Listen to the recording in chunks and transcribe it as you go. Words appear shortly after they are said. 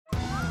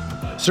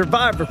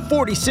Survivor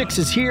 46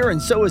 is here, and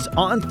so is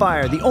On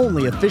Fire, the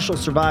only official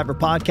Survivor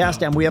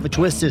podcast, and we have a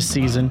twist this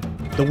season.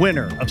 The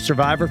winner of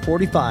Survivor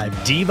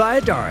 45, Dee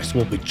Valladares,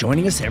 will be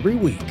joining us every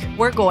week.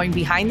 We're going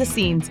behind the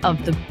scenes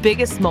of the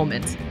biggest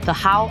moments, the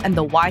how and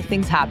the why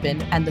things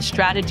happen, and the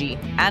strategy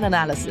and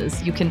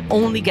analysis you can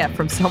only get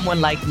from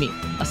someone like me,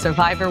 a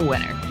Survivor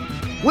winner.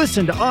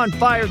 Listen to On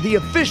Fire, the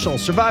official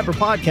Survivor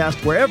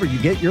podcast, wherever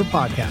you get your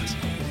podcasts.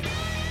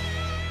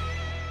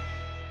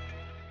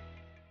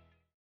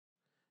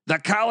 The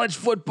College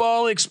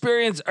Football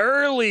Experience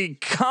Early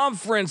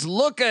Conference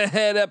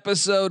Look-Ahead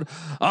episode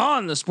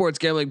on the Sports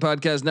Gambling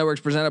Podcast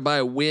Network, presented by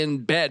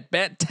WynnBET.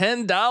 Bet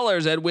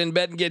 $10 at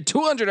WynnBET and get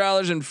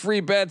 $200 in free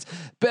bets.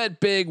 Bet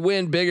big,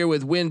 win bigger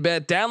with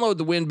WynnBET. Download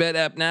the WynnBET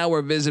app now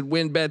or visit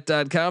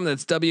wynnbet.com.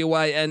 That's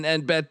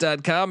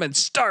WYNNBet.com and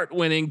start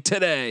winning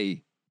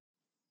today.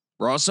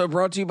 We're also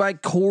brought to you by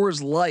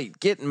Coors Light.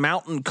 Get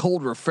mountain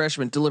cold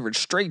refreshment delivered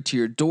straight to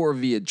your door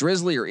via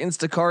Drizzly or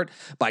Instacart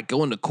by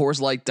going to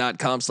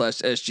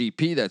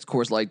CoorsLight.com/SGP. That's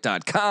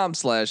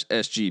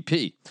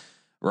CoorsLight.com/SGP.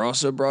 We're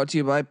also brought to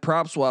you by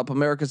PropSwap,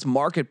 America's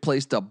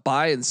marketplace to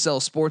buy and sell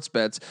sports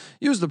bets.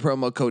 Use the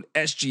promo code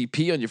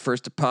SGP on your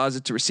first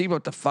deposit to receive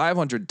up to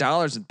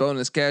 $500 in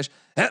bonus cash.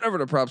 Head over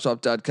to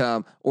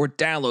PropSwap.com or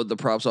download the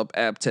PropSwap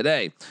app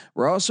today.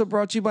 We're also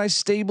brought to you by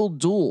Stable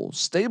Duel.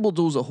 Stable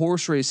Duel is a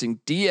horse racing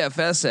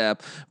DFS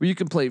app where you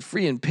can play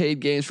free and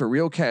paid games for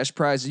real cash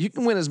prizes. You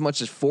can win as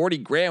much as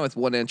 $40,000 with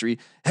one entry.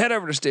 Head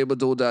over to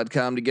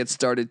StableDuel.com to get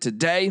started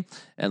today.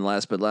 And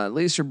last but not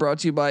least, we're brought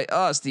to you by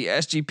us, the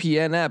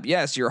SGPN app.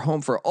 Yes, you're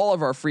home for all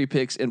of our free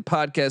picks and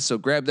podcasts, so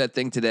grab that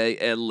thing today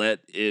and let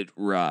it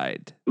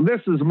ride.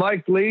 This is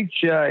Mike Leach,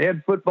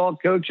 head football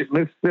coach at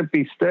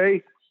Mississippi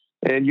State,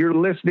 and you're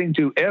listening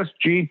to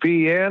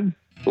SGPN.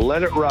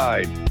 Let it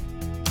ride.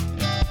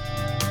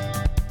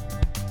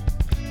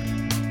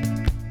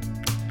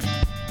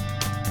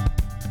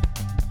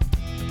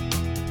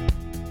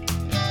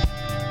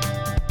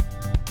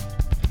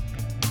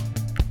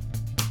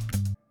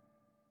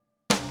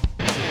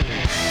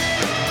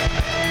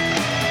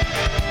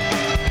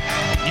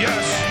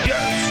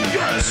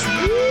 Yes.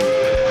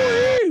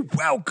 Woo!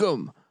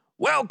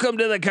 Welcome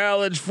to the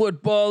College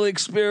Football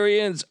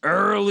Experience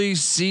Early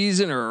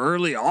Season or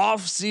Early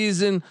Off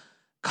Season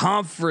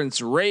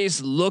Conference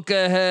Race Look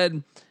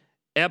Ahead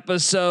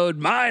episode.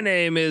 My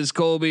name is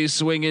Colby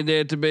Swinging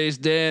Database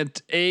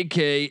Dant,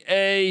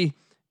 aka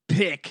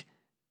Pick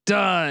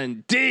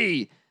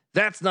Dundee.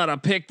 That's not a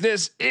pick.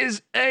 This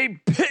is a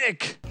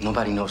pick.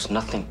 Nobody knows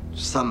nothing.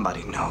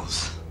 Somebody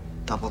knows.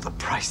 Double the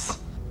price,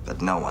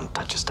 but no one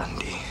touches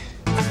Dundee.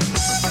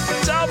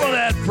 Double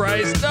that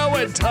price. No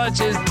one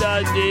touches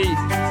Dundee.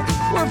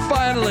 We're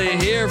finally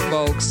here,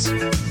 folks.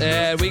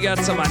 And we got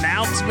some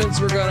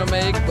announcements we're going to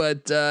make.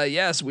 But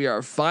yes, we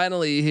are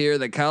finally here.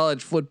 The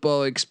College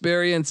Football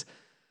Experience.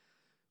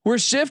 We're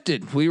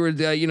shifted. We were,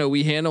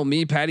 we handle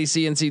me, Patty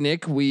CNC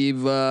Nick.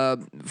 We've,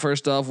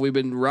 first off, we've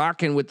been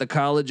rocking with the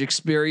College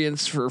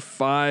Experience for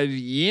 5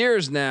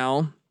 years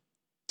now.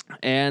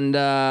 And,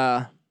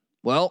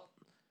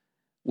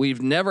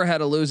 we've never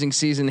had a losing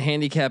season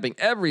handicapping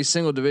every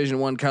single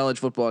Division I college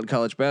football and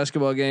college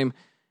basketball game.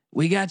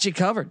 We got you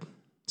covered.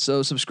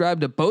 So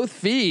subscribe to both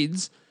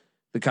feeds,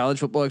 the College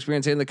Football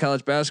Experience and the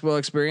College Basketball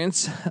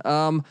Experience.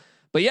 But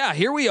yeah,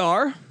 here we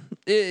are.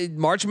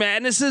 March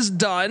Madness is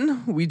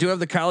done. We do have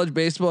the College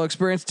Baseball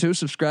Experience too.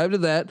 Subscribe to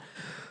that.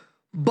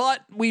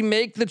 But we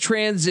make the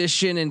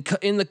transition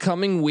in the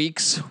coming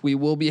weeks. We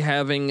will be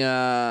having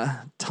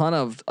a ton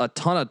of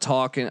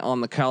talk on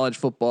the college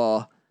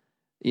football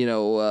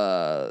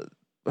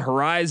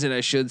horizon,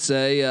 I should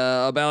say,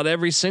 about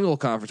every single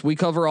conference. We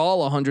cover all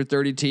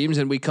 130 teams,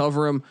 and we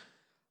cover them,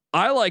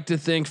 I like to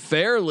think,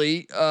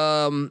 fairly,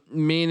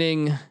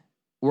 meaning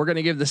we're going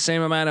to give the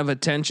same amount of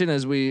attention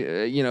as we,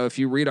 if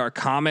you read our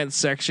comments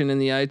section in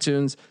the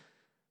iTunes,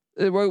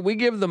 we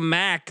give the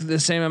MAC the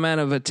same amount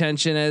of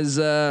attention as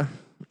the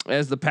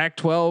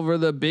Pac-12 or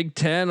the Big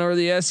Ten or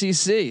the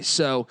SEC.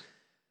 So,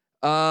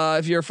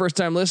 if you're a first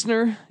time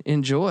listener,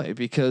 enjoy,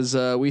 because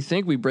we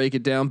think we break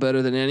it down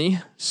better than any.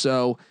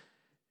 So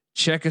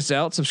check us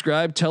out,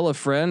 subscribe, tell a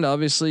friend.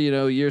 Obviously,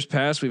 years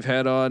past we've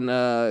had on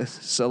a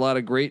lot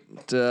of great,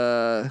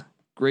 I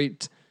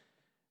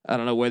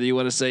don't know whether you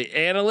want to say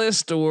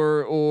analyst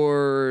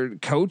or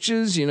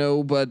coaches,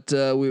 but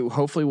we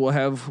hopefully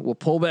we'll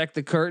pull back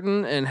the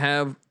curtain and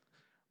have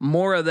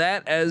more of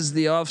that as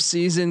the off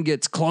season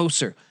gets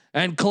closer.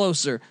 And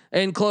closer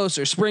and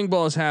closer. Spring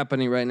ball is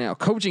happening right now.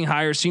 Coaching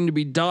hires seem to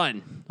be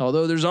done,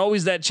 although there's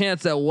always that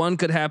chance that one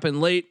could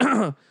happen late.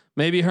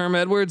 Maybe Herm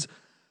Edwards.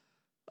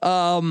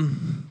 But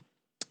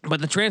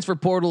the transfer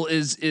portal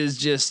is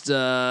just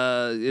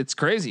it's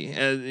crazy.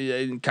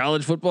 In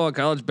college football and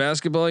college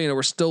basketball,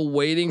 we're still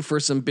waiting for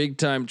some big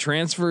time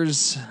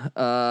transfers.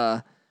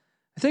 I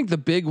think the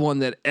big one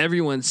that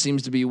everyone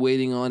seems to be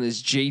waiting on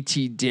is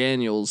JT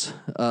Daniels,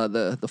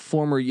 the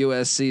former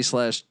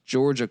USC /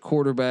 Georgia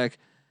quarterback.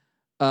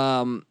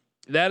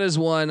 That is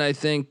one I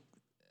think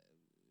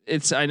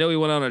I know he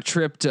went on a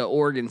trip to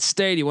Oregon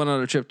State. He went on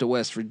a trip to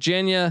West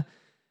Virginia.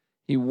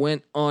 He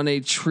went on a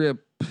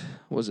trip.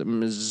 Was it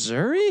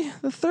Missouri?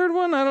 The third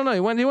one? I don't know. He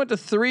went to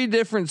 3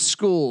 different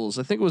schools.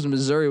 I think it was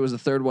Missouri was the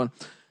third one.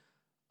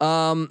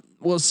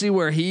 We'll see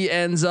where he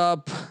ends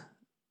up.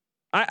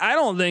 I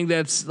don't think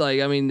that's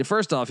like, I mean,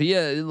 first off,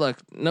 look,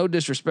 no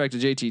disrespect to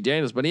JT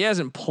Daniels, but he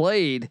hasn't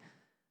played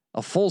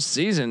a full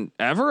season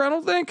ever, I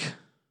don't think.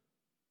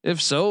 If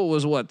so, it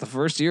was the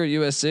first year at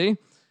USC.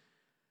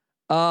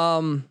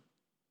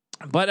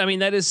 But I mean,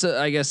 that is,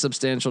 I guess,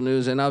 substantial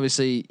news. And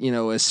obviously,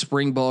 as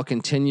spring ball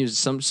continues,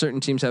 some certain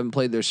teams haven't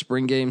played their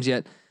spring games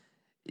yet.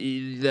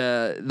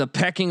 The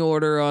pecking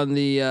order on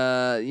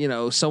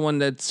the, someone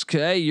that's,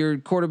 hey, you're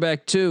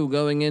quarterback 2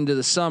 going into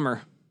the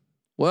summer.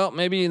 Well,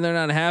 maybe they're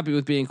not happy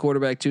with being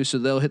quarterback 2, so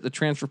they'll hit the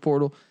transfer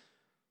portal.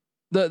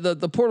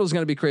 The portal is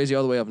going to be crazy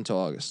all the way up until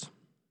August.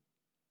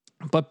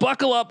 But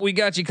buckle up, we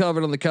got you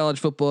covered on the college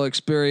football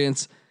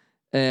experience.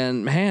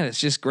 And man, it's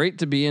just great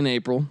to be in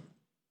April.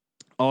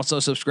 Also,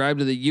 subscribe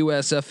to the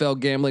USFL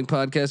Gambling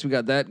Podcast. We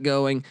got that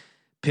going.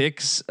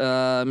 Picks,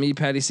 me,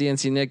 Patty,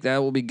 CNC, Nick. That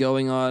will be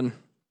going on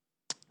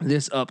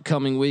this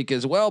upcoming week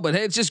as well. But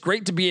hey, it's just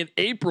great to be in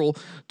April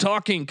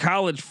talking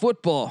college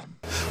football.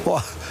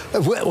 Well,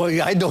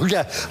 I don't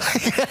get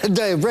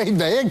bring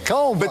my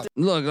income, but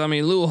look, I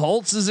mean, Lou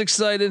Holtz is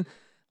excited.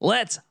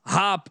 Let's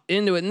hop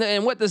into it.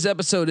 And what this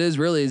episode is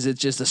really is it's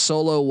just a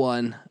solo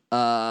one.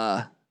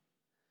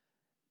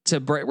 To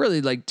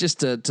really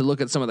to look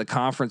at some of the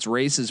conference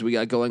races we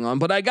got going on.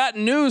 But I got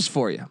news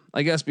for you,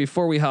 I guess,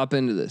 before we hop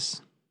into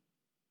this.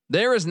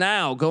 There is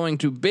now going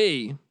to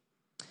be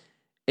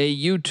a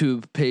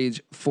YouTube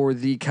page for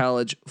the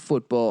college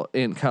football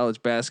and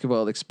college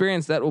basketball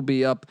experience that will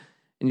be up,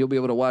 and you'll be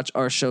able to watch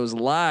our shows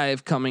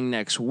live coming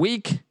next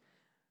week.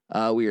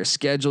 We are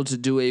scheduled to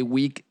do a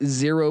week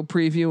 0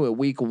 preview, a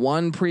week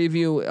 1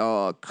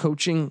 preview,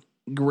 coaching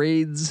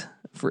grades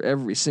for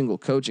every single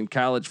coach in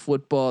college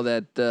football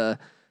that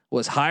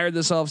was hired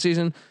this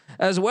offseason,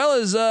 as well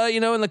as,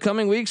 in the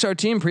coming weeks, our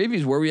team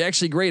previews where we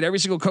actually grade every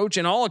single coach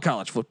in all of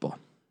college football.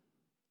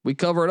 We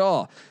cover it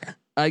all.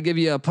 I give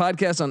you a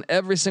podcast on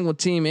every single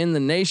team in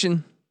the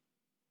nation,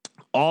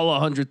 all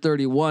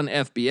 131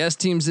 FBS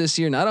teams this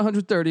year, not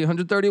 130,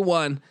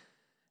 131,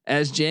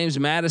 as James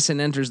Madison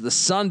enters the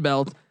Sun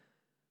Belt.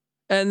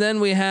 And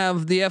then we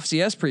have the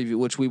FCS preview,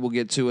 which we will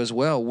get to as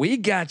well. We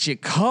got you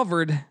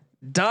covered.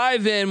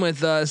 Dive in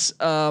with us.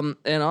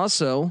 And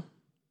also,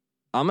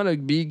 I'm going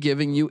to be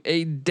giving you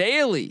a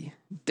daily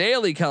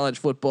college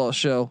football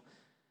show,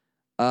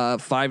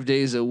 5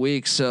 days a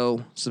week.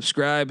 So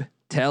subscribe,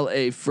 tell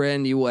a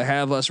friend. You will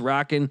have us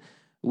rocking.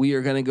 We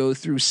are going to go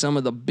through some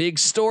of the big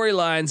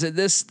storylines at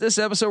this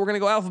episode. We're going to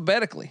go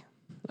alphabetically.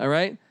 All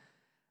right.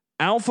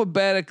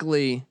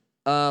 Alphabetically.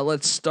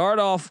 Let's start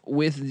off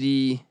with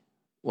the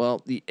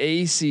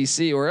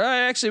ACC, or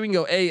actually we can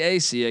go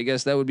AAC. I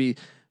guess that would be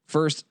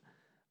first.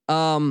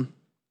 The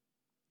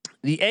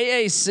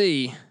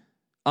AAC,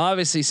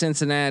 obviously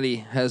Cincinnati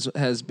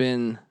has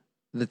been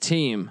the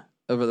team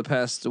over the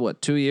past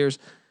 2 years.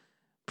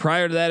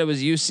 Prior to that, it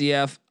was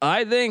UCF.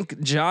 I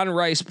think John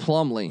Rice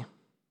Plumlee.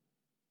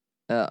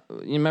 You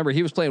remember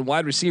he was playing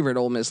wide receiver at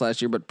Ole Miss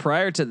last year, but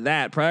prior to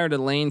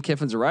Lane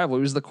Kiffin's arrival,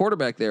 he was the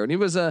quarterback there, and he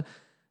was a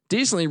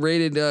decently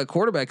rated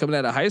quarterback coming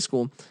out of high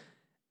school.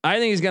 I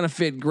think he's going to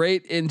fit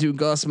great into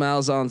Gus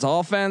Malzahn's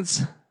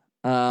offense.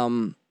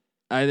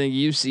 I think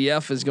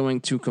UCF is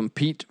going to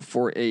compete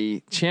for a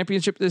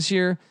championship this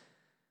year.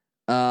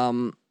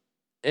 And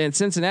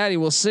Cincinnati,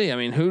 we'll see. I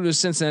mean, who does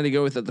Cincinnati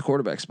go with at the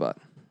quarterback spot?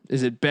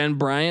 Is it Ben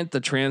Bryant, the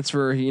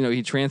transfer?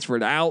 He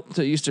transferred out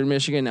to Eastern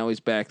Michigan. Now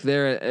he's back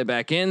there,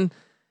 back in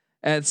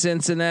at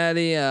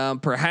Cincinnati.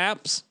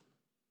 Perhaps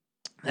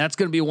that's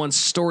going to be one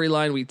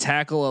storyline we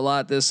tackle a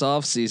lot this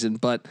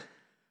offseason. But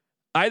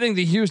I think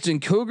the Houston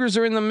Cougars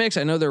are in the mix.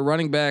 I know their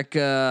running back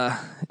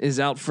is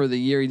out for the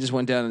year. He just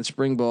went down in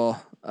spring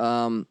ball.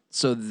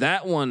 So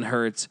that one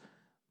hurts.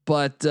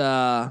 But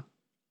I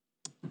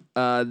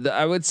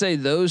would say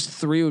those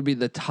 3 would be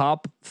the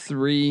top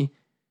 3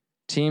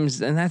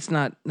 teams, and that's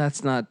not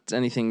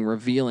anything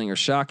revealing or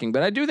shocking.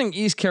 But I do think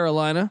East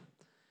Carolina.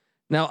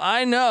 Now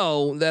I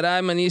know that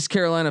I'm an East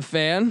Carolina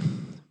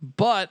fan,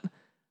 but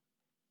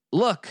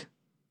look.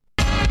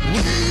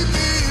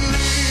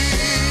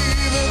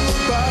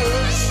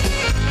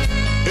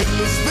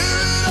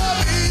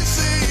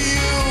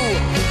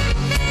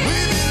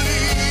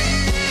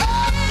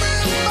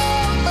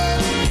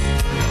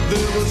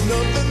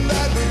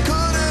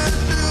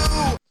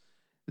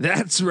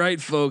 That's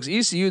right, folks.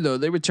 ECU, though,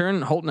 they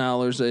return Holton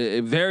Ahlers, a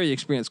very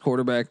experienced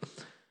quarterback.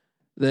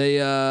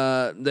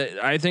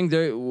 I think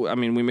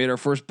we made our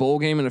first bowl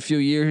game in a few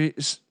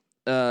years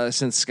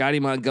since Scotty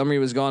Montgomery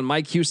was gone.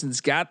 Mike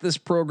Houston's got this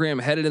program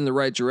headed in the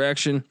right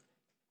direction.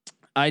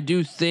 I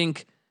do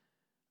think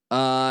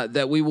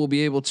that we will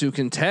be able to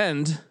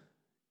contend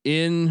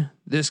in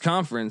this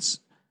conference.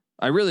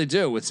 I really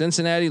do, with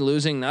Cincinnati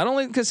losing,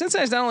 because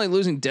Cincinnati's not only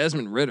losing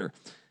Desmond Ridder,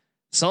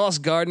 Sauce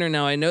Gardner.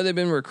 Now I know they've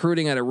been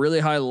recruiting at a really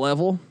high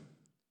level,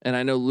 and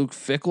I know Luke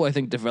Fickell, I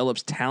think,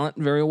 develops talent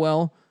very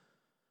well.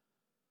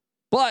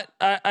 But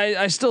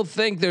I still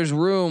think there's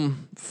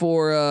room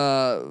for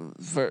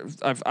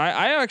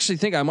I actually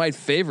think I might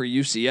favor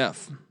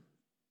UCF.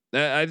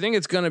 I think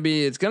it's gonna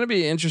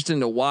be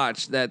interesting to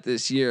watch that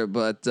this year,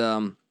 but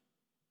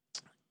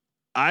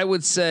I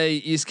would say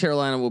East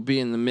Carolina will be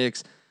in the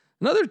mix.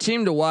 Another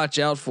team to watch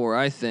out for,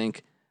 I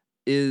think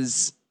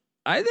Tulane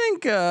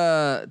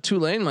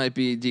might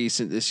be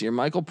decent this year.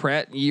 Michael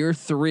Pratt, year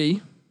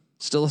 3,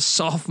 still a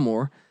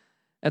sophomore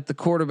at the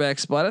quarterback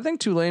spot. I think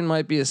Tulane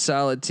might be a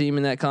solid team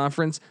in that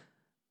conference.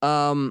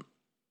 Blindly,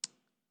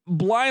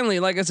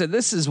 like I said,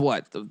 this is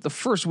what the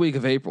first week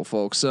of April,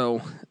 folks.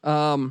 So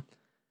I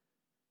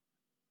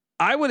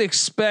would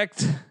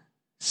expect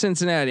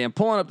Cincinnati. I'm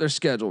pulling up their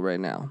schedule right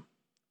now.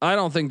 I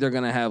don't think they're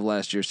going to have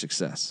last year's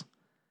success.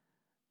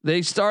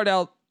 They start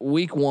out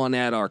week 1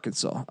 at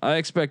Arkansas. I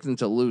expect them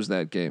to lose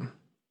that game.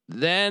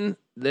 Then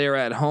they're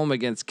at home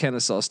against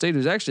Kennesaw State,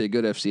 who's actually a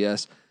good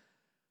FCS.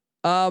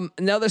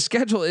 Now the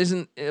schedule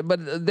isn't,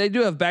 but they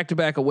do have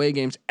back-to-back away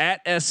games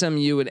at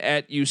SMU and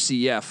at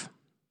UCF,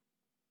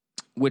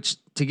 which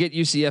to get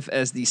UCF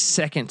as the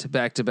second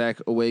back-to-back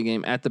away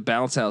game at the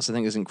Bounce House, I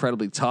think is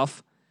incredibly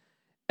tough.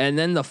 And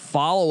then the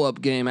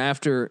follow-up game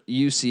after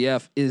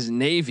UCF is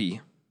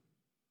Navy,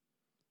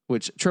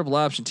 which triple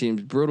option team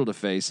is brutal to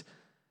face.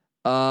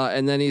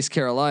 And then East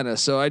Carolina.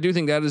 So I do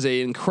think that is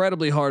a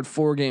incredibly hard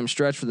 4-game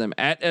stretch for them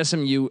at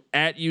SMU,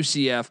 at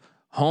UCF,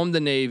 home to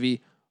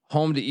Navy,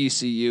 home to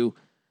ECU.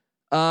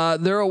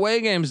 Their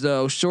away games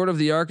though, short of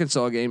the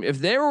Arkansas game, if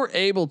they were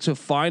able to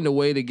find a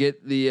way to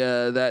get the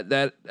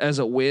that as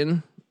a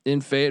win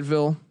in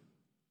Fayetteville,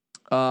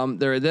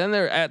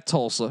 they're at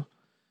Tulsa,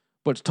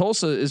 but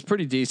Tulsa is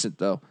pretty decent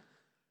though.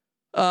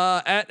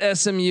 At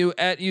SMU,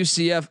 at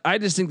UCF, I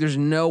just think there's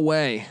no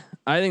way.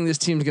 I think this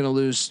team's going to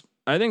lose.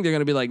 I think they're going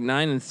to be like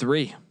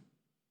 9-3.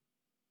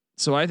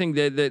 So I think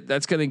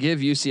that's going to give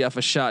UCF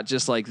a shot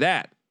just like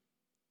that.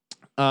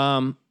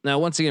 Now,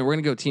 once again, we're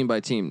going to go team by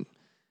team.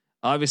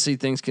 Obviously,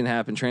 things can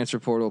happen. Transfer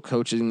portal,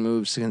 coaching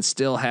moves can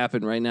still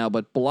happen right now.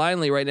 But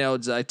blindly right now,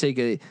 I take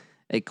a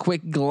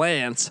quick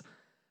glance.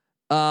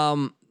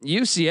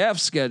 UCF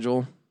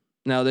schedule.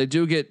 Now, they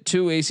do get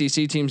 2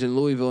 ACC teams in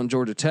Louisville and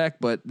Georgia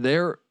Tech, but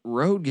their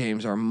road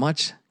games are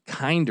much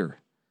kinder.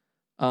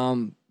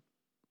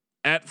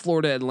 At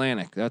Florida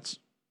Atlantic, that's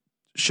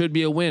should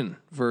be a win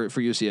for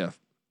UCF.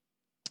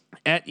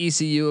 At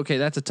ECU, okay,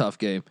 that's a tough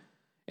game,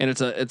 and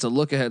it's a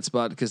look ahead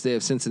spot because they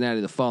have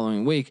Cincinnati the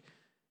following week.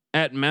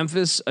 At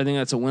Memphis, I think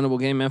that's a winnable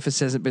game. Memphis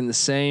hasn't been the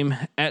same.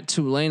 At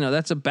Tulane,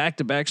 that's a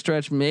back-to-back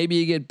stretch. Maybe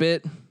you get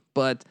bit,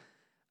 but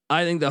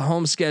I think the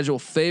home schedule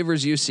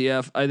favors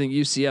UCF. I think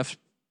UCF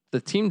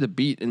the team to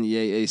beat in the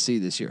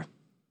AAC this year.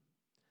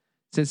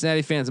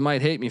 Cincinnati fans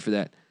might hate me for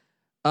that.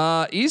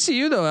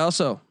 ECU though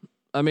also.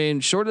 I mean,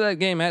 short of that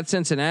game at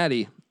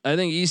Cincinnati, I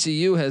think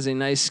ECU has a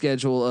nice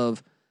schedule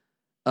of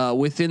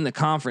within the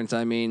conference.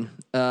 I mean,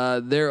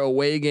 their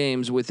away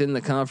games within the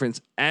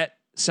conference at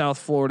South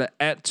Florida,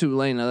 at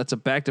Tulane. Now that's a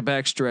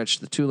back-to-back stretch.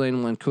 The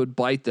Tulane one could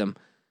bite them.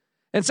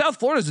 And South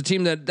Florida is a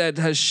team that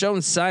has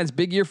shown signs.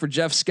 Big year for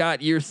Jeff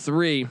Scott, year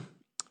 3,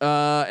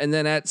 and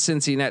then at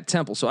Cincy and at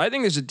Temple. So I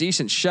think there's a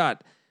decent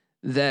shot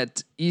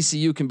that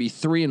ECU can be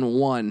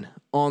 3-1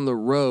 on the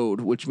road,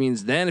 which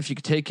means then if you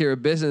could take care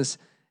of business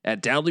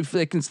at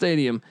Dowdley-Ficken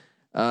Stadium,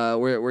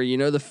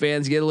 where the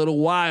fans get a little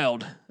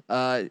wild,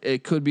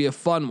 it could be a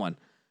fun one.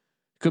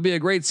 Could be a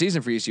great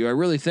season for ECU. I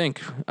really think.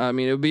 I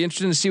mean, it would be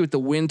interesting to see what the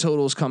win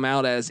totals come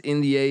out as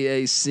in the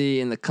AAC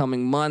in the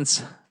coming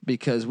months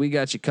because we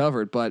got you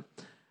covered. But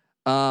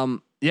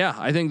yeah,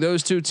 I think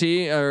those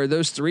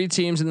 3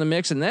 teams in the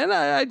mix, and then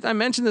I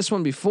mentioned this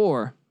one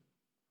before.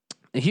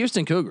 The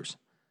Houston Cougars.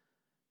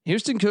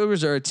 Houston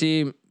Cougars are a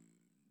team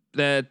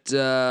that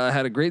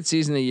had a great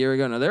season a year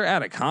ago. Now they're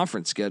out of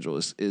conference schedule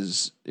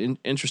is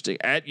interesting.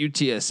 At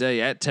UTSA,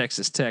 at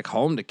Texas Tech,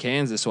 home to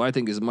Kansas, so I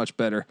think is much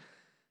better,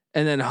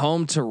 and then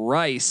home to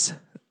Rice.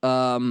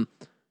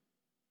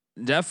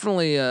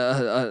 Definitely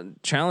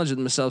challenging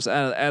themselves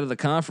out of the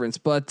conference,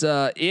 but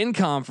in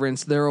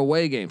conference, their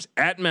away games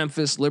at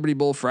Memphis, Liberty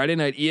Bowl, Friday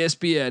night,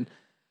 ESPN.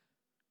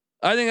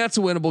 I think that's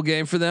a winnable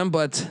game for them,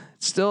 but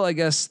still, I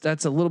guess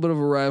that's a little bit of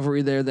a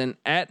rivalry there. Then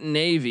at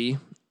Navy,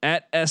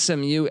 at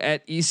SMU,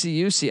 at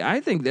ECU. See,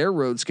 I think their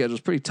road schedule is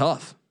pretty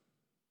tough.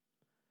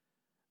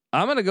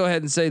 I'm going to go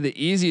ahead and say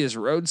the easiest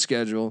road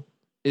schedule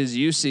is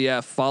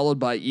UCF followed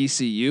by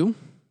ECU.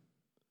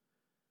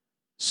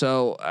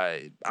 So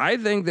I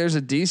think there's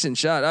a decent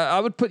shot. I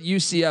would put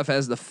UCF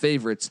as the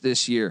favorites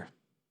this year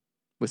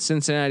with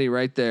Cincinnati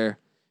right there,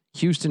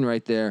 Houston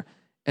right there,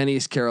 and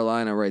East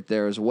Carolina right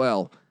there as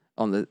well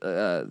on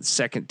the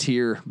second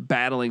tier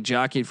battling,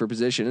 jockeying for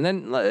position.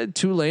 And then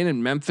Tulane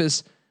and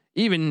Memphis,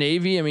 even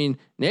Navy. I mean,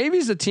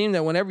 Navy's a team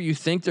that whenever you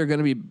think they're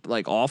going to be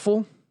like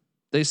awful,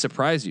 they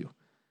surprise you.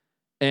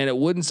 And it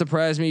wouldn't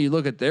surprise me. You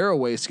look at their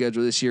away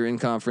schedule this year in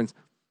conference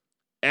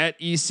at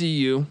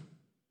ECU,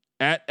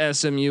 at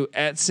SMU,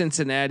 at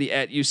Cincinnati,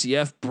 at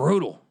UCF.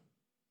 Brutal.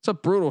 It's a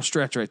brutal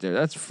stretch right there.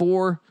 That's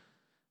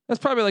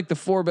probably like the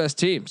 4 best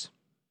teams.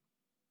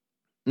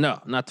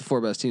 No, not the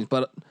 4 best teams,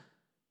 but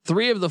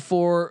 3 of the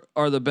 4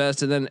 are the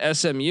best, and then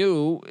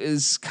SMU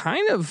is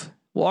kind of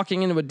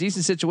walking into a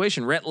decent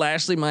situation. Rhett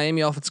Lashley,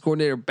 Miami offense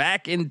coordinator,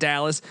 back in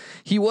Dallas.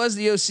 He was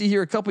the OC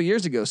here a couple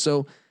years ago,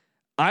 so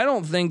I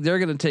don't think they're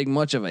going to take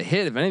much of a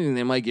hit. If anything,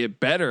 they might get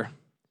better.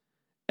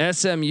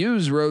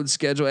 SMU's road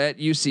schedule at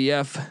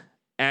UCF,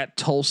 at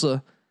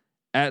Tulsa,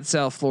 at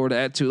South Florida,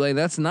 at Tulane.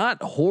 That's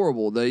not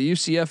horrible. The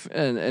UCF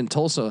and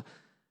Tulsa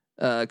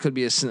could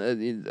be a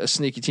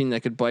sneaky team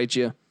that could bite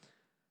you.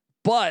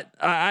 But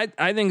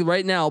I think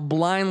right now,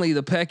 blindly,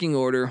 the pecking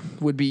order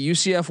would be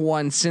UCF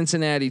 1,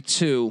 Cincinnati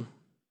 2.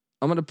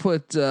 I'm gonna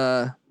put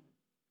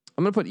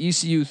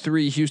ECU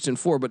 3, Houston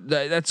 4, but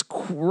that's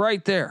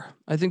right there.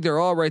 I think they're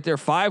all right there.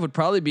 5 would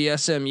probably be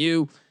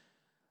SMU.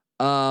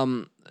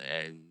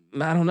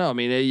 I don't know. I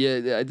mean,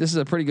 this is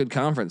a pretty good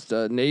conference.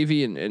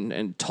 Navy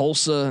and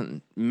Tulsa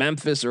and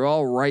Memphis are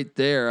all right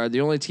there.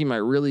 The only team I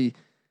really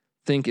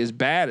think is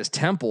bad is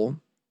Temple,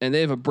 and they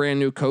have a brand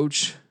new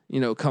coach,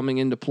 coming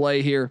into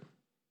play here.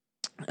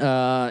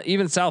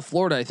 Even South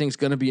Florida, I think, is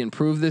going to be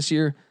improved this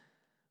year.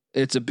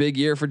 It's a big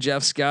year for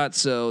Jeff Scott,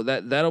 so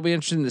that'll be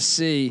interesting to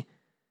see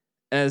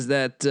as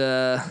that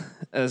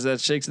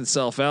shakes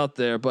itself out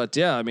there. But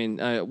yeah, I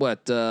mean, I would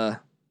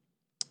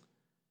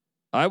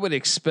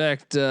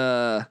expect.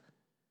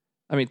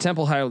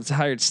 Temple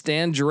hired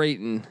Stan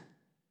Drayton.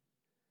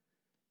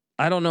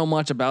 I don't know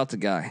much about the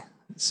guy,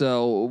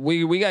 so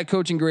we got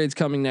coaching grades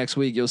coming next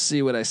week. You'll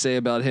see what I say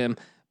about him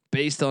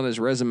based on his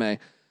resume.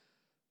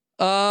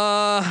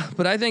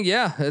 But I think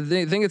I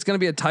think it's going to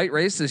be a tight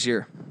race this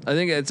year. I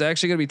think it's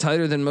actually going to be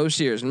tighter than most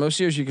years. And most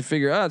years you can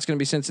figure out it's going to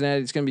be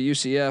Cincinnati, it's going to be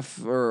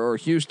UCF or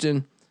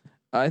Houston.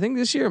 I think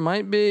this year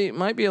might be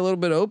a little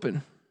bit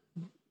open.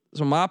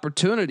 Some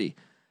opportunity.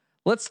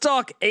 Let's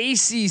talk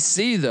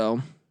ACC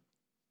though.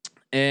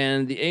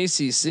 And the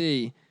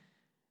ACC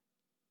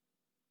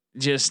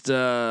just,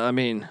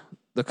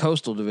 the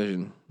Coastal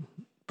Division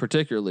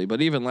particularly,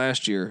 but even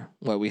last year,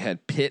 we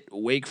had Pitt,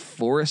 Wake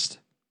Forest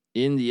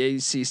in the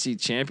ACC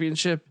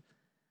championship.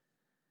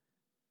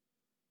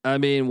 I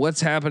mean,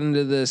 what's happening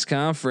to this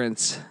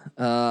conference?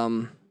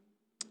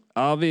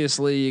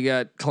 Obviously you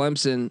got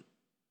Clemson,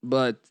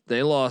 but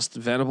they lost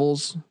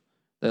Venables.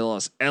 They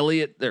lost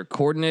Elliott, their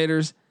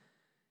coordinators.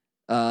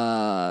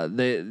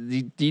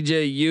 The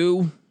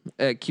DJU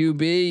at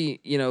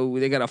QB,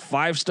 they got a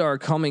 5-star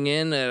coming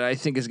in that I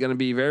think is going to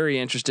be very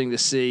interesting to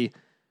see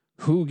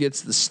who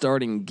gets the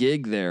starting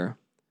gig there.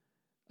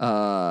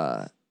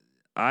 I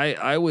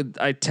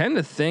tend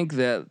to think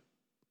that,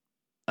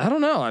 I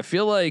don't know. I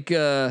feel like,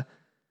 Cade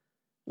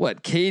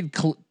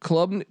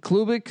Klubnik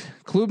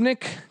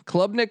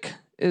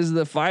is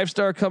the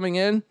 5-star coming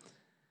in.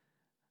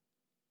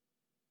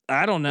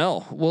 I don't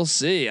know. We'll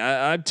see.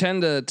 I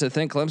tend to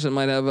think Clemson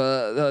might have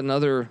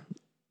another,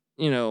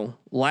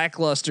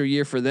 lackluster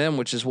year for them,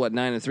 which is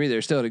 9-3.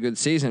 They're still had a good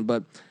season,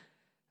 but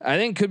I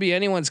think could be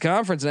anyone's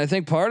conference. And I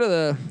think part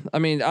of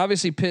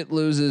obviously Pitt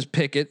loses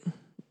Pickett.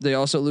 They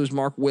also lose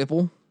Mark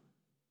Whipple,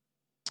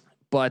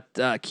 but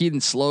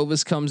Keaton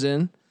Slovis comes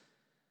in.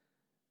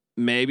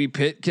 Maybe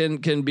Pitt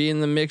can be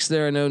in the mix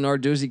there. I know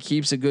Narduzzi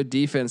keeps a good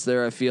defense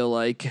there. I feel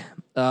like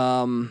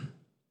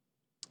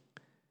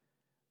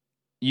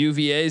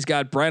UVA's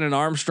got Brennan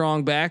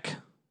Armstrong back.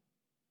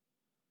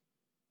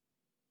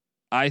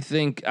 I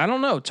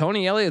don't know.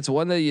 Tony Elliott's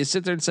one that you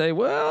sit there and say,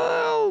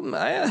 was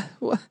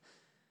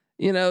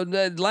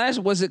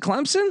it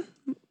Clemson?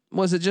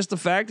 Was it just the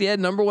fact he had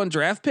number 1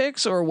 draft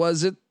picks, or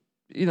was it,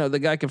 the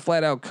guy can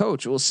flat out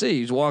coach? We'll see.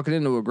 He's walking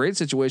into a great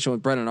situation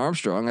with Brennan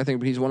Armstrong. I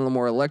think he's one of the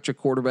more electric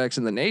quarterbacks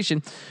in the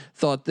nation.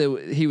 Thought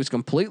that he was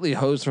completely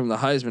hosed from the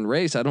Heisman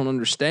race. I don't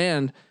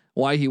understand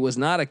why he was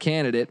not a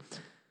candidate.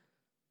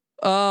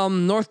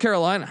 North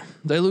Carolina,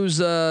 they lose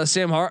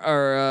Sam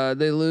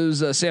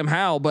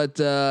Howell, but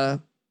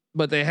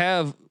they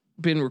have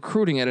been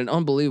recruiting at an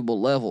unbelievable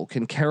level.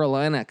 Can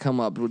Carolina come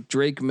up with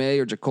Drake May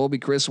or Jacoby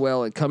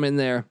Criswell and come in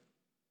there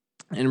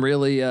and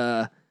really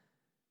live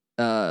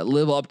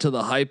up to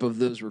the hype of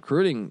those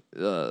recruiting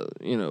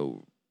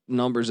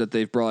numbers that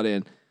they've brought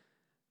in?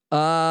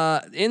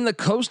 In the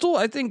Coastal,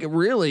 I think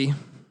really,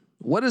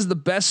 what is the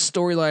best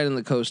storyline in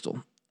the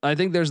Coastal? I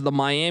think there's the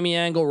Miami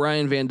angle.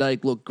 Ryan Van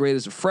Dyke looked great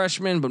as a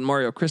freshman, but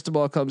Mario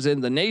Cristobal comes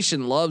in. The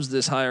nation loves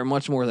this hire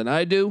much more than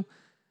I do.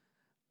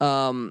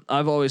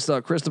 I've always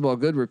thought Cristobal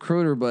good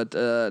recruiter, but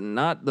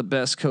not the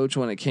best coach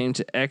when it came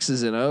to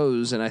X's and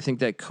O's, and I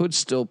think that could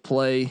still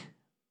be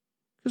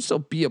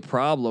a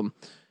problem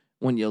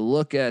when you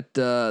look at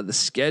the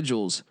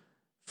schedules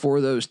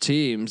for those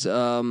teams,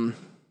 or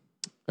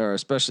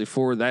especially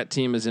for that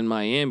team is in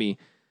Miami.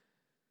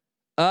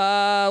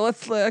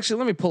 Let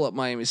me pull up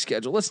Miami's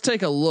schedule. Let's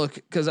take a look,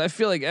 because I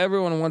feel like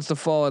everyone wants to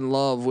fall in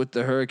love with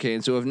the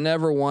Hurricanes, who have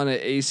never won an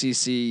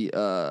ACC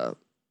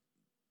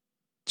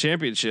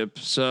championship.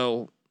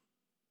 So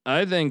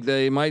I think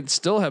they might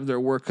still have their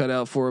work cut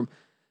out for them.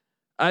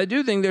 I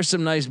do think there's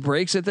some nice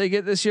breaks that they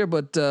get this year,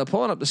 but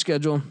pulling up the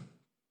schedule,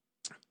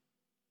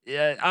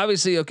 yeah,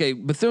 obviously, okay,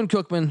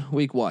 Bethune-Cookman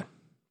week 1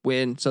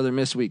 win. Southern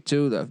Miss week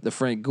 2, the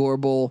Frank Gore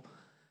Bowl.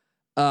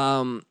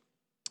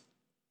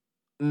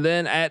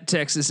 Then at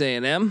Texas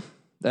A&M,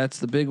 that's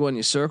the big one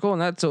you circle,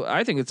 and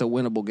I think it's a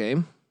winnable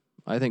game.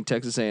 I think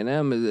Texas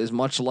A&M is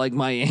much like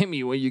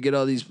Miami, where you get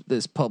all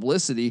this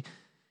publicity,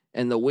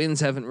 and the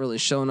wins haven't really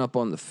shown up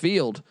on the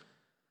field,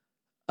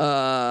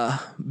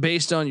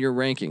 based on your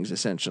rankings,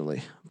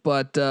 essentially.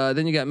 But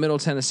then you got Middle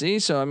Tennessee,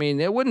 so I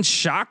mean, it wouldn't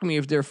shock me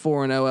if they're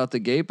 4-0 out the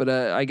gate, but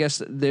I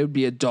guess they would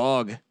be a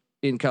dog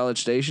in College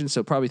Station,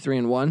 so probably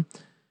 3-1.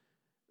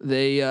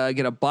 They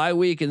get a bye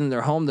week, and then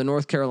they're home to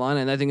North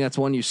Carolina, and I think that's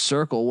one you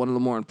circle, one of the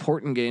more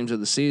important games of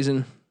the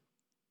season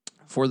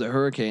for the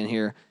Hurricane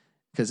here,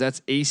 because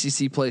that's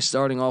ACC play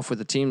starting off with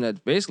a team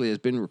that basically has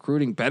been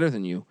recruiting better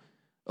than you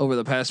over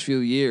the past few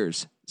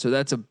years. So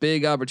that's a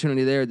big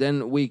opportunity there. Then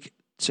the week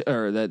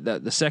after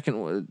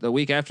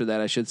that,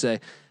 I should say,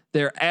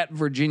 they're at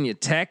Virginia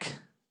Tech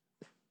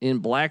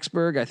in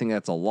Blacksburg. I think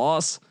that's a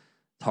loss.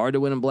 It's hard to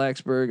win in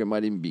Blacksburg. It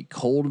might even be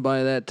cold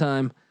by that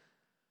time.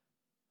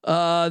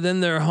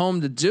 Then they're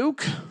home to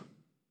Duke.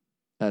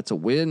 That's a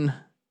win.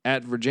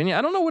 At Virginia,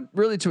 I don't know what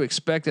really to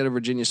expect out of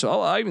Virginia, so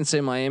I'll even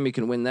say Miami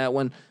can win that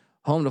one.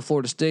 Home to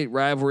Florida State,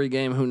 rivalry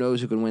game. Who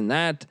knows who can win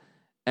that?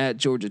 At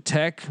Georgia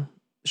Tech,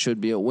 should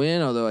be a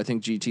win, although I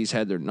think GT's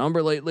had their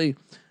number lately.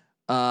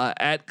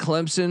 At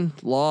Clemson,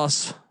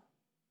 loss,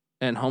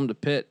 and home to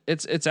Pitt.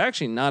 It's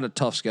actually not a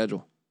tough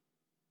schedule.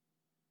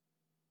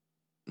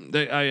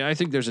 I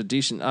think there's a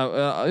decent.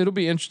 It'll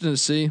be interesting to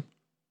see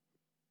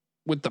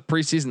with the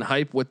preseason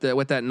hype what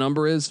that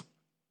number is.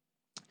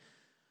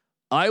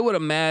 I would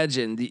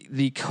imagine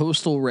the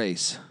coastal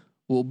race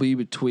will be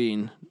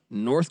between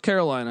North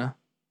Carolina,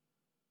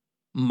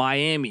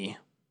 Miami,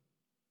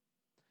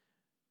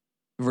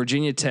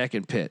 Virginia Tech,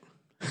 and Pitt.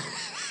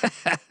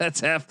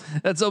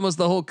 That's almost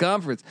the whole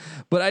conference.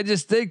 But I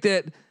just think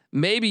that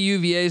maybe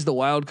UVA is the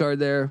wild card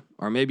there,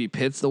 or maybe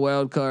Pitt's the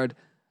wild card.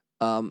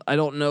 I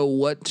don't know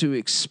what to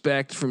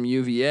expect from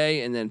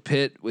UVA, and then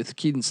Pitt with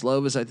Keaton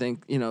Slovis. I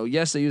think,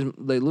 yes, they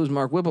lose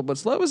Mark Whipple, but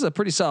Slovis is a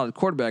pretty solid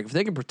quarterback. If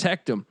they can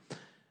protect him,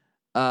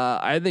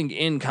 I think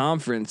in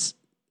conference,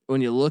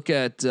 when you look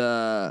at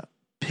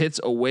Pitt's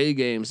away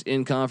games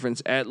in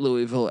conference at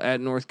Louisville, at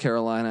North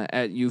Carolina,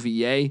 at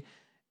UVA,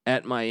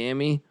 at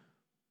Miami,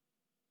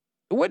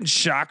 it wouldn't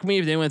shock me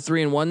if they went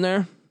 3-1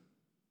 there.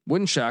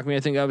 Wouldn't shock me. I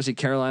think obviously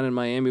Carolina and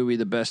Miami would be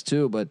the best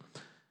too, but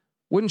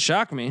wouldn't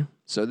shock me.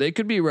 So they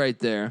could be right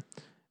there.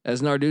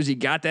 As Narduzzi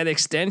got that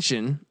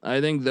extension, I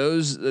think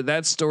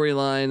that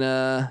storyline,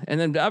 and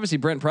then obviously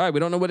Brent Pry. We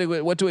don't know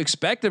what to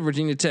expect of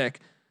Virginia Tech.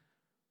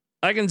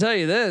 I can tell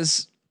you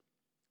this.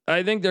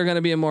 I think they're going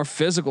to be a more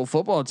physical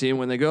football team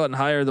when they go out and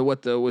hire the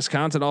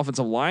Wisconsin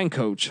offensive line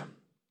coach.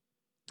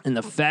 And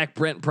the fact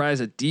Brent Pry is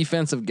a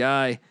defensive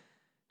guy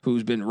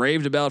who's been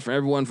raved about from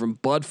everyone from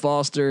Bud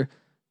Foster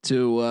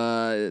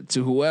to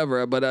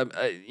whoever, but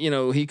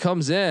he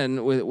comes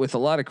in with a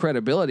lot of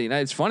credibility. And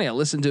it's funny, I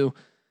listened to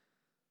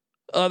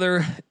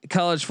other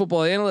college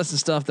football analysts and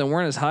stuff that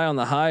weren't as high on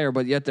the hire,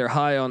 but yet they're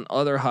high on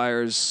other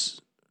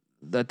hires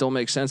that don't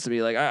make sense to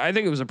me. Like I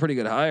think it was a pretty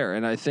good hire,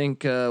 and I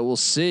think we'll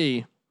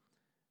see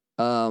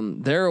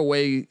their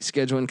away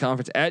schedule in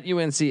conference at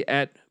UNC,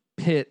 at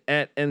Pitt,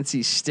 at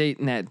NC State,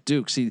 and at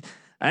Duke. See,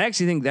 I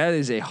actually think that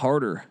is a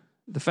harder.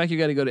 The fact you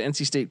got to go to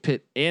NC State,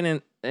 Pitt,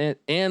 and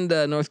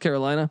North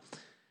Carolina,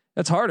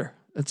 that's harder.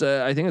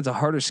 I think it's a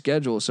harder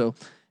schedule. So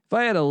if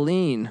I had a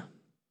lean,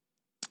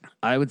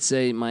 I would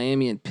say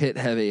Miami and Pitt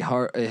have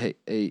a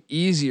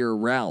easier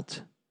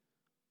route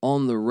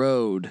on the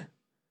road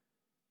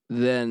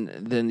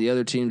than the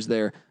other teams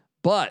there.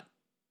 But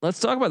let's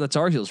talk about the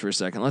Tar Heels for a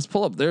second. Let's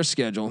pull up their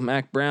schedule.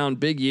 Mac Brown,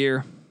 big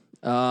year.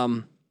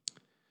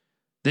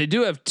 They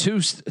do have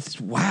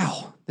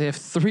they have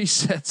 3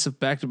 sets of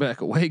back-to-back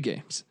away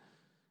games.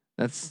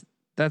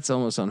 That's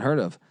almost unheard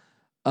of.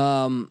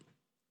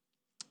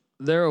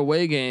 Their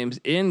away games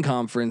in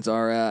conference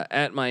are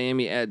at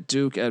Miami, at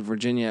Duke, at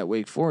Virginia, at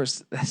Wake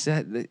Forest.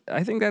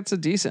 I think that's a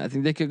decent. I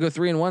think they could go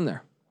 3-1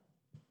 there,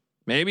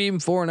 maybe even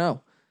 4-0.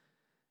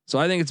 So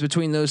I think it's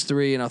between those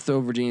 3, and I'll throw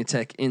Virginia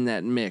Tech in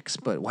that mix.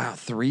 But wow,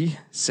 3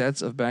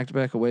 sets of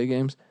back-to-back away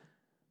games.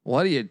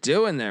 What are you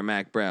doing there,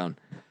 Mac Brown?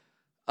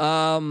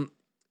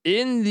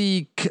 In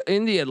the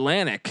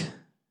Atlantic,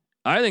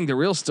 I think the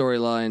real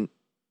storyline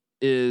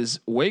is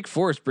Wake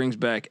Forest brings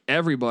back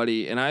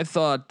everybody, and I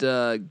thought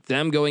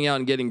them going out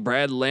and getting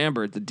Brad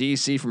Lambert, the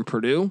DC from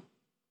Purdue,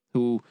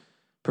 who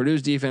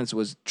Purdue's defense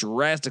was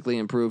drastically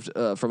improved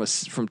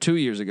from 2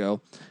 years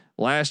ago,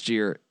 last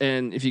year.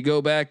 And if you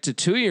go back to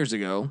 2 years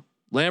ago,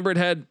 Lambert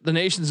had the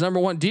nation's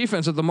 #1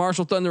 defense with the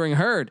Marshall Thundering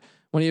Herd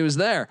when he was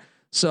there.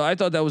 So I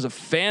thought that was a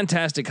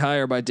fantastic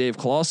hire by Dave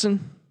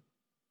Clawson.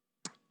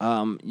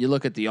 You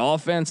look at the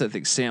offense, I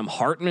think Sam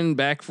Hartman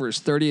back for his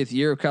 30th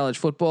year of college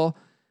football.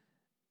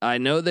 I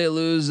know they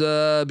lose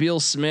Beal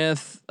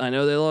Smith. I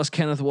know they lost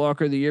Kenneth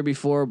Walker the year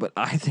before, but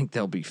I think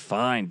they'll be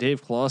fine.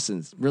 Dave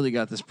Clawson's really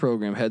got this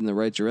program heading the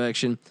right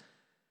direction.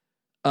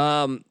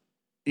 The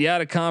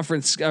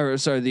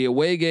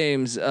away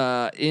games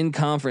in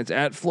conference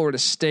at Florida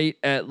State,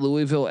 at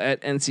Louisville,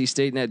 at NC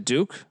State, and at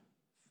Duke.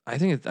 I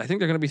think they're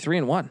going to be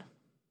 3-1.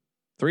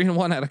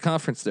 3-1 out of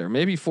conference there,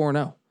 maybe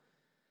 4-0.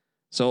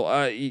 So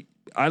I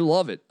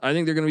love it. I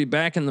think they're going to be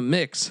back in the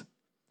mix.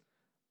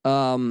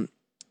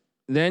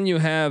 Then you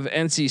have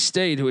NC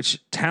State,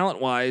 which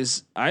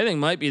talent-wise, I think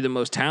might be the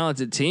most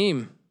talented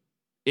team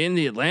in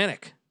the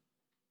Atlantic.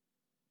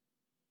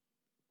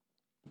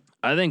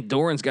 I think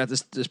Doran's got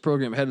this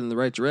program headed in the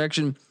right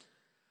direction.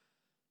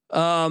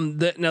 Now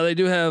they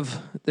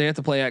have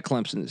to play at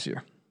Clemson this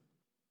year.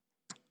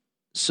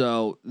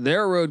 So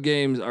their road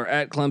games are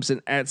at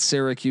Clemson, at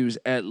Syracuse,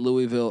 at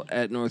Louisville,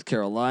 at North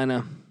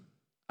Carolina.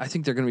 I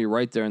think they're going to be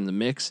right there in the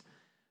mix.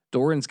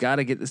 Doran's got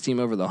to get this team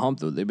over the hump,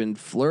 though. They've been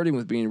flirting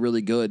with being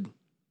really good,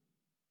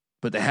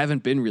 but they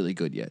haven't been really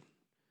good yet,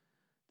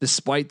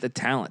 despite the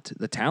talent.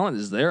 The talent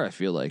is there, I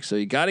feel like. So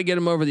you got to get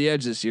them over the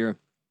edge this year.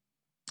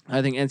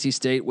 I think NC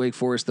State, Wake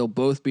Forest, they'll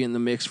both be in the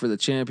mix for the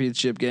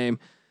championship game.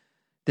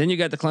 Then you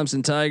got the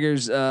Clemson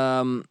Tigers.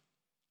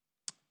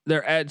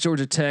 They're at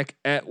Georgia Tech,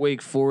 at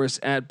Wake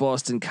Forest, at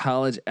Boston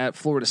College, at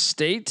Florida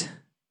State.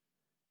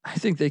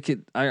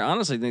 I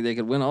honestly think they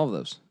could win all of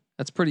those.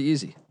 That's pretty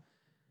easy.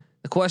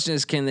 The question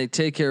is, can they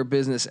take care of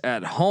business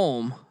at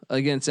home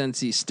against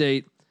NC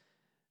State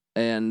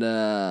and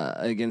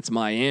against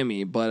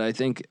Miami? But I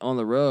think on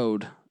the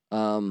road,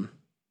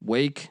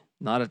 Wake,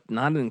 not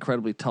an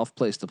incredibly tough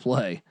place to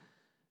play,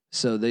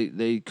 so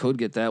they could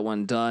get that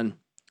one done.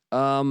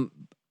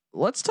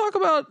 Let's talk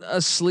about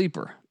a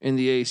sleeper in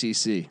the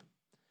ACC.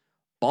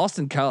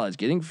 Boston College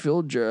getting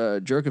Phil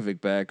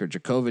Jurkovec back, or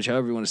Djokovic,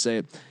 however you want to say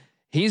it.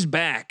 He's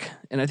back,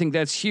 and I think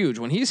that's huge.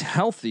 When he's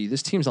healthy,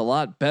 this team's a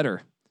lot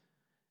better.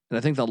 And I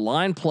think the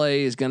line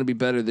play is going to be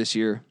better this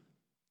year,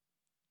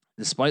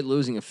 despite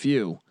losing a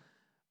few.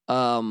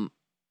 And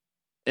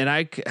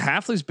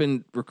Hafley's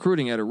been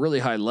recruiting at a really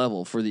high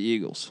level for the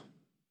Eagles.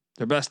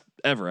 Their best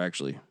ever,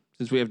 actually,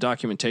 since we have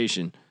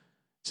documentation,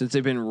 since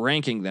they've been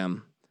ranking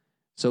them.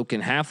 So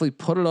can Hafley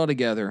put it all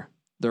together?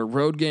 Their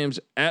road games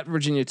at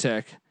Virginia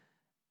Tech,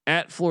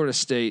 at Florida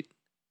State,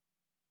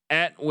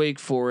 at Wake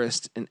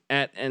Forest, and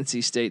at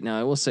NC State. Now,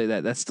 I will say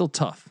that's still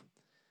tough,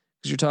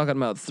 because you're talking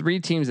about three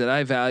teams that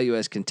I value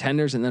as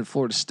contenders, and then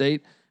Florida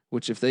State,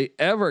 which if they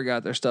ever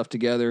got their stuff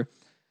together,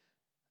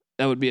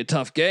 that would be a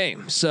tough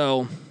game.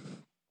 So,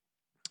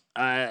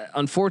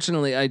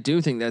 unfortunately, I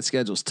do think that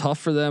schedule's tough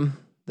for them.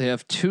 They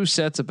have 2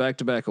 sets of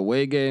back-to-back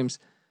away games.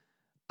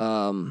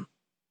 I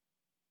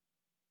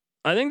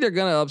think they're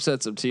going to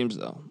upset some teams,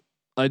 though.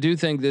 I do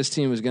think this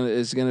team is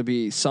going to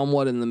be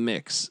somewhat in the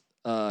mix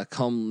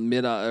come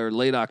mid or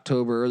late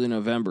October, early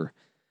November.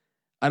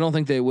 I don't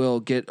think they will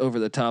get over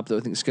the top, though.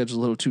 I think the schedule's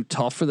a little too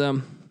tough for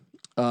them.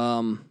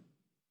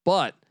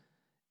 But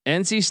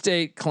NC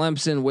State,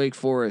 Clemson, Wake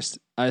Forest,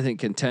 I think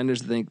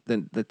contenders. I think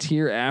the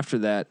tier after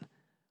that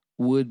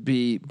would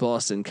be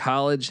Boston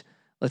College.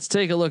 Let's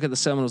take a look at the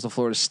Seminoles of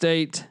Florida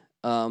State.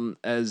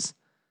 As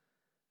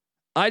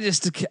I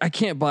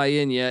can't buy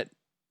in yet.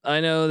 I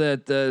know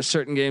that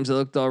certain games that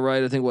looked all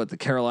right. I think the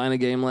Carolina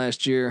game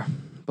last year,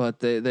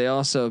 but they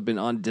also have been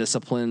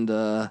undisciplined.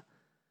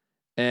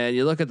 And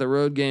you look at the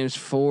road games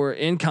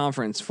in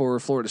conference for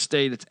Florida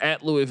State. It's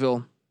at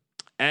Louisville,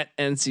 at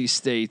NC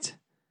State,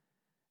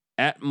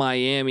 at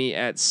Miami,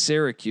 at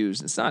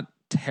Syracuse. It's not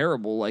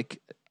terrible.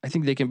 Like, I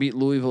think they can beat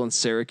Louisville and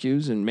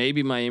Syracuse, and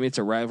maybe Miami. It's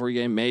a rivalry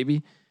game,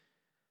 maybe.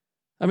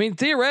 I mean,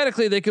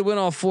 theoretically, they could win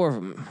all 4 of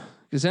them,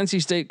 because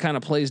NC State kind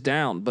of plays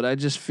down, but I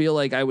just feel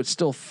like I would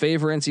still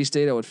favor NC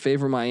State. I would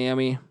favor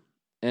Miami,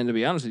 and to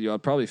be honest with you,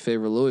 I'd probably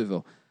favor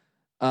Louisville.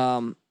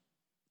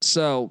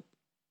 So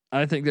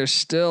I think there's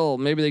still,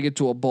 maybe they get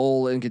to a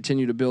bowl and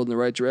continue to build in the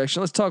right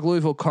direction. Let's talk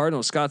Louisville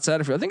Cardinals, Scott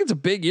Satterfield. I think it's a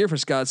big year for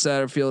Scott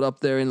Satterfield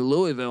up there in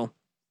Louisville.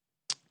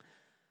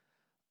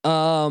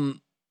 Well,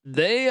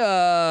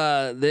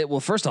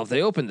 first off,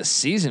 they opened the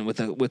season with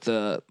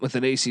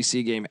an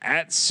ACC game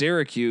at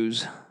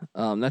Syracuse.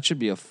 That should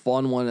be a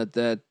fun one at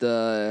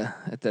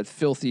that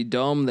filthy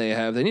dome they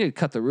have. They need to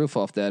cut the roof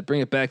off that,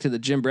 bring it back to the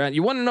Jim Brown.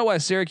 You want to know why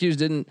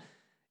Syracuse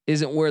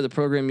isn't where the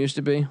program used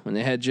to be when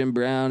they had Jim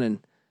Brown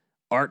and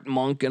Art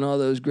Monk and all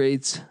those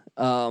greats?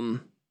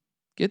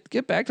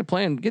 Get back to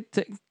playing.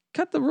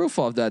 Cut the roof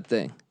off that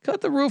thing.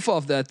 Cut the roof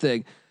off that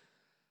thing.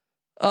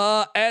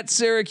 At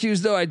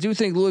Syracuse, though, I do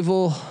think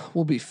Louisville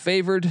will be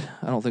favored.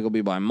 I don't think it'll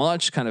be by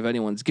much. Kind of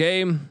anyone's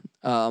game.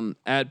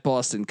 At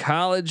Boston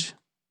College,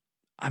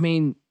 I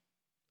mean,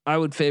 I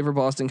would favor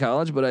Boston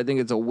College, but I think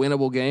it's a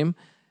winnable game.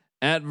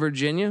 At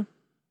Virginia,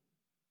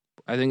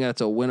 I think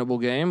that's a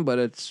winnable game, but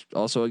it's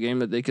also a game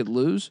that they could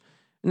lose.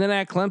 And then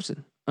at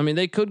Clemson, I mean,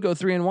 they could go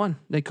 3-1.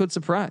 They could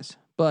surprise,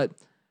 but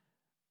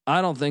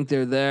I don't think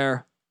they're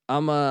there.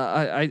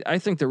 I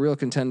think the real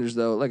contenders,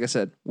 though, like I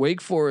said,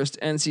 Wake Forest,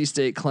 NC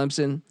State,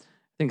 Clemson. I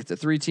think it's a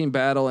 3-team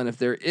battle, and if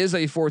there is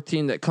a 4th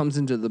team that comes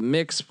into the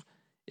mix,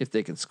 if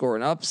they can score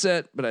an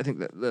upset, but I think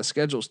that the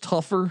schedule's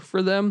tougher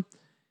for them,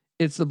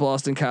 it's the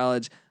Boston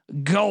College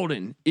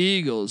Golden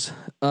Eagles.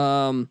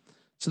 So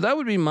that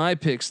would be my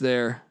picks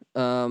there.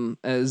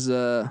 As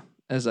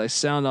I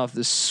sound off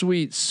this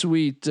sweet,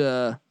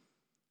 I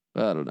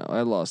don't know,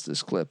 I lost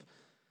this clip.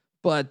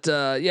 But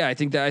yeah, I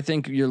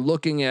think you're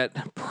looking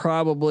at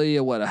probably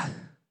a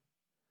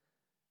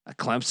a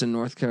Clemson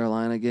North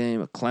Carolina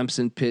game, a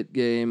Clemson Pitt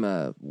game,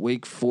 a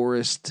Wake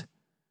Forest,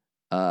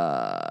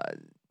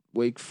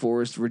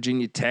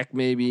 Virginia Tech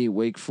maybe,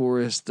 Wake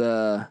Forest,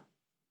 a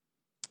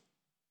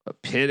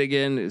Pitt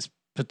again is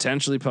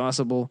potentially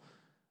possible.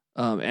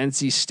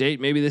 NC State,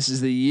 maybe this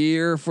is the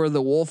year for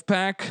the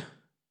Wolfpack.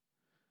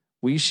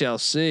 We shall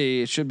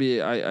see. It should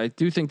be. I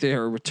do think they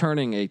are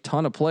returning a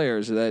ton of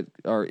players that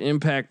are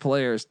impact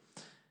players.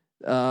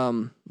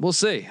 We'll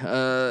see.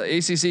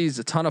 ACC is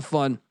a ton of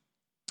fun.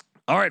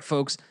 All right,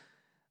 folks.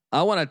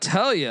 I want to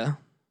tell you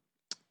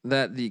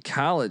that the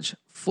college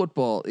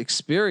football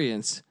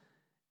experience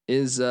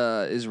is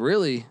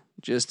really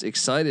just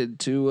excited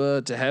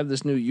to have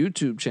this new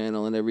YouTube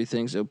channel and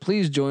everything. So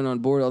please join on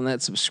board on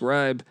that.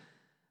 Subscribe.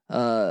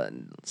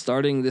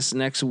 Starting this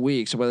next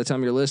week. So by the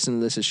time you're listening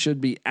to this, it should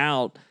be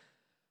out.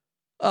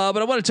 But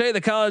I want to tell you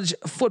the college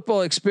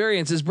football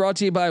experience is brought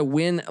to you by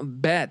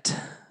WinBet.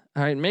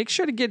 All right, make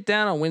sure to get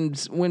down on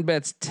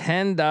WinBet's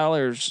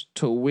 $10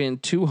 to win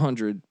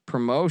 $200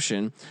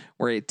 promotion,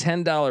 where a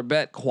 $10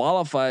 bet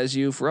qualifies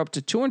you for up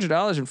to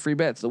 $200 in free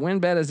bets. The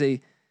WinBet is a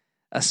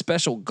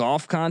special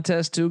golf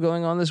contest too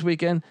going on this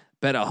weekend.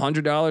 Bet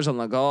 $100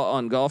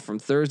 on golf from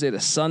Thursday to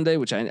Sunday,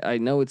 which I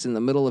know it's in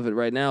the middle of it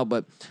right now,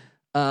 but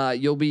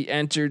you'll be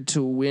entered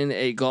to win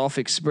a golf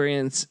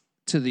experience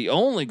to the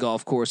only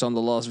golf course on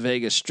the Las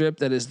Vegas Strip.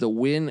 That is the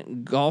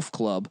Wynn Golf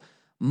Club.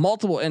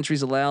 Multiple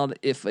entries allowed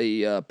if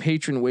a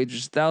patron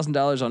wagers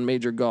 $1,000 on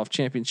Major Golf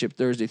Championship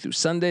Thursday through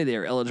Sunday. They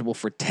are eligible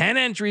for 10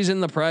 entries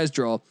in the prize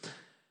draw.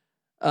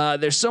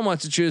 There's so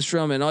much to choose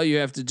from, and all you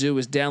have to do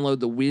is download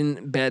the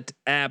WinBet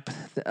app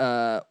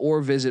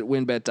or visit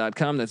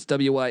winbet.com. That's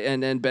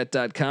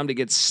WINNBet.com to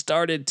get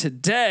started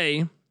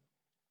today.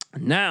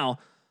 Now,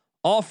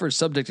 offers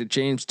subject to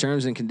change,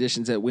 terms and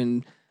conditions at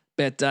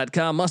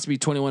winbet.com. Must be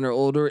 21 or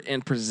older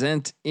and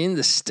present in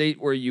the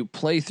state where you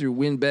play through.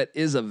 WinBet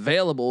is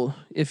available.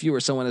 If you or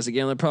someone has a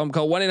gambling problem,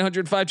 call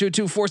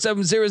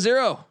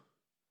 1-800-522-4700.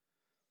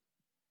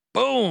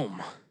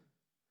 Boom.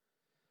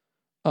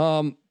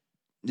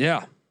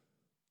 Yeah.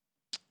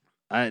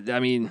 I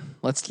mean,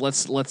 let's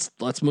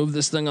move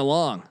this thing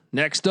along.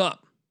 Next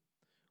up,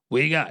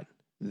 we got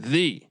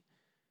the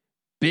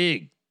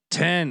Big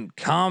Ten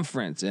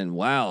Conference, and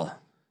wow,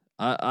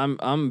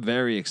 I'm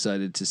very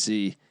excited to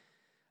see.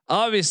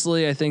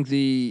 Obviously, I think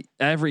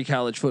every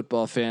college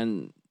football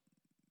fan,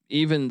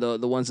 even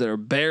the ones that are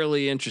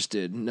barely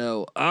interested,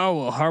 know,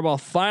 well, Harbaugh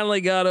finally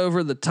got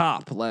over the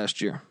top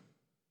last year.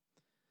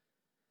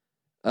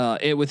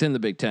 Within the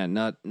Big Ten,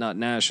 not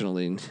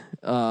nationally.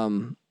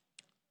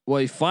 Well,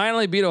 he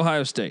finally beat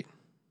Ohio State,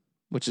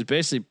 which is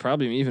basically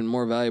probably even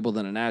more valuable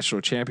than a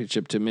national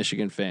championship to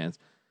Michigan fans.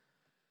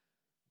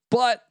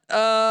 But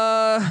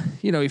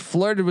he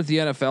flirted with the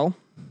NFL.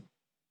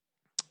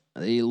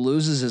 He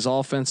loses his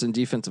offense and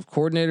defensive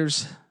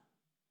coordinators,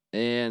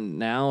 and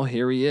now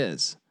here he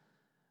is.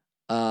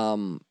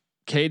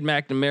 Cade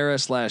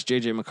McNamara /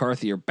 JJ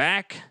McCarthy are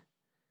back,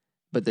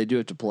 but they do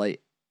have to play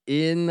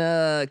in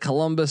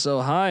Columbus,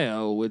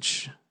 Ohio,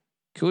 which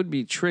could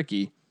be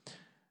tricky.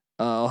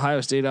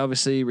 Ohio State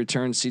obviously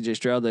returns CJ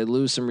Stroud. They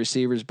lose some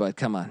receivers, but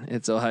come on,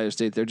 it's Ohio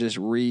State. They're just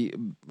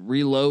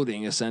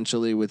reloading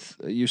essentially.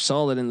 You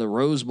saw that in the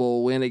Rose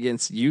Bowl win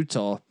against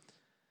Utah.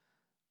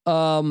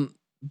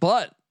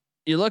 But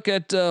you look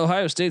at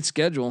Ohio State's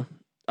schedule.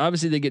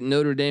 Obviously, they get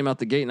Notre Dame out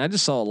the gate, and I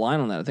just saw a line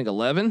on that. I think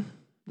 11.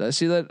 Did I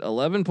see that?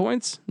 11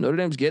 points. Notre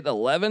Dame's getting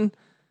 11.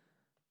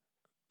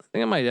 I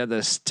think I might have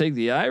to take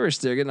the Irish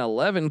there, getting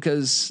 11,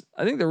 because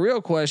I think the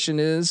real question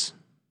is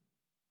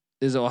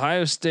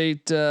Ohio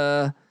State?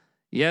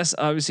 Yes,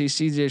 obviously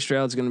CJ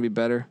Stroud's going to be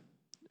better,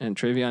 and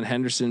Travion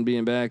Henderson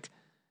being back.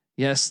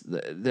 Yes,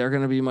 they're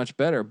going to be much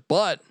better,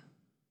 but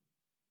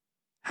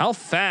how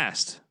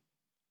fast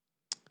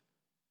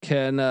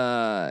can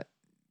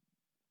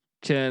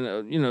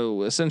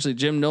essentially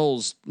Jim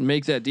Knowles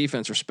make that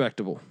defense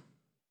respectable,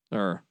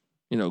 or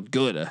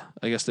good?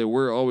 I guess they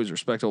were always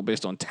respectable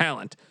based on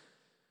talent.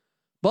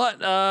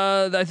 But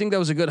I think that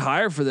was a good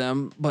hire for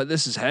them. But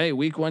this is,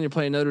 week 1, you're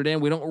playing Notre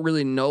Dame. We don't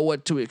really know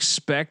what to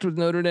expect with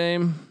Notre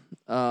Dame.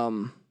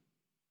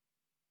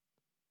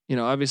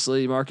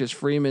 Obviously Marcus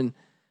Freeman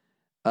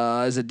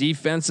is a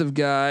defensive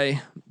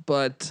guy,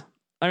 but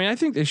I mean, I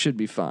think they should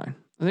be fine.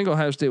 I think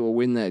Ohio State will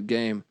win that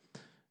game.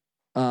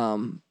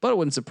 But it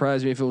wouldn't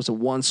surprise me if it was a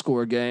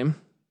 1-score game.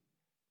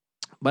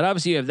 But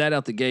obviously you have that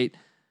out the gate.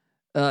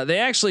 They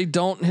actually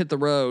don't hit the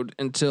road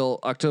until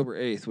October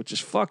 8th, which is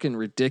fucking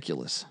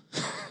ridiculous.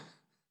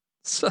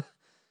 So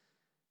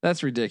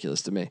that's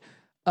ridiculous to me.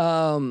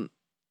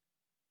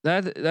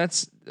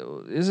 That's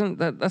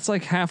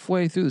like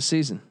halfway through the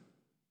season.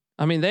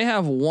 I mean, they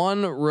have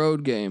one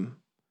road game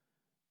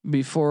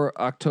before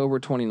October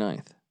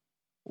 29th.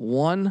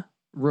 One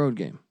road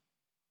game.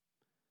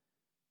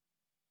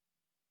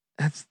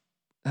 That's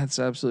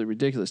absolutely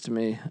ridiculous to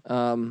me.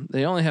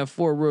 They only have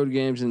 4 road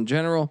games in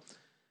general.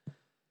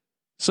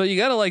 So you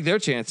got to like their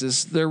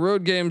chances. Their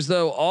road games,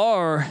 though,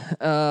 are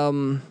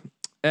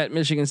at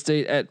Michigan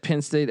State, at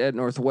Penn State, at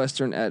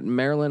Northwestern, at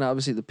Maryland.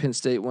 Obviously, the Penn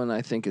State one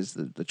I think is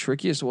the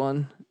trickiest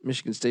one.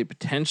 Michigan State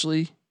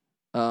potentially.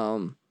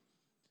 Yeah,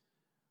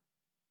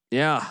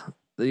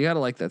 you gotta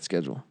like that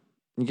schedule.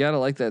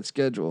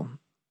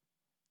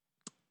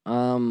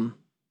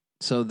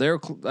 So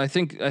I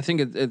think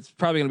it's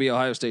probably going to be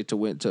Ohio State to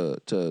win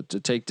to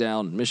take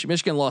down Michigan.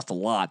 Michigan lost a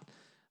lot.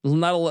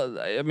 Not a lot.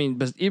 I mean,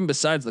 even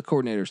besides the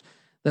coordinators,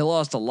 they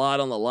lost a lot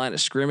on the line of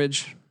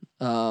scrimmage.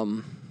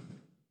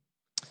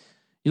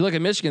 You look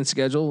at Michigan's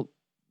schedule;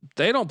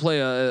 they don't play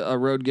a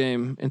road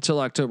game until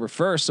October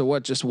 1st. So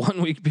just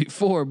 1 week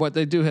before? But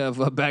they do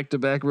have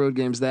back-to-back road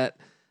games that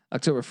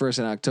October 1st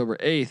and October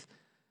 8th.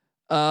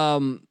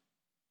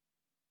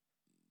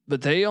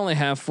 But they only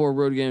have 4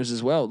 road games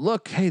as well.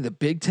 Look, hey, the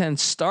Big Ten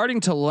starting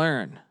to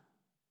learn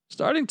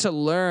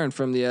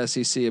from the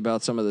SEC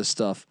about some of this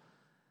stuff.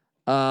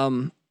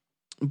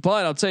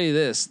 But I'll tell you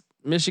this: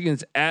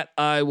 Michigan's at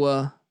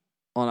Iowa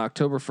on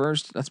October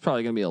 1st. That's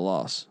probably going to be a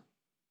loss.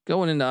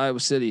 Going into Iowa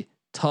City,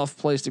 tough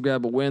place to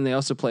grab a win. They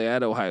also play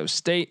at Ohio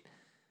State,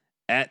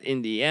 at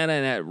Indiana,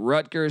 and at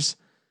Rutgers.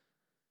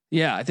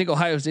 Yeah, I think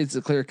Ohio State's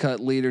the clear-cut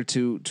leader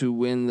to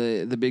win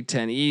the Big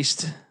Ten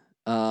East.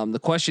 The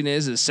question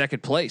is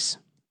second place.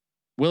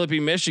 Will it be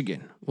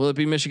Michigan? Will it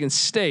be Michigan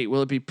State?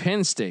 Will it be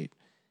Penn State?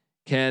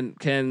 Can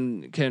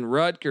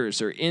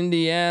Rutgers or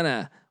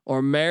Indiana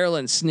or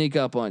Maryland sneak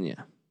up on you?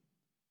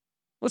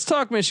 Let's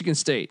talk Michigan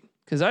State,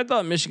 because I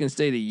thought Michigan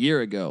State a year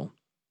ago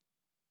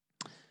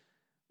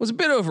was a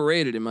bit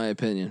overrated in my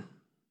opinion.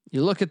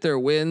 You look at their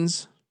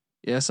wins,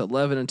 yes,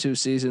 11-2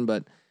 season,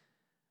 but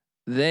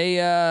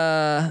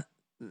they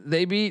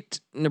beat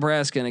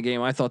Nebraska in a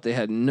game I thought they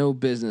had no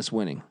business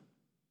winning.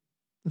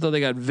 I thought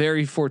they got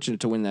very fortunate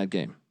to win that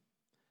game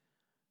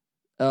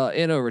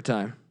in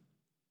overtime.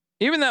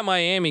 Even that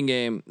Miami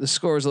game, the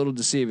score is a little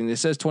deceiving. It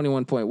says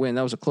 21-point win.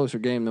 That was a closer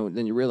game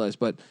than you realize.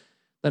 But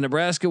the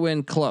Nebraska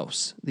win,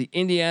 close. The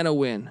Indiana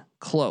win,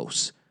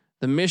 close.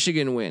 The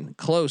Michigan win,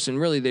 close. And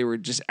really, they were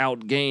just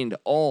outgained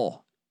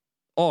all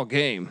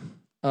game.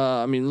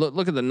 I mean,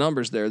 look at the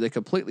numbers there. They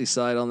completely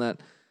side on that.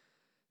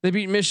 They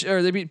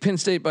beat Penn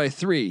State by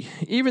 3.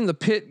 Even the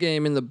Pitt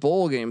game in the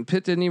bowl game,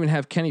 Pitt didn't even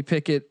have Kenny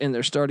Pickett in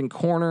their starting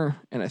corner,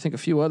 and I think a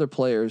few other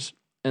players.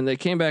 And they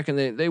came back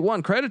and they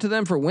won. Credit to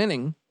them for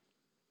winning.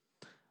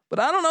 But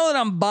I don't know that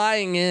I'm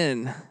buying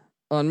in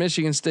on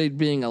Michigan State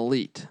being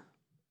elite.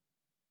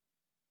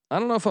 I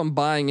don't know if I'm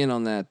buying in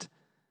on that.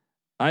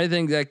 I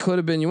think that could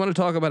have been. You want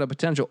to talk about a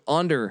potential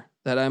under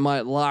that I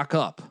might lock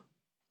up.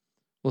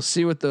 We'll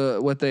see what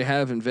they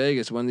have in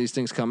Vegas when these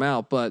things come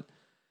out, but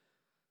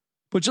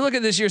you look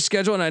at this year's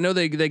schedule, and I know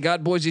they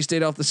got Boise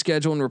State off the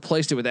schedule and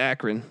replaced it with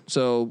Akron.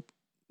 So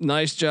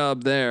nice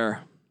job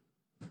there.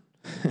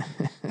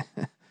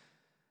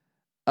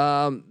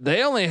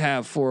 They only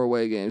have 4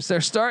 away games.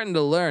 They're starting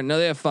to learn. No,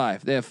 they have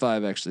 5. They have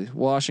 5 actually.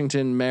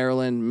 Washington,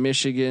 Maryland,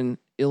 Michigan,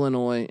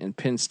 Illinois, and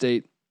Penn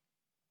State.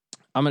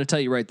 I'm going to tell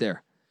you right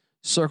there.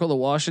 Circle the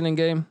Washington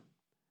game.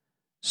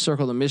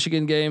 Circle the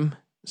Michigan game.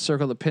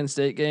 Circle the Penn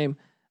State game.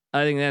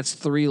 I think that's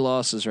 3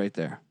 losses right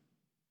there.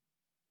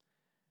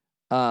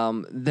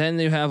 Then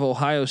you have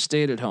Ohio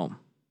State at home.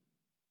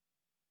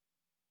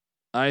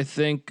 I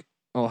think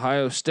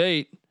Ohio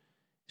State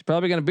is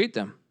probably going to beat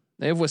them.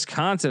 They have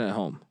Wisconsin at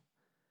home.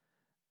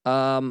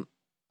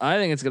 I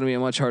think it's going to be a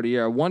much harder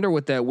year. I wonder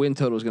what that win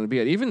total is going to be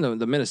at. Even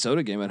the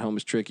Minnesota game at home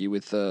is tricky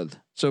with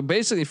so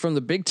basically from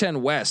the Big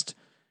Ten West,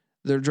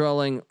 they're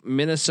drawing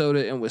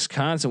Minnesota and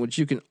Wisconsin, which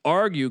you can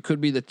argue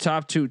could be the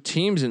top 2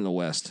 teams in the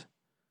West.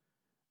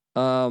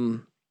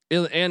 And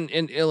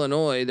in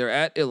Illinois, they're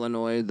at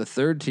Illinois, the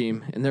 3rd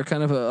team, and they're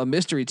kind of a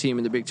mystery team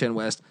in the Big Ten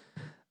West.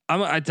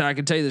 I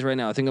can tell you this right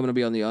now. I think I'm going to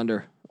be on the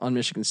under on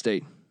Michigan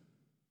State.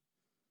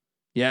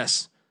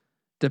 Yes,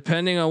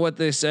 depending on what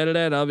they set it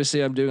at.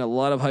 Obviously, I'm doing a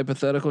lot of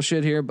hypothetical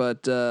shit here,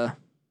 but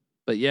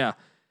yeah,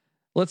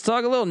 let's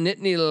talk a little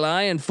Nittany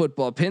Lion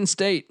football. Penn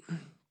State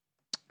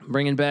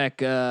bringing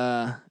back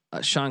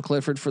Sean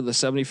Clifford for the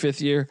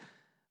 75th year.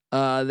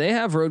 They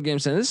have road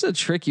games, and this is a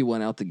tricky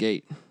one out the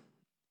gate.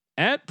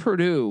 At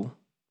Purdue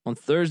on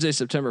Thursday,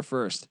 September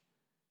 1st.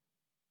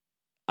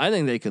 I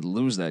think they could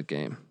lose that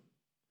game.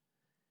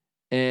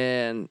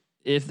 And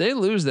if they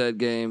lose that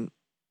game,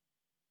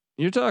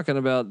 you're talking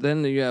about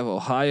then you have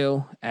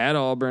Ohio at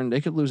Auburn.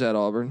 They could lose at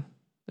Auburn.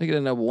 They could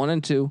end up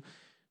 1-2.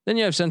 Then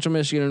you have Central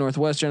Michigan and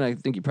Northwestern. I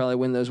think you probably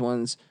win those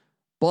ones.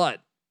 But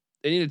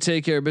they need to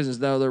take care of business.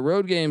 Now, the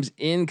road games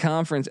in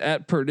conference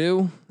at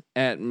Purdue,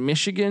 at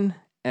Michigan,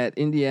 at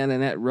Indiana,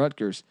 and at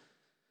Rutgers.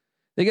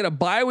 They get a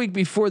bye week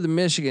before the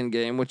Michigan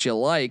game, which you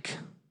like.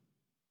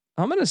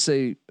 I'm going to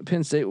say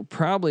Penn State will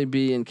probably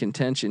be in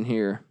contention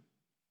here.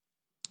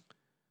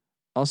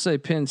 I'll say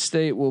Penn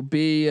State will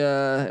be,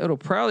 it'll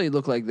probably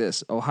look like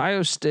this.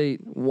 Ohio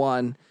State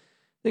 1.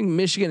 I think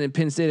Michigan and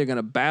Penn State are going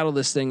to battle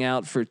this thing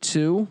out for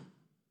 2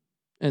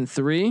 and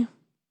 3.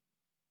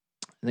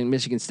 I think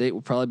Michigan State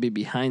will probably be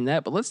behind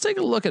that, but let's take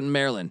a look at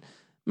Maryland.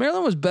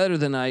 Maryland was better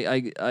than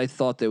I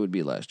thought they would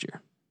be last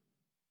year.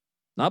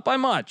 Not by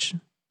much,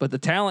 but the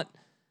talent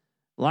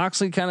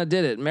Loxley kind of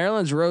did it.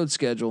 Maryland's road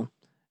schedule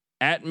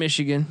at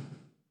Michigan,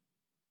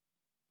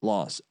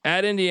 loss.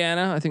 At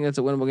Indiana, I think that's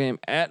a winnable game.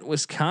 At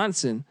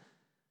Wisconsin.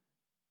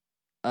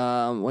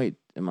 Wait,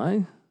 am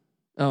I?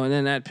 Oh, and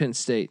then at Penn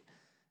State.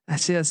 I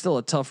see that's still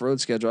a tough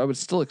road schedule. I would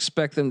still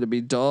expect them to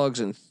be dogs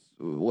and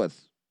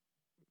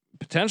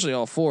potentially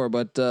all 4,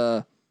 but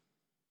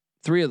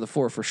 3 of the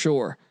 4 for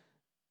sure.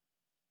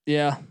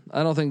 Yeah,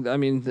 I don't think. I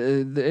mean,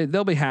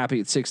 they'll be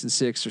happy at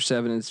 6-6 or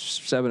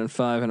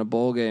 7-5 in a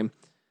bowl game.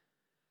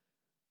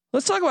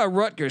 Let's talk about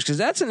Rutgers, because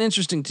that's an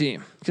interesting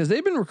team, because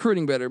they've been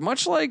recruiting better,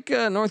 much like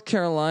North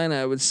Carolina,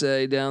 I would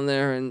say, down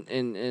there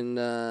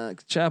in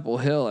Chapel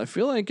Hill. I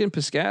feel like in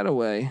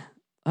Piscataway,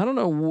 I don't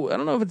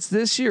know if it's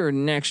this year or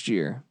next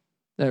year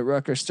that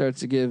Rutgers starts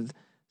to give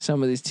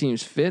some of these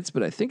teams fits,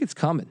 but I think it's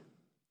coming.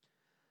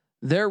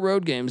 Their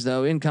road games,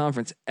 though, in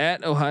conference: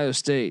 at Ohio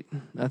State,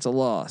 that's a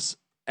loss.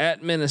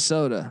 At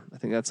Minnesota, I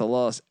think that's a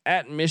loss.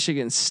 At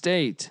Michigan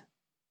State,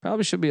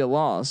 probably should be a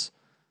loss.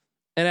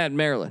 And at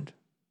Maryland.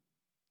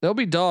 They'll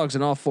be dogs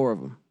in all 4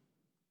 of them,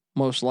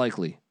 most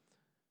likely.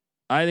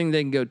 I think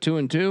they can go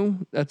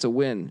 2-2. That's a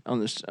win on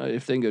this.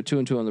 If they can go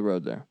 2-2 on the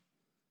road there.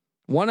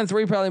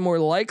 1-3 probably more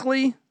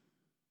likely.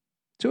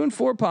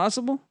 2-4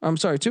 possible. I'm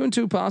sorry,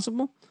 2-2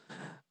 possible.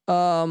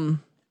 I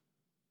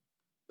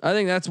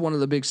think that's one of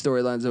the big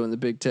storylines though in the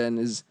Big Ten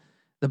is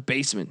the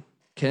basement.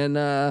 Can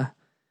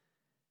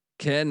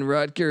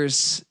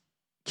Rutgers?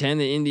 Can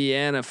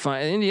Indiana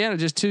find Indiana?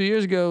 Just 2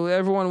 years ago,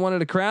 everyone wanted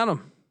to crown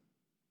them.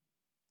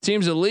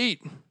 Team's elite.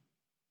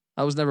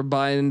 I was never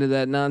buying into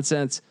that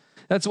nonsense.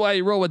 That's why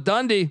you roll with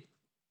Dundee.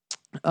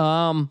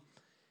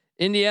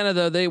 Indiana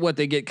though,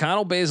 they get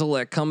Connell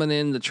Bazelak coming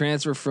in, the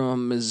transfer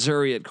from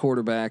Missouri at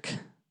quarterback.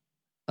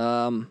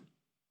 They're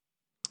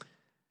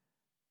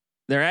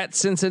at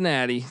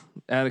Cincinnati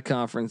at a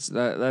conference.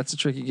 That's a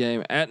tricky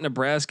game. At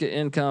Nebraska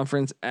in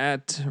conference.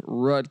 At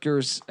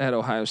Rutgers. At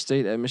Ohio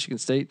State. At Michigan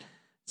State.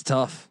 It's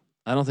tough.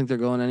 I don't think they're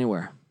going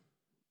anywhere.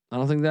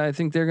 I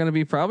think they're going to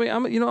be probably.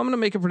 I'm going to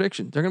make a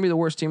prediction. They're going to be the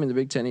worst team in the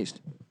Big Ten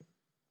East.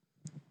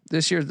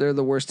 This year they're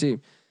the worst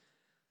team.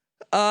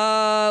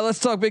 Let's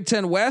talk Big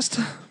Ten West.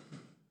 I'm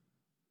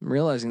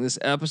realizing this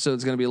episode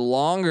is going to be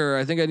longer.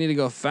 I think I need to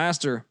go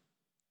faster.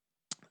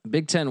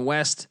 Big Ten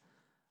West.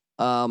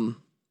 Iowa's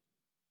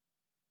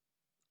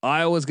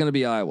going to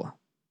be Iowa.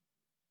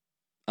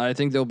 I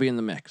think they'll be in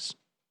the mix.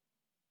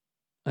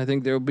 I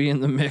think they'll be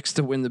in the mix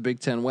to win the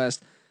Big Ten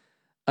West.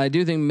 I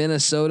do think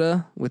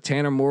Minnesota, with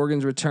Tanner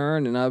Morgan's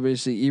return and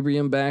obviously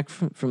Ibrahim back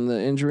from the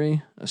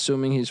injury,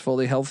 assuming he's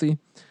fully healthy.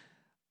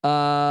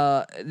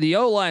 The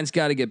O-line's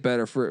got to get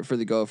better for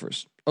the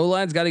Gophers.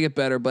 O-line's got to get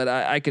better, but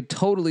I could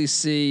totally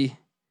see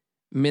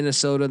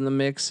Minnesota in the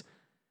mix.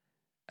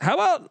 How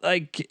about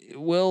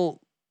will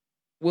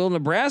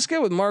Nebraska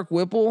with Mark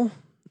Whipple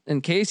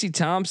and Casey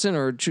Thompson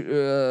or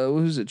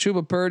who's it,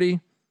 Chuba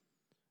Purdy?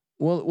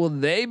 Will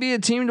they be a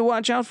team to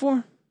watch out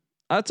for?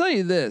 I'll tell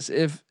you this: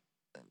 if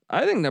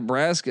I think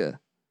Nebraska,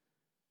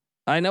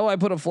 I know I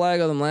put a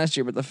flag on them last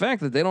year, but the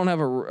fact that they don't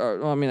have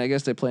I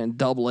guess they play in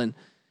Dublin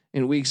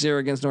in week 0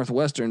 against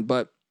Northwestern,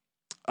 but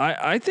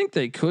I think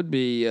they could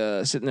be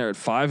sitting there at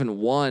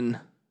 5-1,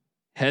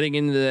 heading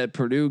into that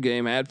Purdue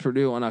game at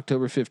Purdue on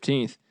October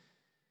 15th.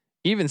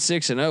 Even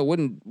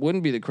 6-0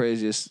 wouldn't be the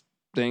craziest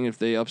thing if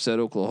they upset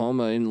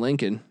Oklahoma in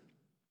Lincoln.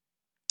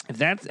 If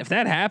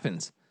that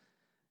happens,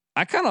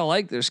 I kind of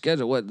like their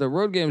schedule. What the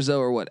road games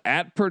though are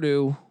at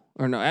Purdue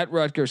at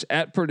Rutgers,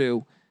 at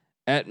Purdue,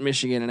 at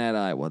Michigan, and at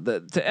Iowa.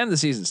 To end the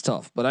season's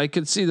tough, but I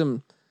could see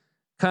them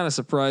kind of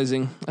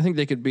surprising. I think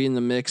they could be in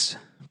the mix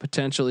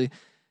potentially.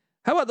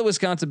 How about the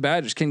Wisconsin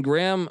Badgers? Can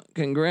Graham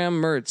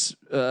Mertz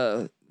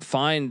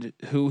find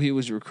who he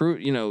was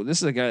recruit?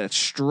 This is a guy that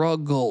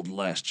struggled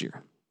last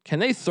year. Can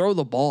they throw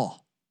the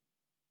ball?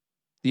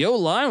 The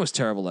O-line was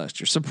terrible last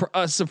year.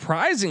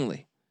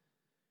 Surprisingly.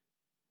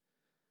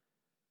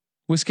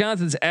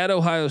 Wisconsin's at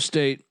Ohio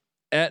State,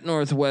 at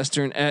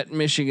Northwestern, at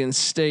Michigan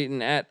State,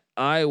 and at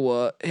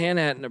Iowa, and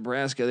at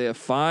Nebraska. They have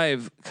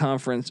 5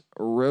 conference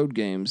road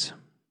games.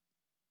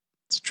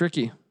 It's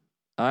tricky.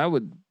 I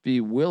would be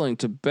willing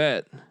to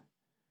bet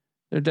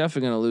they're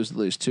definitely going to lose at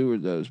least 2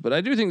 of those, but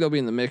I do think they'll be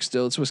in the mix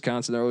still. It's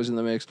Wisconsin. They're always in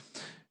the mix.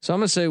 So I'm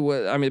going to say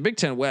the Big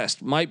Ten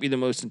West might be the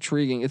most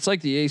intriguing. It's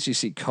like the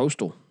ACC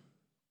Coastal.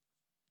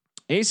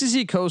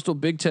 ACC Coastal,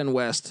 Big Ten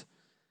West.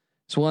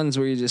 It's ones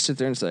where you just sit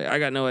there and say, I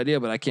got no idea,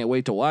 but I can't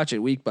wait to watch it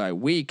week by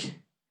week.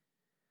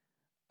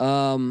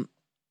 Let's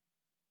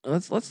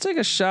take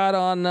a shot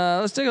on,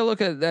 let's take a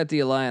look at the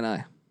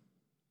Illini.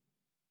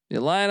 The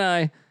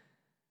Illini,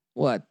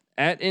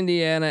 at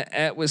Indiana,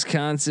 at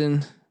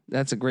Wisconsin.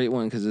 That's a great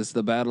one because it's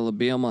the Battle of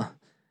Bielema.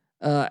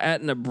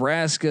 At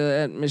Nebraska,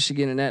 at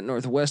Michigan, and at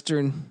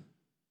Northwestern.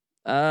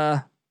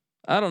 I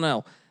don't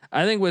know.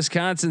 I think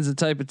Wisconsin's the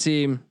type of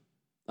team.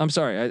 I'm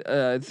sorry.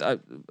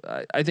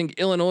 I think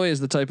Illinois is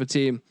the type of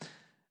team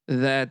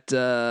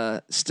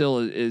that still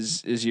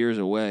is years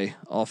away.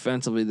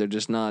 Offensively, they're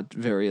just not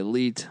very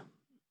elite.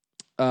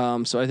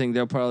 So I think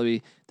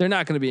they're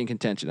not going to be in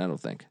contention. I don't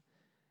think.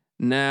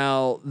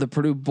 Now the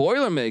Purdue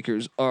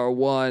Boilermakers are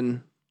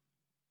one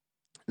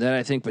that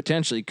I think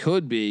potentially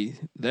could be.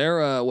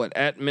 They're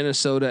at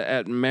Minnesota,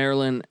 at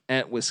Maryland,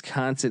 at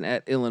Wisconsin,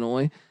 at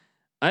Illinois.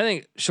 I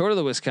think short of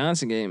the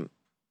Wisconsin game,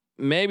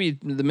 maybe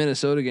the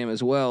Minnesota game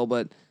as well,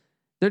 but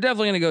they're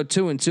definitely going to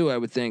go 2-2. I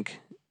would think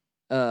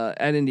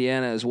at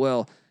Indiana as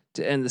well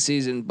to end the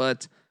season.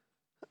 But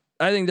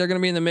I think they're going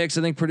to be in the mix.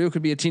 I think Purdue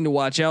could be a team to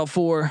watch out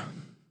for,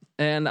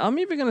 and I'm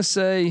even going to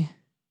say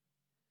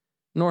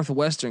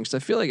Northwestern, because I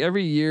feel like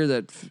every year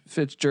that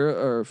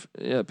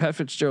Pat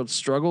Fitzgerald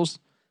struggles,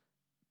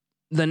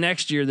 the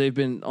next year they've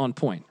been on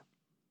point.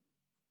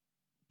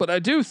 But I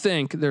do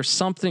think there's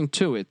something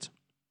to it.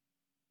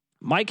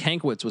 Mike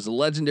Hankwitz was a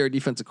legendary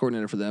defensive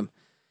coordinator for them.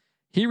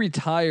 He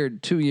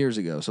retired 2 years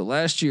ago. So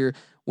last year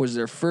was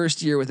their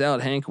first year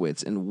without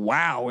Hankwitz, and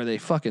wow, were they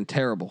fucking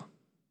terrible.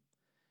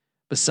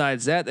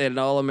 Besides that, they had an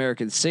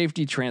All-American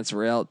safety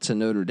transfer out to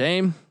Notre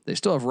Dame. They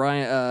still have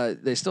Ryan.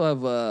 Is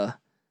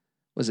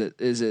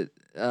it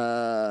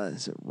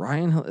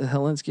Ryan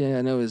Helinski?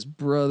 I know his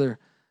brother.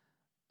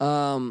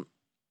 Ryan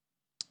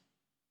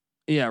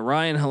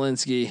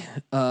Helinski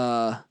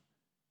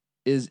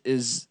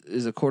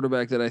is a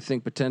quarterback that I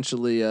think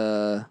potentially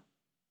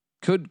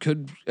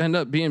could end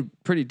up being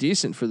pretty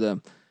decent for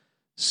them.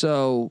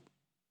 So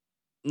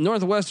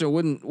Northwestern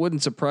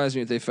wouldn't surprise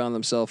me if they found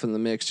themselves in the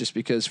mix, just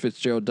because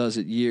Fitzgerald does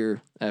it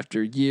year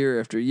after year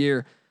after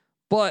year.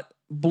 But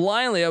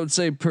blindly, I would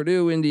say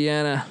Purdue,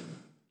 Indiana,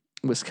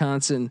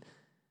 Wisconsin,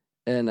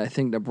 and I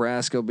think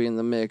Nebraska will be in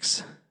the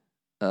mix.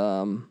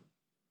 Purdue,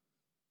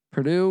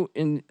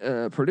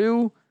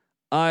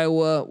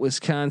 Iowa,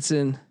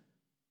 Wisconsin,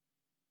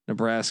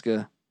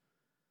 Nebraska.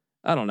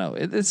 I don't know.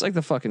 It's like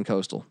the fucking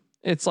Coastal.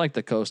 It's like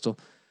the Coastal.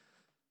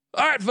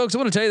 All right, folks, I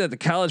want to tell you that the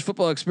college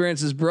football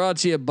experience is brought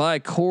to you by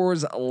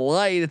Coors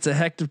Light. It's a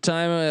hectic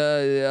time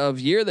of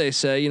year, they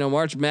say. You know,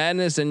 March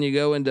Madness, and you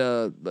go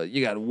into,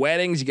 you got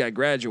weddings, you got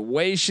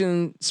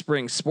graduation,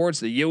 spring sports,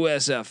 the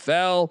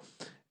USFL,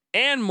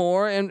 and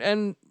more.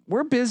 And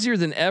we're busier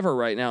than ever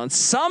right now. And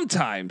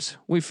sometimes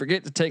we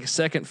forget to take a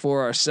second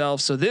for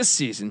ourselves. So this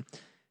season,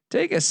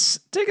 take a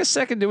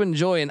second to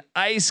enjoy an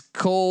ice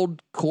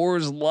cold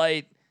Coors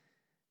Light,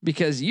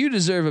 because you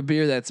deserve a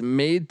beer that's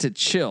made to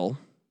chill.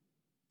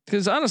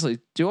 Because honestly,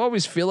 do you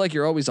always feel like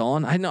you're always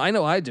on? I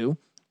know I do.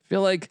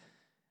 Feel like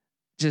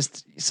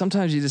just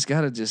sometimes you just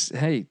gotta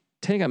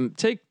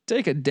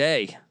take a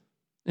day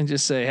and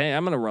just say, hey,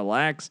 I'm gonna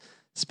relax,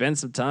 spend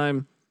some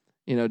time,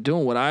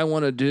 doing what I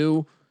want to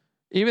do.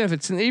 Even if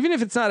it's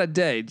not a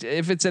day,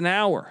 if it's an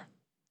hour,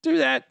 do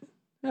that.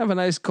 Have a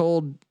nice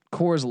cold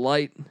Coors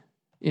Light.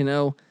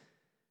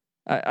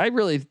 I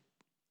really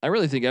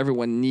think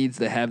everyone needs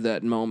to have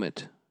that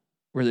moment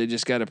where they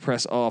just got to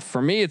press off.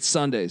 For me, it's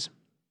Sundays.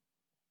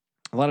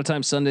 A lot of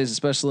times Sundays,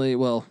 especially,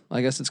 well,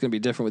 I guess it's going to be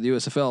different with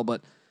USFL,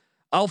 but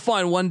I'll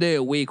find one day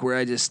a week where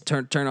I just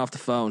turn off the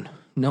phone.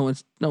 No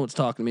one's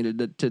talking to me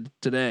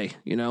today,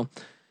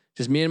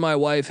 just me and my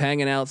wife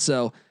hanging out.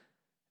 So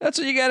that's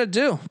what you got to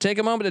do. Take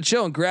a moment to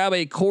chill and grab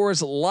a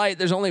Coors Light.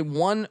 There's only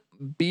one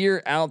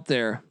beer out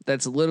there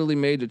that's literally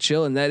made to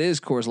chill, and that is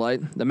Coors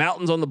Light. The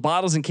mountains on the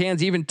bottles and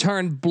cans even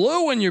turn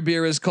blue when your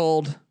beer is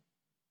cold.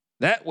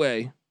 That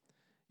way,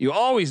 you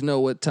always know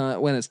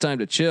when it's time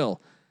to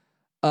chill.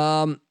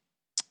 So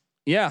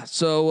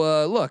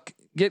look,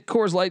 get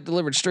Coors Light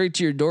delivered straight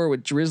to your door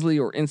with Drizzly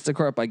or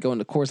Instacart by going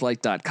to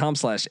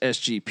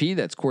CoorsLight.com/SGP.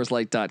 That's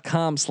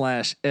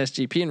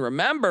CoorsLight.com/SGP. And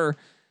remember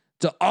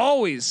to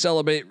always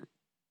celebrate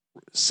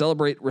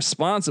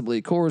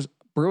responsibly. Coors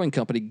Brewing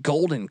Company,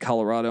 Golden,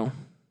 Colorado.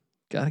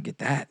 Gotta get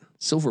that.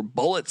 Silver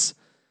bullets.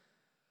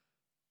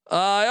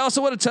 I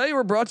also want to tell you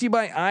we're brought to you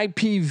by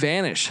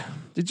IPVanish.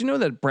 Did you know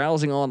that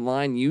browsing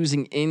online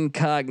using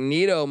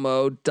incognito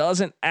mode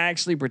doesn't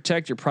actually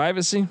protect your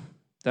privacy?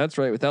 That's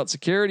right. Without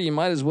security, you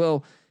might as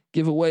well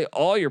give away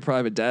all your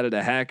private data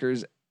to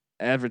hackers,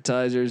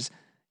 advertisers,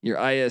 your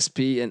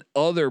ISP, and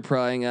other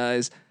prying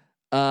eyes.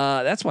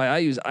 That's why I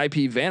use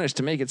IPVanish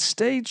to make it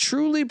stay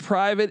truly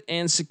private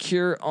and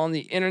secure on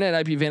the internet.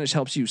 IPVanish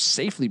helps you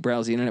safely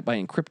browse the internet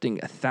by encrypting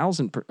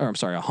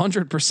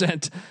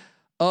 100%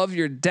 of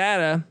your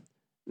data.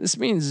 This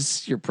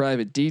means your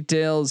private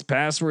details,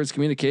 passwords,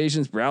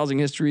 communications, browsing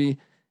history,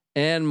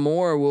 and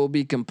more will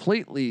be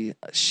completely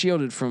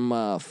shielded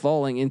from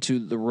falling into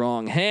the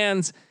wrong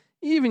hands.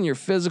 Even your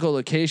physical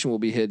location will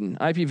be hidden.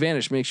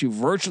 IPVanish makes you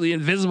virtually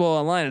invisible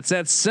online. It's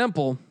that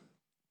simple.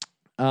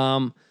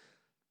 So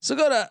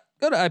go to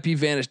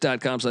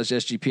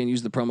IPVanish.com/SGP and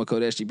use the promo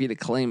code SGP to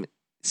claim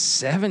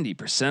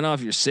 70%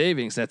 off your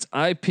savings. That's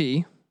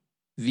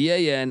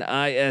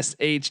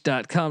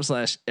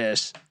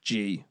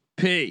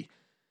IPVanish.com/SGP.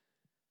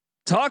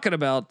 Talking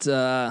about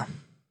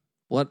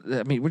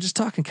we're just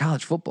talking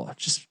college football,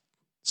 just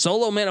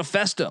solo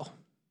manifesto.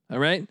 All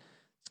right.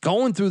 It's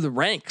going through the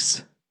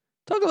ranks.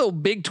 Talk a little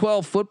Big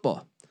 12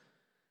 football.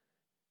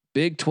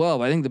 Big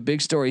 12. I think the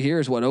big story here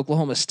is what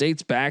Oklahoma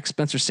State's back.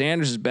 Spencer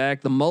Sanders is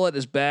back. The mullet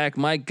is back.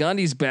 Mike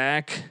Gundy's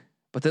back,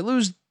 but they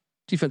lose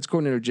defense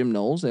coordinator Jim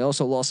Knowles. They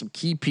also lost some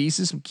key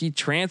pieces, some key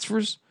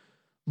transfers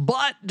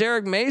But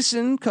Derek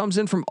Mason comes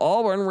in from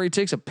Auburn, where he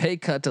takes a pay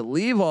cut to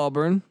leave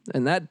Auburn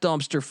and that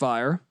dumpster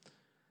fire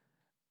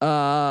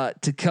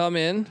to come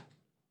in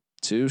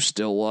to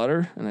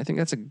Stillwater. And I think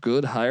that's a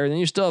good hire. And then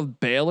you still have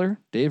Baylor,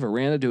 Dave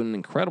Aranda doing an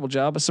incredible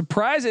job. A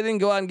surprise they didn't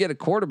go out and get a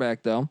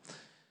quarterback though.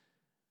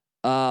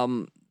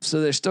 So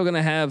they're still going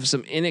to have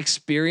some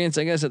inexperience,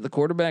 I guess, at the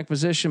quarterback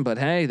position. But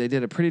hey, they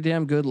did a pretty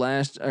damn good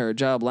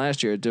job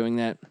last year at doing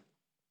that.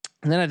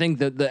 And then I think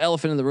the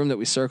elephant in the room that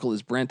we circle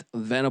is Brent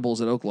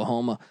Venables at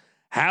Oklahoma.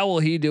 How will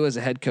he do as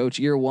a head coach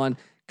year one,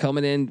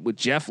 coming in with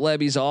Jeff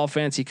Lebby's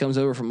offense? He comes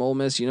over from Ole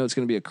Miss. You know, it's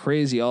going to be a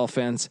crazy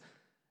offense.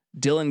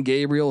 Dylan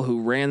Gabriel,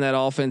 who ran that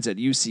offense at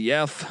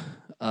UCF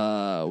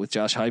with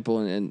Josh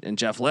Heupel and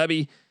Jeff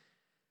Lebby,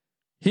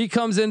 he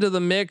comes into the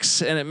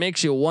mix, and it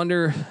makes you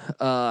wonder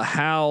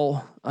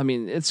how. I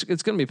mean, it's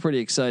going to be pretty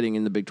exciting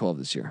in the Big 12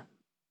 this year.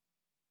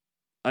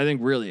 I think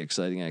really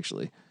exciting,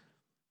 actually.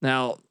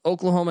 Now,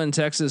 Oklahoma and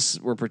Texas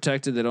were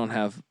protected. They don't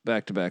have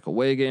back-to-back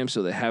away games,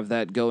 so they have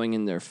that going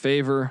in their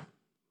favor.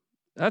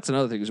 That's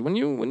another thing, is when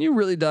you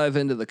really dive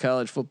into the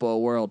college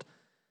football world,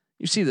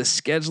 you see the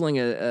scheduling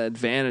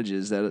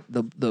advantages that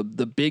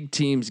the big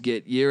teams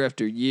get year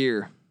after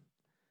year.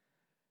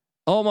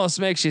 Almost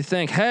makes you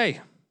think,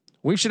 hey,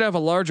 we should have a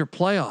larger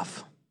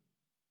playoff.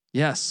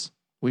 Yes,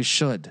 we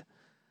should.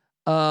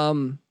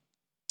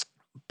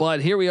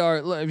 But here we are.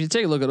 If you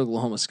take a look at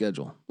Oklahoma's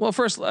schedule, well,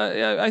 first,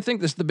 I think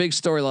the big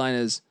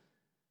storyline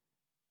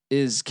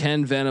is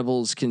can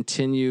Venables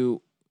continue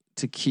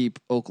to keep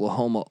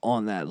Oklahoma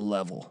on that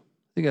level?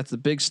 I think that's the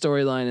big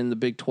storyline in the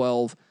Big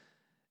 12.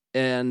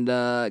 And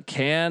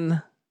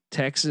can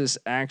Texas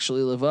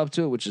actually live up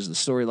to it, which is the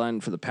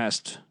storyline for the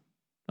past,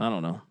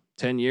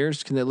 10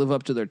 years? Can they live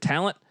up to their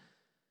talent?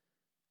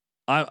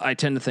 I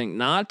tend to think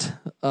not.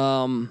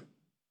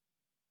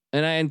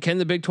 And can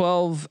the Big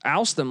 12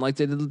 oust them like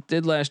they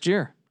did last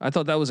year? I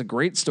thought that was a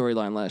great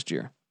storyline last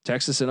year.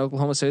 Texas and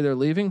Oklahoma say they're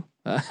leaving.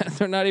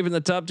 They're not even the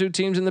top two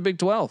teams in the Big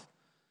 12.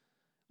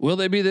 Will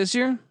they be this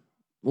year?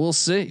 We'll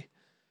see.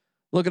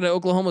 Looking at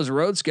Oklahoma's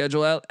road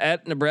schedule, out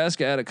at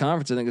Nebraska at a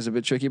conference, I think is a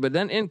bit tricky. But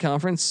then in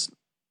conference,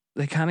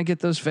 they kind of get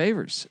those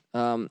favors.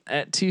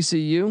 At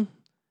TCU,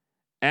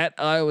 at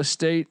Iowa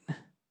State,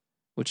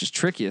 which is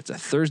tricky. It's a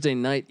Thursday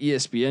night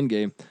ESPN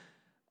game.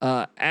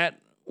 At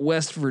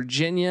West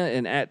Virginia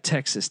and at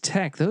Texas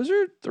Tech. Those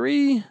are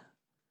three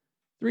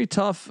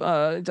tough.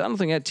 I don't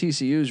think at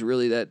TCU is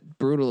really that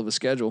brutal of a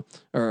schedule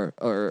or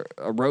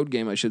a road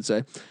game, I should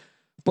say.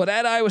 But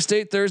at Iowa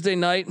State Thursday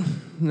night.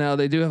 Now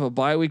they do have a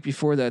bye week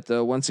before that,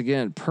 though. Once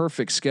again,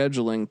 perfect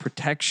scheduling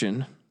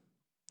protection.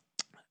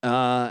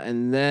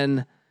 And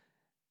then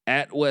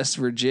at West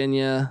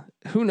Virginia,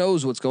 who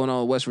knows what's going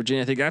on with West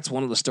Virginia? I think that's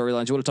one of the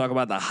storylines. You want to talk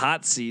about the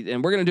hot seat,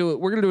 and we're gonna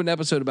do an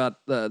episode about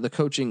the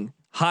coaching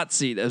hot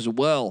seat as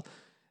well.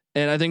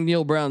 And I think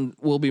Neil Brown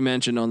will be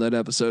mentioned on that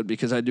episode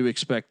because I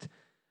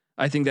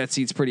think that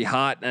seat's pretty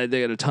hot. They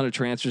got a ton of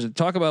transfers. And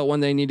talk about when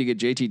they need to get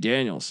JT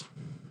Daniels.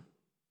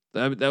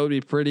 That would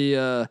be pretty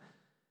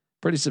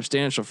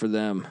substantial for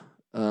them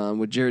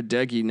with Jared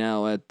Deggy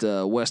now at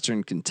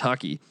Western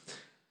Kentucky.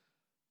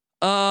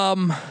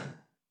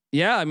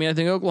 Yeah, I mean, I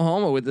think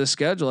Oklahoma with this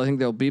schedule, I think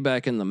they'll be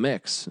back in the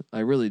mix. I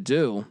really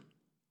do.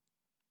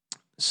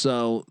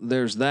 So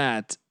there's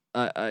that.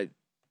 I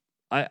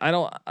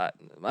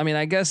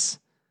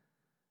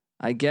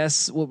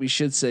guess what we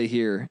should say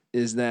here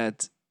is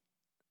that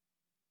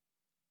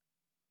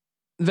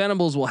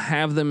Venables will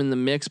have them in the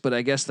mix, but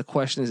I guess the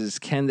question is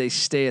can they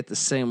stay at the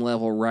same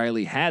level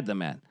Riley had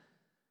them at?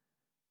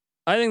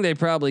 I think they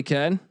probably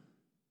can,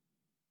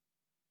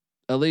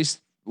 at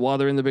least while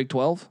they're in the Big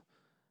 12.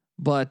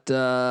 But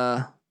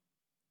as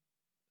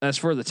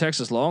for the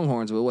Texas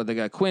Longhorns, well, they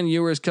got Quinn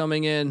Ewers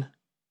coming in.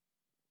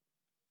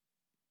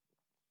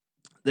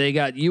 They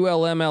got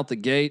ULM out the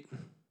gate.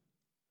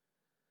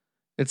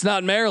 It's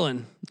not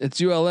Maryland.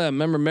 It's ULM.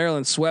 Remember,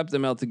 Maryland swept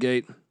them out the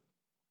gate.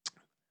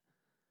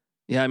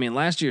 Yeah, I mean,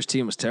 last year's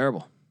team was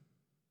terrible.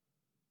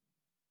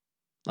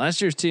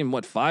 Last year's team,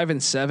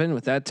 5-7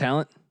 with that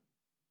talent?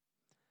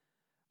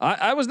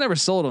 I was never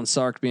sold on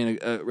Sark being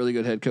a really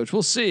good head coach.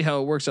 We'll see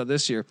how it works out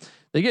this year.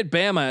 They get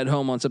Bama at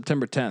home on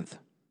September 10th.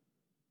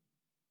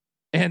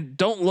 And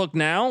don't look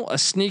now, a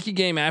sneaky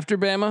game after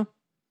Bama.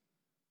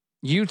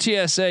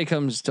 UTSA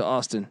comes to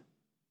Austin.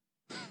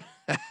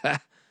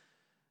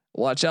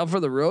 Watch out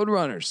for the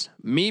Roadrunners.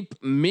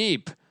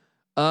 Meep.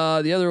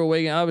 The other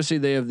away game, obviously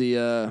they have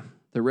the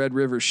Red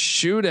River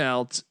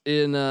Shootout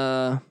in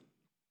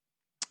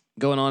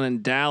going on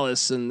in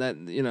Dallas, and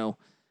that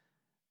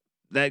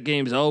that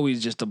game's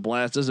always just a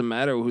blast. Doesn't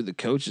matter who the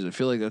coach is. I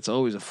feel like that's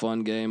always a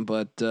fun game.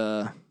 But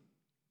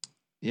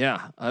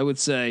yeah, I would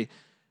say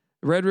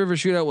Red River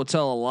Shootout will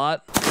tell a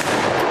lot.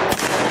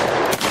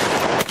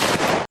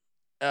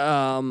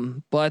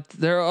 But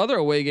there are other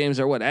away games.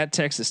 At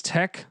Texas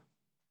Tech.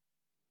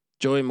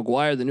 Joey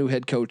McGuire, the new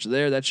head coach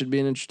there. That should be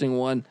an interesting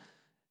one.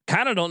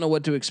 Kind of don't know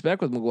what to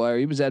expect with McGuire.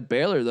 He was at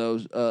Baylor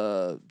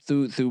though,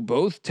 through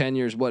both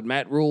tenures.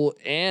 Matt Rule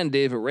and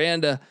Dave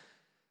Aranda.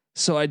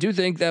 So I do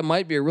think that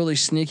might be a really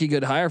sneaky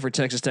good hire for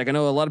Texas Tech. I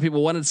know a lot of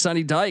people wanted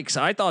Sonny Dykes.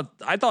 I thought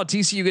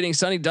TCU getting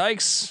Sonny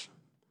Dykes,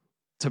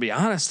 to be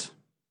honest,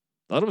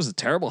 thought it was a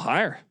terrible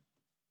hire.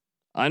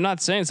 I'm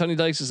not saying Sonny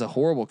Dykes is a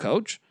horrible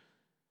coach,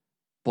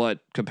 but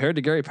compared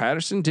to Gary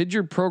Patterson, did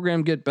your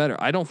program get better?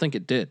 I don't think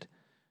it did.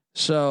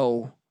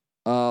 So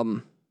I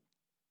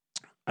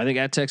think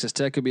at Texas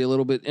Tech could be a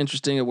little bit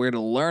interesting of where to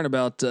learn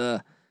about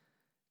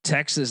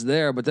Texas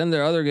there. But then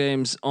there are other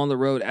games on the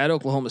road. At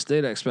Oklahoma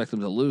State, I expect them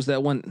to lose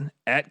that one.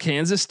 At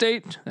Kansas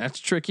State, that's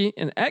tricky.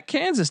 And at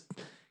Kansas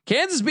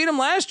beat them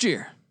last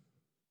year.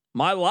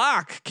 My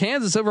lock,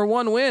 Kansas over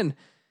 1 win,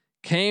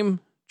 came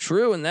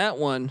true in that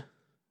one.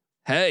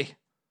 Hey,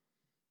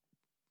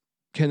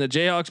 can the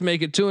Jayhawks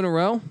make it 2 in a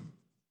row?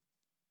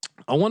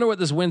 I wonder what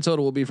this win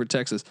total will be for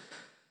Texas.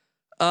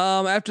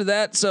 After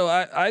that, so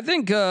I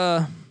think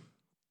your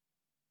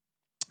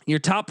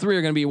top 3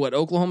 are going to be what?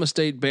 Oklahoma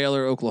State,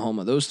 Baylor,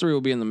 Oklahoma. Those 3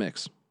 will be in the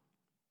mix.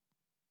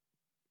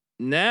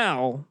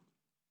 Now,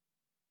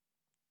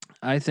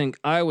 I think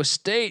Iowa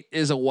State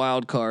is a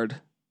wild card.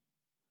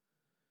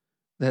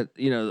 That,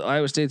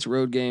 Iowa State's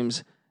road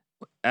games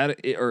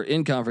or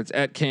in conference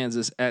at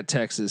Kansas, at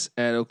Texas,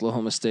 at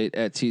Oklahoma State,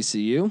 at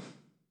TCU.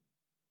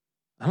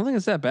 I don't think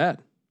it's that bad.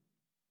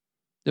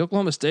 The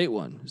Oklahoma State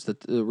one is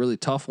the really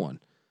tough one.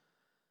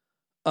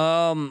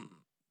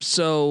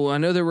 So I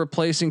know they're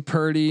replacing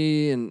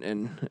Purdy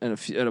and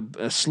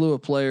a slew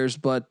of players,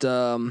 but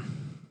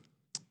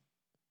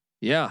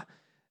yeah,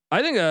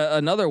 I think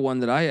another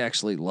one that I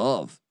actually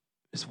love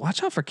is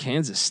watch out for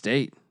Kansas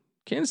State.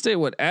 Kansas State,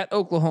 at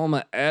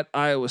Oklahoma, at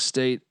Iowa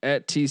State,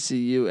 at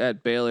TCU,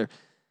 at Baylor.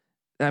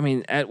 I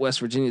mean, at West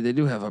Virginia, they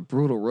do have a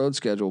brutal road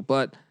schedule,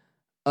 but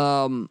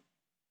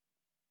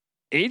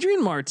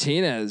Adrian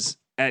Martinez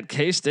at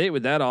K-State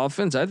with that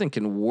offense, I think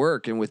can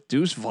work. And with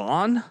Deuce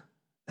Vaughn,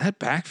 that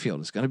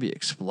backfield is going to be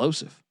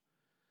explosive.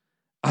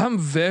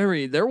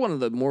 They're one of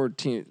the more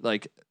team,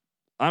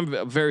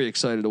 I'm very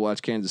excited to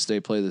watch Kansas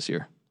State play this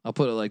year. I'll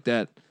put it like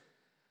that.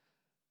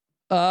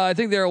 I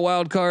think they're a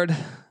wild card.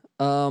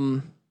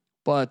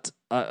 But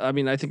I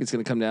think it's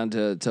going to come down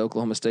to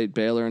Oklahoma State,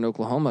 Baylor, and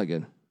Oklahoma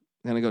again.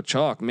 I'm going to go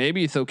chalk.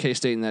 Maybe you throw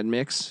K-State in that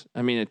mix.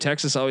 I mean,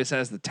 Texas always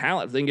has the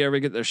talent. If they can ever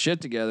get their shit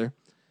together.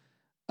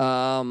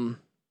 I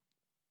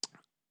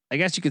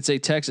guess you could say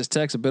Texas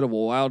Tech's a bit of a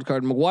wild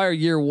card. McGuire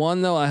year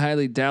 1 though, I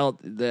highly doubt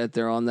that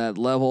they're on that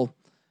level.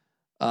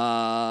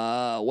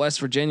 West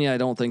Virginia, I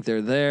don't think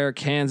they're there.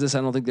 Kansas,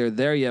 I don't think they're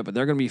there yet, but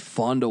they're going to be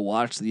fun to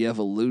watch the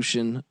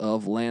evolution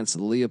of Lance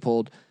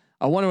Leopold.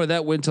 I wonder what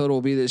that win total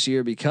will be this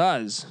year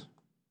because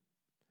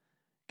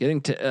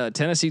getting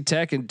Tennessee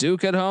Tech and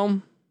Duke at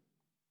home,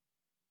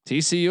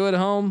 TCU at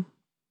home,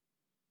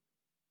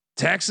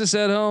 Texas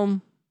at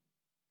home.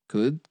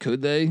 Could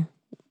they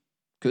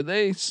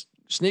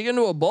sneak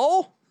into a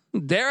bowl?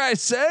 Dare I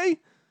say?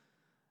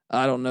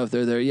 I don't know if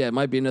they're there yet. It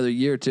might be another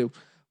year or two,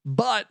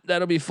 but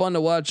that'll be fun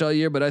to watch all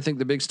year. But I think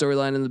the big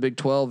storyline in the Big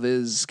 12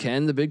 is,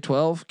 can the Big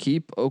 12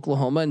 keep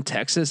Oklahoma and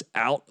Texas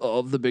out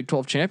of the Big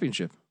 12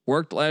 championship?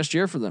 Worked last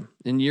year for them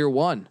in year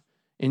 1.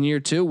 In year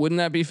 2, wouldn't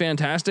that be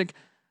fantastic?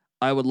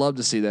 I would love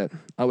to see that.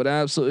 I would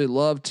absolutely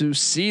love to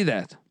see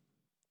that.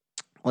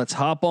 Let's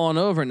hop on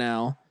over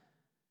now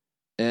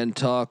and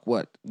talk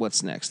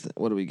what's next.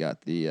 What do we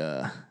got?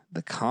 The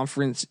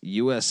Conference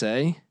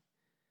USA.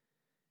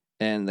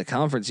 And the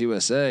Conference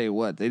USA,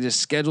 they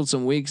just scheduled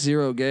some week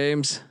 0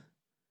 games.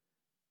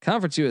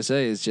 Conference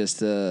USA is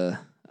just I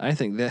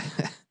think that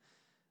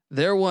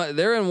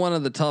they're in one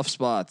of the tough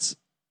spots.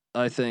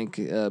 I think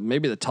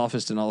maybe the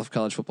toughest in all of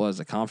college football as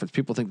a conference.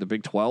 People think the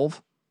Big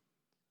 12.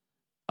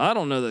 I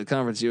don't know that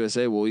Conference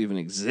USA will even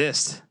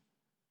exist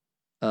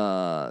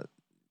 5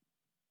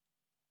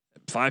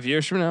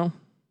 years from now.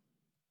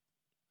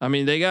 I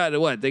mean, they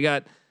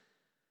got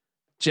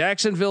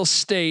Jacksonville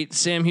State,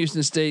 Sam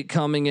Houston State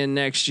coming in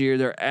next year.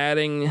 They're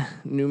adding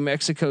New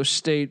Mexico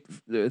State.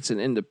 It's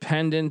an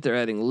independent. They're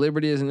adding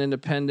Liberty as an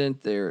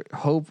independent.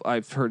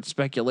 I've heard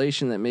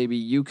speculation that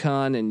maybe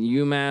UConn and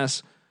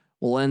UMass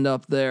will end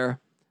up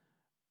there.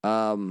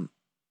 I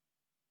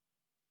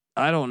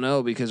don't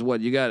know because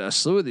you got a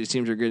slew of these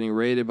teams are getting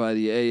rated by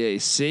the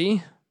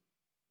AAC.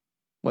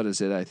 What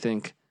is it? I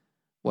think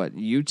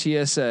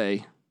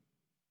UTSA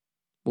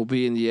will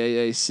be in the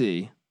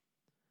AAC.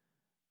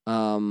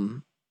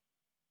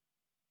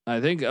 I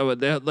think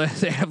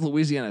they have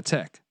Louisiana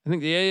Tech. I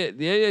think the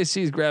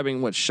AAC is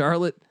grabbing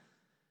Charlotte,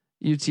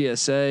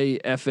 UTSA,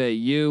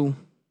 FAU.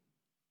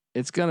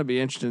 It's going to be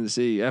interesting to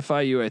see.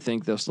 FIU, I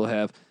think they'll still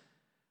have.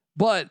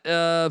 But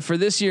for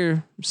this year's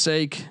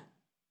sake,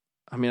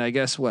 I mean, I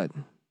guess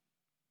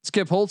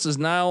Skip Holtz is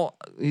now,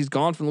 he's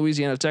gone from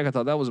Louisiana Tech. I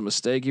thought that was a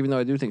mistake, even though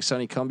I do think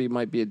Sonny Cumbie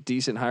might be a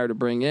decent hire to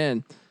bring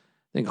in.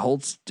 I think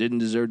Holtz didn't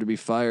deserve to be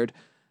fired.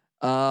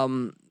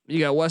 You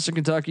got Western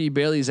Kentucky,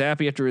 Bailey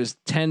Zappi after his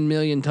 10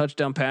 million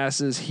touchdown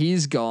passes.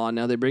 He's gone.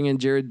 Now they bring in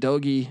Jared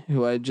Doege,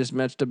 who I just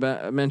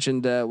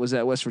mentioned was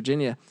at West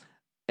Virginia.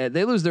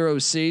 They lose their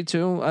OC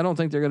too. I don't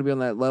think they're going to be on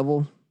that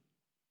level.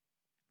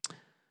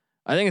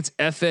 I think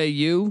it's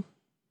FAU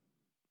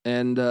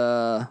and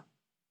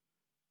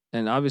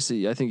And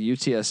obviously, I think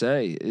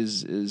UTSA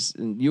is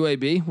and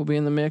UAB will be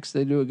in the mix.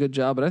 They do a good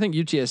job, but I think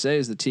UTSA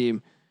is the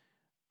team.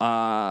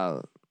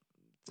 I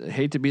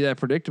hate to be that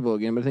predictable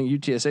again, but I think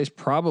UTSA is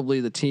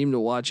probably the team to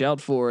watch out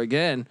for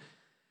again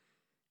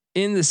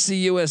in the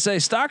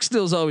CUSA.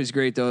 Stockstill is always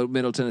great though.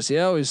 Middle Tennessee,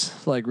 I always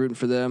like rooting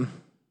for them.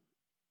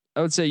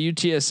 I would say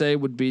UTSA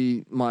would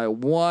be my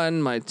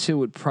 1. My 2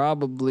 would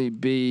probably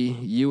be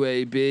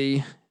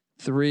UAB.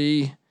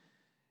 3,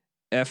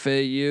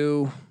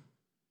 FAU.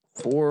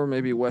 4,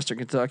 maybe Western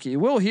Kentucky.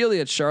 Will Healy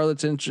at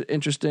Charlotte's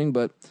interesting,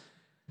 but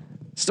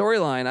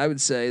storyline, I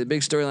would say the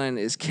big storyline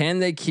is, can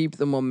they keep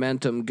the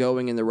momentum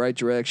going in the right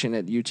direction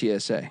at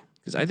UTSA?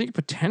 Because I think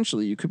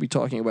potentially you could be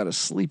talking about a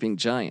sleeping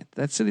giant.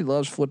 That city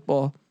loves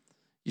football.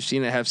 You've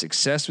seen it have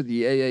success with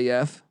the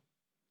AAF.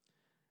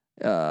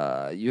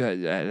 You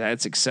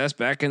had success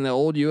back in the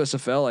old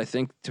USFL. I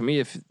think, to me,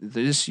 if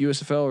this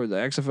USFL or the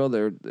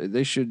XFL,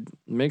 they should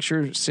make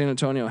sure San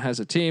Antonio has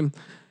a team,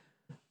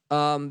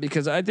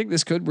 because I think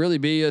this could really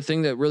be a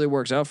thing that really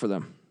works out for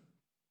them.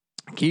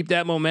 Keep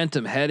that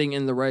momentum heading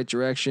in the right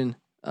direction.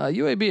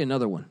 UAB,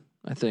 another one.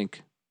 I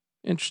think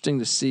interesting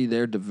to see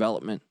their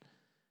development.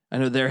 I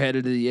know they're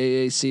headed to the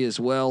AAC as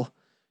well.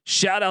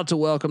 Shout out to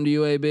welcome to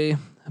UAB,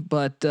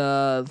 but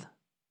I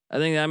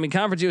think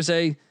Conference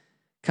USA.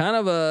 Kind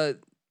of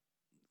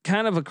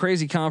a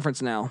crazy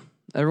conference now.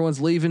 Everyone's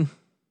leaving.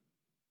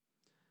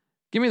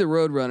 Give me the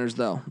Roadrunners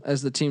though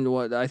as the team to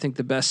what I think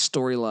the best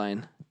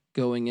storyline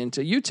going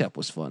into. UTEP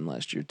was fun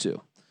last year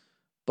too,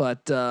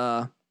 but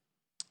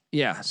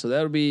yeah. So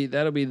that'll be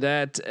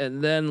that,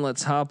 and then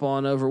let's hop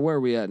on over. Where are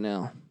we at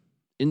now?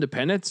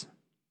 Independence.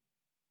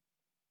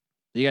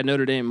 You got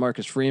Notre Dame,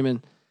 Marcus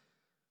Freeman.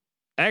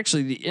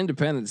 Actually, the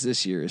Independence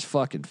this year is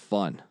fucking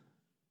fun.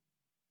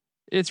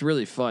 It's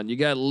really fun. You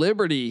got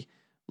Liberty.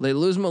 They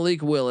lose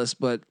Malik Willis,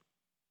 but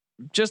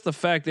just the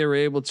fact they were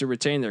able to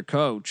retain their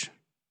coach,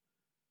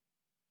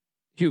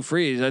 Hugh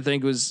Freeze, I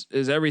think is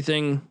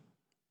everything.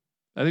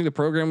 I think the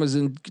program was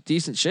in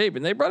decent shape,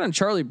 and they brought in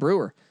Charlie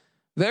Brewer,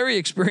 very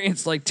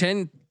experienced, like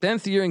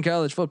 10th year in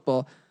college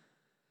football.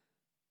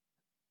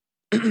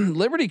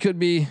 Liberty could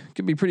be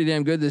pretty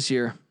damn good this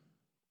year,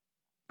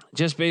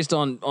 just based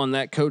on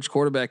that coach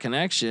quarterback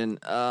connection.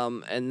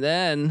 And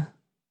then,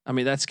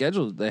 that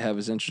schedule that they have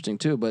is interesting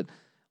too. But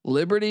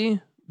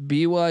Liberty,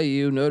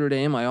 BYU, Notre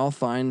Dame, I all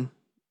find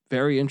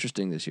very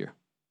interesting this year.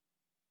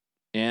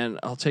 And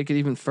I'll take it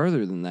even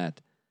further than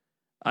that.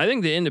 I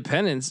think the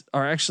Independents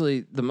are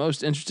actually the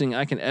most interesting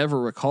I can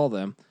ever recall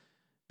them,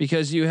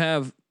 because you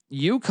have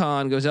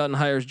UConn goes out and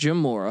hires Jim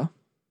Mora,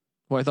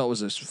 who I thought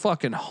was a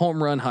fucking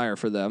home run hire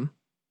for them.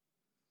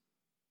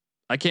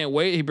 I can't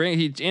wait.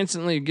 He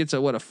instantly gets a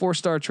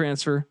 4-star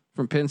transfer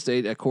from Penn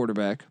State at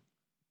quarterback.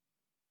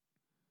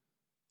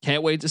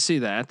 Can't wait to see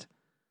that.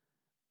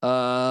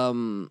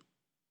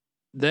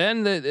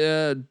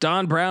 Then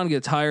Don Brown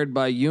gets hired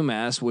by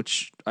UMass,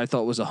 which I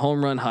thought was a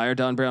home run hire.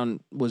 Don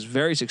Brown was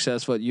very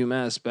successful at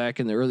UMass back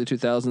in the early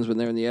 2000s when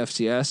they were in the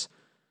FCS.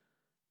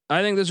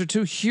 I think those are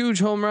 2 huge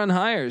home run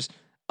hires.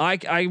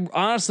 I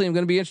honestly am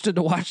going to be interested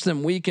to watch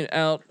them week in,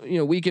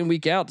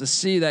 week out to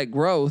see that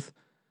growth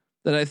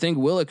that I think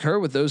will occur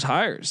with those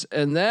hires.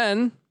 And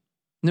then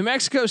New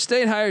Mexico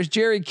State hires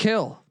Jerry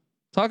Kill.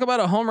 Talk about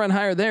a home run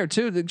hire there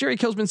too. Jerry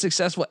Kill's been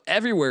successful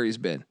everywhere he's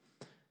been.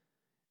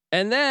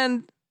 And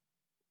then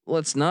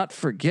let's not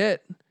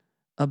forget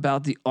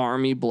about the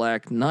Army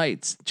Black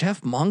Knights.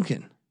 Jeff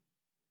Monken,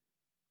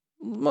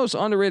 most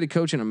underrated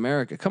coach in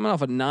America, coming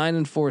off a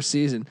 9-4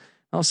 season.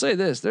 I'll say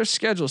this: their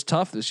schedule's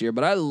tough this year,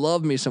 but I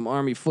love me some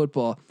Army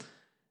football.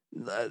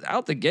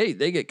 Out the gate,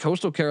 they get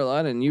Coastal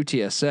Carolina and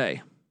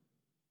UTSA.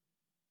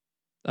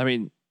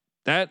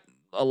 That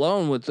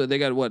alone, they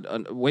got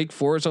Wake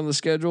Forest on the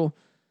schedule.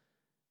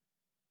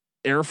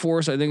 Air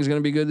Force, I think, is going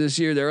to be good this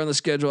year. They're on the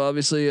schedule,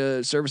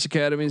 obviously. Service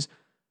academies.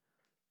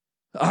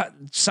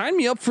 Sign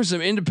me up for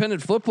some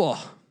independent football.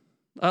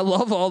 I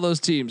love all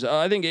those teams.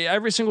 I think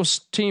every single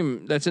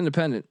team that's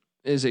independent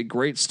is a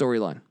great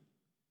storyline.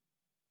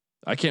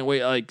 I can't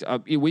wait.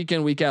 Week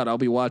in, week out, I'll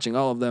be watching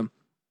all of them.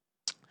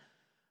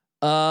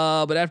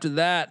 But after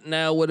that,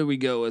 now what do we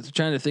go with? I'm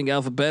trying to think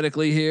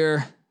alphabetically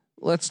here.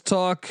 Let's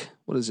talk.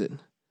 What is it?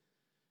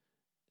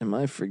 Am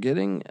I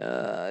forgetting?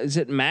 Is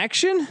it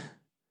Maction?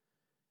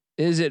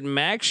 Is it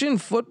Maction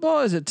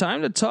football? Is it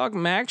time to talk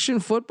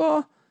Maction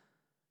football?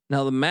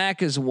 Now the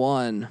MAC is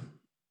one.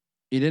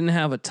 You didn't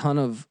have a ton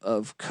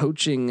of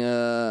coaching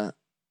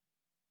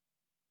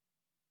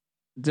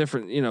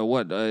different,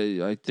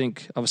 I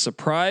think I was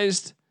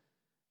surprised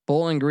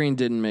Bowling Green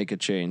didn't make a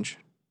change.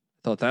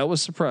 Thought that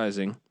was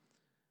surprising.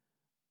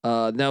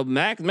 Now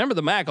MAC, remember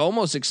the MAC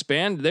almost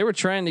expanded. They were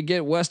trying to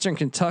get Western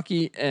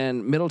Kentucky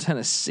and Middle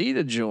Tennessee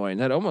to join.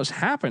 That almost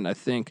happened, I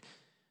think,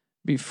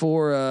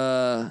 before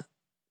a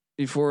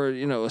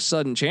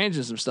sudden change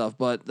and some stuff.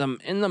 But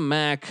in the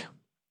MAC,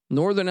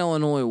 Northern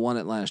Illinois won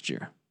it last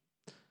year.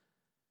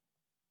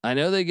 I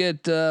know they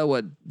get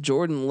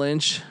Jordan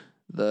Lynch,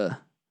 the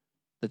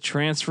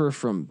transfer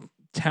from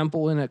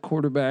Temple in at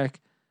quarterback.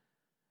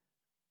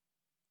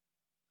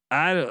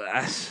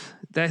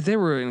 They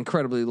were an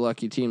incredibly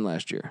lucky team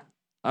last year.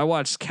 I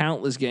watched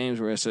countless games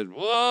where I said,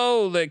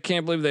 "Whoa, they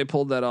can't believe they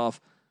pulled that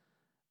off."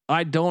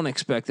 I don't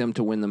expect them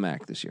to win the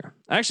MAC this year.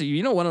 Actually,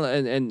 you know, one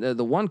of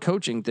the one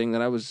coaching thing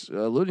that I was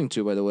alluding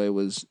to, by the way,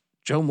 was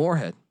Joe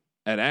Moorhead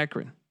at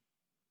Akron.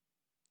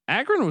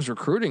 Akron was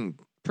recruiting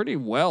pretty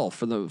well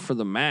for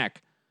the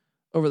MAC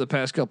over the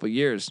past couple of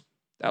years.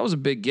 That was a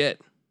big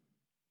get.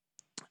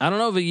 I don't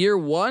know if a year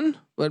one,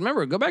 but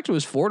remember, go back to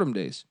his Fordham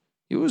days.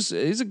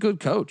 He's a good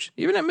coach.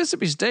 Even at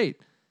Mississippi State,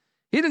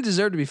 he didn't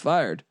deserve to be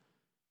fired,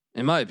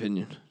 in my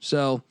opinion.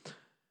 So,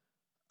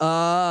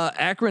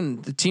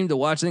 Akron, the team to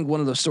watch. I think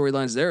one of the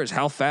storylines there is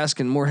how fast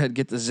can Moorhead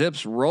get the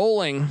Zips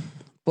rolling.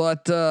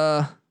 But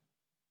I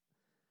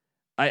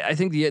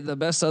think the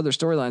best other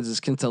storylines is,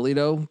 can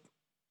Toledo.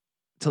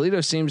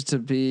 Toledo seems to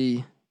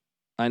be.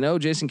 I know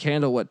Jason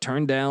Candle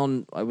turned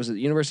down. I was at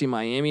the University of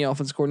Miami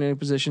offensive coordinating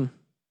position.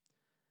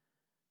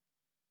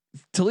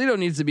 Toledo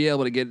needs to be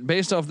able to get,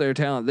 based off their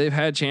talent. They've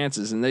had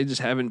chances and they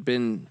just haven't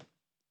been.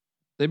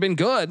 They've been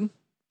good,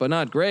 but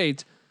not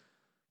great.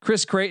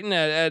 Chris Creighton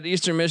at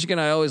Eastern Michigan.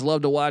 I always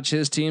love to watch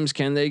his teams.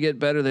 Can they get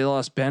better? They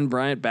lost Ben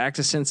Bryant back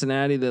to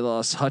Cincinnati. They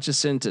lost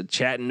Hutchison to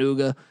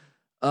Chattanooga.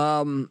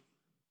 Ball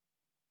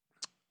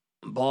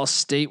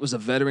State was a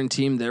veteran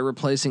team. They're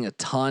replacing a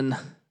ton.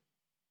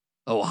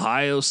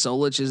 Ohio,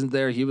 Solich isn't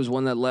there. He was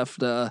one that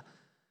left.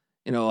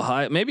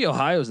 Ohio. Maybe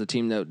Ohio's the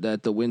team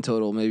that the win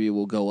total maybe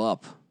will go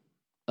up.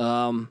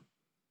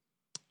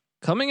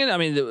 Coming in, I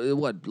mean,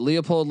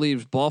 Leopold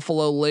leaves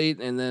Buffalo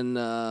late, and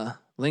then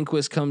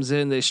Lindquist comes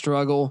in. They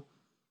struggle.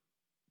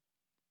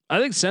 I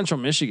think Central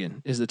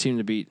Michigan is the team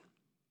to beat.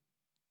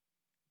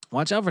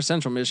 Watch out for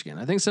Central Michigan.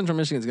 I think Central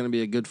Michigan is going to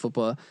be a good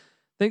football. I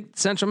think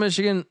Central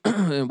Michigan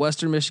and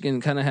Western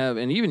Michigan kind of have,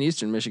 and even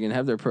Eastern Michigan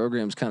have their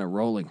programs kind of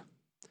rolling.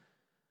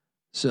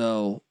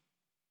 So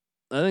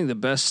I think the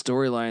best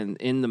storyline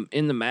in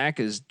the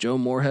MAC is Joe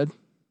Moorhead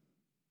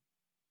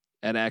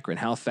at Akron.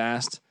 How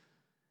fast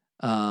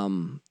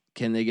can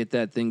they get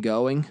that thing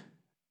going?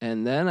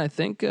 And then I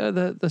think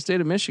the state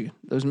of Michigan,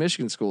 those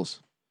Michigan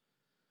schools.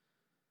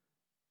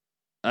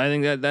 I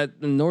think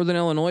that Northern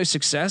Illinois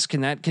success, can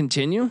that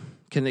continue?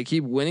 Can they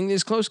keep winning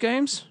these close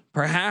games?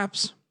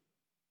 Perhaps.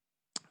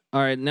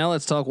 All right, now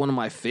let's talk one of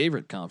my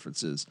favorite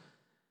conferences.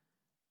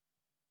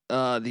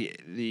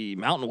 The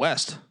Mountain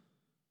West.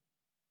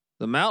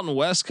 The Mountain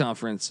West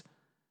Conference.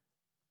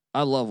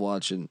 I love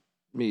watching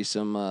me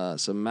some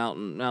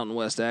Mountain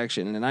West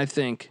action, and I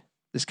think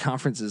this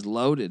conference is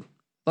loaded.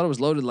 Thought it was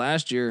loaded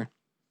last year.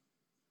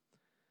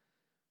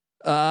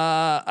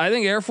 I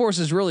think Air Force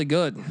is really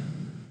good.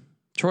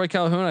 Troy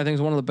Calhoun, I think,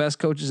 is one of the best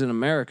coaches in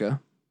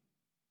America.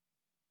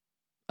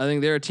 I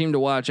think they're a team to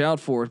watch out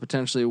for,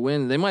 potentially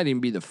win. They might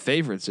even be the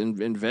favorites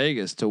in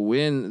Vegas to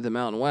win the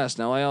Mountain West.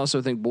 Now, I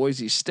also think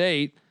Boise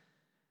State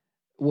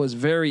was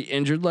very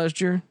injured last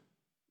year.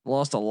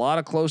 Lost a lot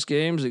of close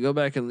games. They go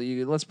back and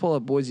let's pull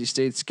up Boise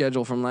State's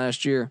schedule from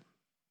last year.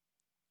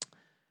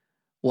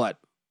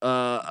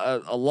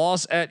 A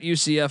loss at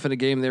UCF in a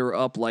game they were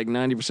up like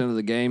 90% of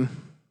the game.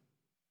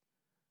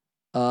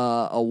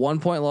 A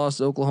 1-point loss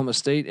to Oklahoma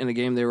State in a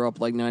game they were up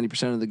like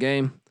 90% of the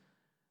game.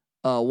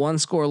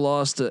 1-score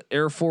loss to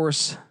Air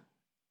Force.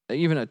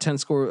 Even a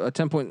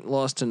 10-point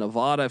loss to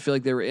Nevada. I feel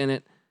like they were in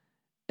it.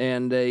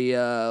 And a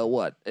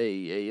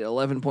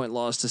 11-point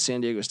loss to San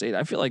Diego State.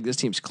 I feel like this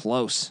team's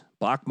close.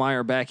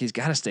 Bachmeier back. He's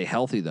got to stay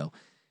healthy though.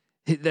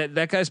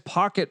 That guy's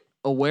pocket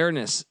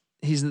awareness.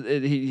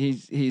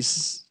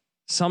 He's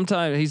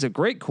sometimes he's a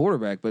great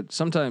quarterback, but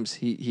sometimes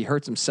he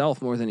hurts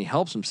himself more than he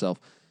helps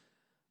himself.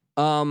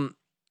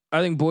 I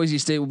think Boise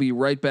State will be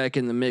right back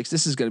in the mix.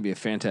 This is going to be a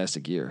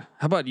fantastic year.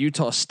 How about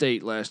Utah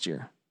State last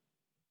year?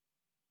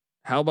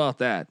 How about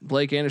that?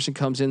 Blake Anderson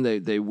comes in.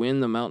 They win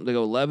the Mountain. They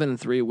go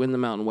 11-3, win the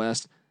Mountain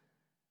West.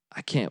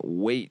 I can't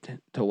wait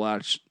to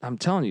watch. I'm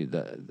telling you,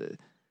 the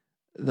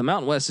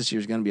Mountain West this year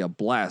is going to be a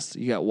blast.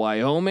 You got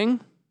Wyoming.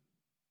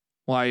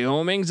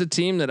 Wyoming's a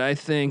team that I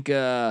think,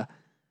 that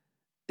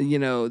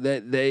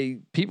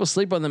people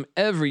sleep on them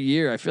every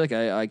year. I feel like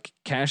I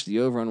cash the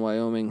over on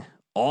Wyoming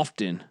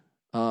often.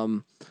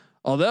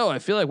 Although I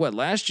feel like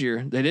last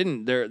year they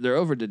didn't, their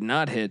over did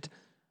not hit,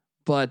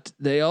 but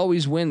they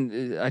always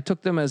win. I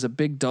took them as a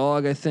big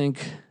dog. I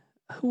think,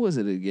 who was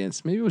it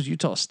against? Maybe it was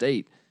Utah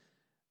State,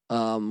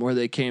 where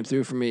they came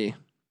through for me.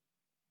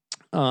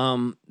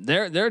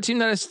 They're a team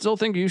that I still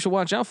think you should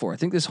watch out for. I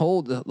think this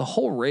the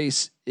whole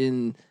race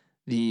in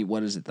the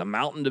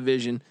Mountain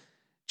Division,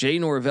 Jay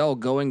Norvell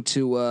going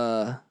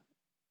to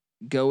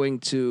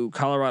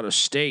Colorado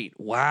State.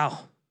 Wow.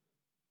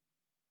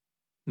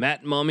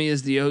 Matt Mummy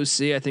is the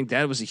OC. I think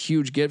that was a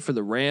huge get for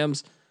the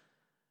Rams.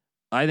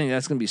 I think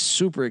that's going to be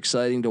super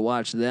exciting to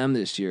watch them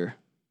this year.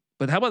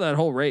 But how about that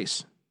whole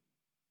race?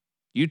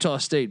 Utah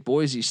State,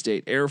 Boise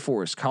State, Air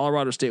Force,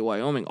 Colorado State,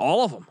 Wyoming,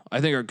 all of them I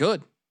think are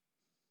good.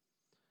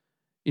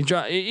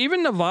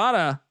 Even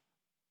Nevada.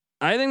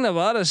 I think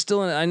Nevada is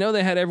still in. I know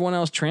they had everyone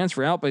else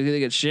transfer out, but they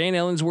get Shane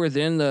Ellensworth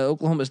in, the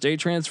Oklahoma State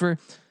transfer.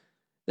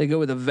 They go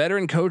with a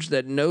veteran coach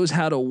that knows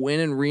how to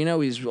win in Reno.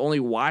 He's only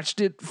watched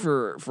it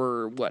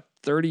for what,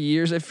 30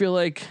 years, I feel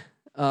like.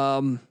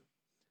 Now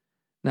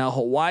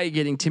Hawaii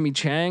getting Timmy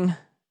Chang,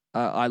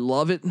 I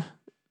love it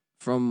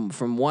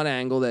from one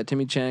angle that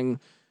Timmy Chang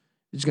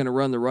is going to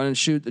run the run and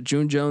shoot, the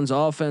June Jones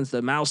offense,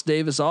 the Mouse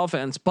Davis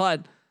offense,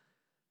 but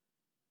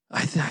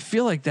I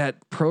feel like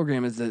that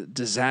program is a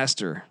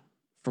disaster.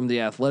 From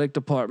the athletic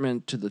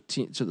department to the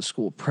team to the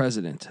school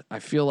president, I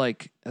feel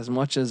like as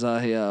much as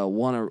I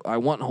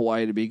want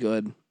Hawaii to be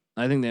good,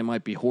 I think they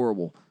might be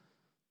horrible.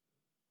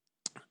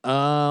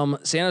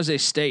 San Jose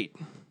State,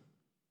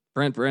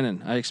 Brent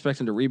Brennan, I expect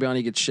him to rebound.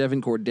 He gets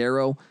Chevin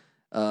Cordero,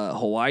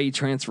 Hawaii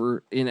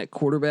transfer in at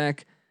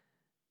quarterback.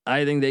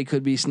 I think they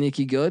could be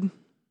sneaky good.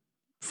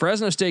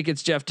 Fresno State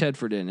gets Jeff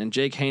Tedford in, and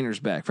Jake Hayner's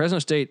back. Fresno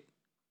State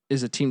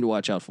is a team to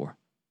watch out for.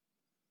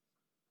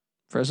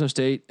 Fresno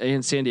State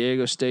and San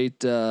Diego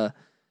State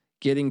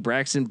getting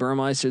Braxton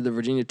Burmeister, the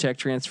Virginia Tech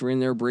transfer in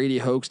there. Brady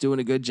Hoke's doing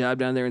a good job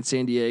down there in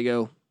San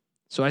Diego.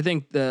 So I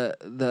think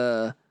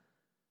the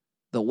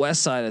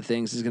west side of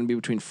things is going to be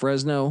between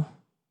Fresno,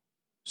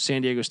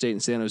 San Diego State,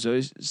 and San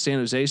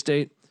Jose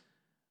State.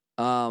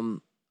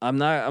 I'm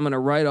going to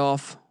write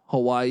off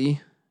Hawaii,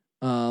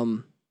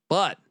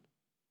 but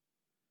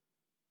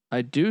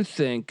I do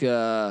think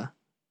Nevada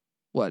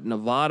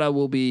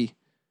will be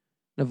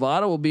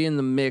in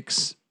the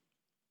mix.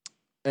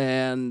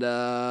 And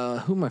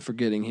who am I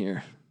forgetting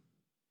here?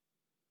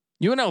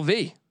 UNLV.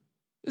 This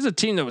is a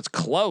team that was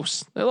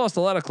close. They lost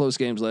a lot of close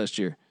games last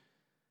year.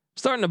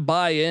 Starting to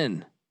buy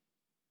in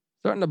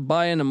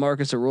to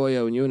Marcus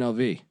Arroyo and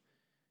UNLV.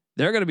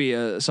 They're going to be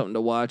something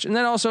to watch. And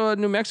then also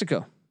New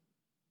Mexico.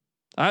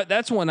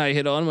 That's one I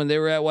hit on when they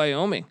were at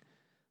Wyoming.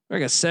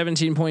 They're like a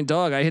 17-point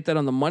dog. I hit that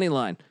on the money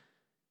line.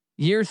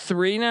 Year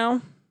 3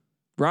 now.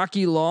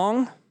 Rocky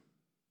Long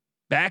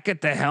back at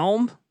the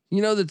helm.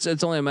 You know that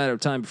it's only a matter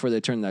of time before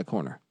they turn that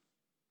corner.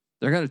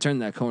 They're going to turn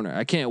that corner.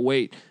 I can't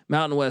wait.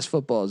 Mountain West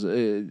football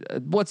is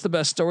what's the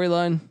best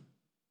storyline?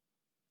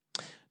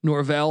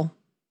 Norvell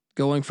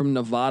going from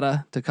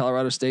Nevada to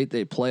Colorado State.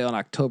 They play on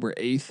October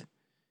 8th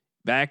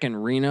back in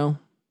Reno.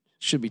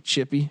 Should be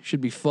chippy.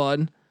 Should be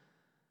fun.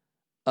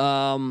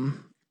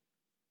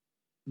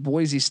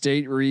 Boise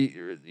State,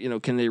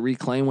 can they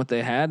reclaim what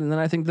they had? And then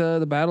I think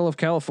the Battle of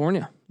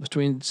California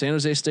between San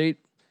Jose State,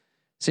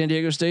 San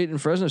Diego State, and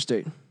Fresno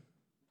State.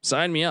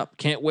 Sign me up.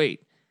 Can't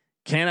wait.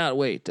 Cannot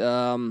wait. Where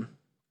am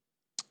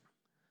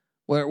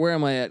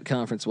I at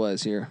conference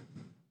wise here?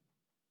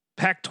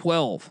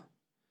 Pac-12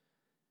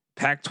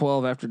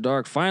 after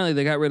dark. Finally,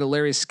 they got rid of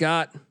Larry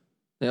Scott.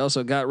 They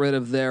also got rid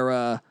of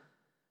their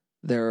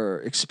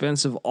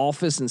expensive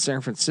office in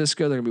San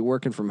Francisco. They're gonna be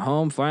working from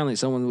home. Finally,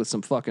 someone with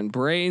some fucking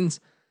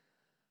brains.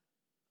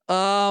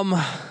 It's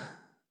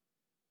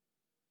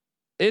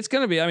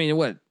gonna be. I mean,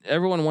 what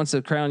everyone wants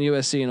to crown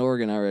USC and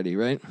Oregon already,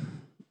 right?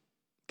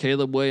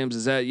 Caleb Williams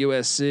is at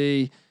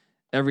USC.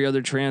 Every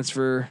other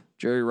transfer,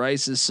 Jerry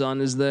Rice's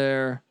son is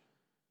there.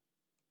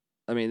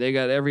 I mean, they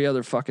got every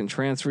other fucking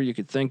transfer you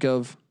could think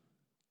of.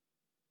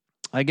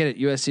 I get it.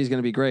 USC is going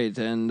to be great,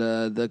 and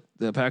the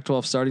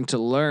Pac-12 starting to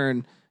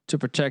learn to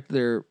protect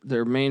their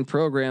main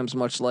programs,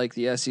 much like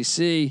the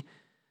SEC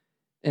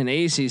and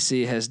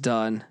ACC has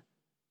done.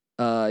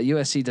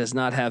 USC does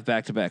not have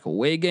back-to-back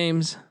away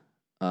games.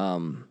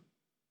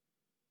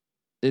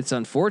 It's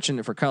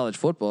unfortunate for college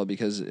football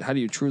because how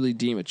do you truly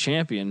deem a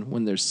champion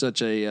when there's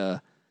such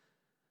a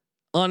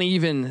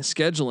uneven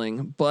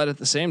scheduling? But at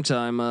the same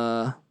time,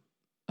 I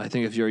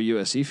think if you're a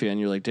USC fan,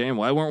 you're like, damn,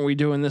 why weren't we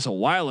doing this a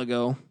while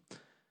ago?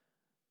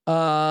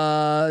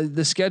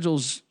 The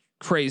schedule's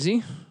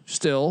crazy.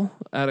 Still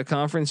at a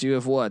conference, you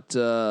have what?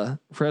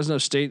 Fresno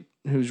State,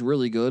 who's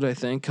really good, I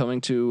think,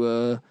 coming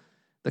to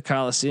the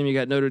Coliseum. You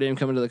got Notre Dame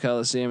coming to the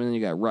Coliseum, and then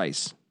you got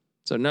Rice.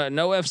 So no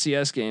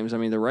FCS games. I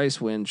mean, the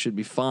Rice win should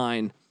be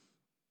fine.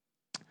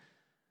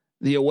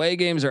 The away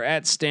games are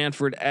at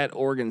Stanford, at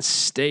Oregon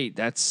State.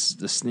 That's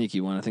the sneaky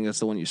one. I think that's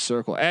the one you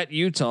circle. At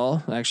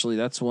Utah, actually,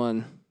 that's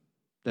one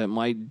that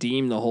might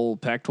deem the whole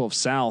Pac-12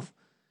 South.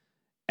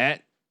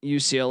 At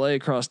UCLA,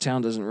 across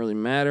town, doesn't really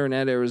matter. And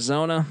at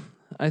Arizona,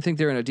 I think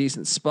they're in a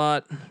decent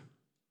spot,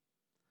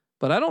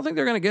 but I don't think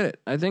they're going to get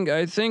it. I think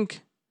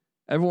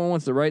everyone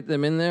wants to write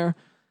them in there.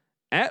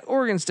 At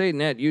Oregon State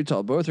and at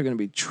Utah, both are going to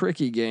be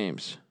tricky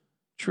games.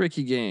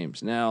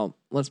 Now,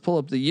 let's pull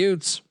up the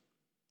Utes.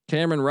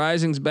 Cameron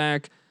Rising's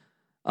back.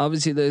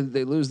 Obviously,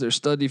 they lose their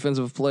stud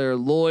defensive player,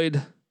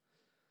 Lloyd.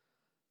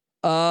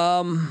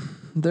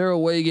 Their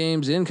away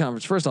games in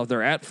conference. First off,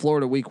 they're at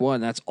Florida week 1.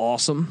 That's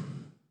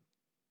awesome.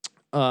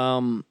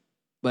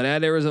 But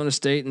at Arizona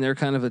State, and they're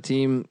kind of a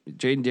team.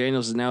 Jaden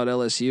Daniels is now at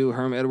LSU.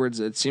 Herm Edwards,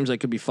 it seems like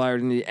could be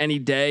fired any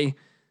day.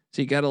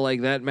 So you got to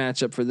like that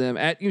matchup for them.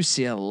 At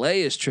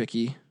UCLA is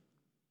tricky.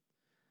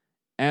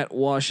 At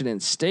Washington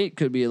State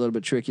could be a little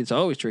bit tricky. It's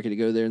always tricky to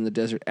go there in the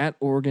desert. At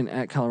Oregon,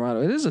 at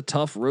Colorado. It is a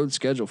tough road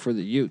schedule for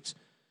the Utes.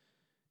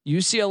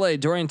 UCLA,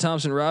 Dorian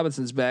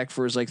Thompson-Robinson's back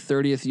for his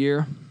 30th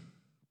year.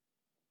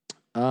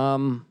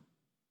 I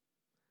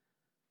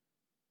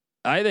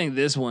think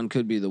this one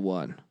could be the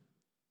one.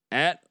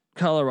 at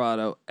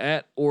Colorado,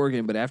 at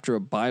Oregon, but after a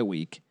bye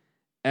week,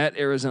 at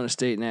Arizona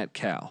State, and at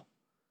Cal.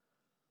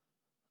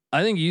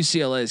 I think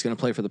UCLA is going to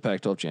play for the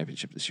Pac-12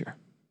 championship this year.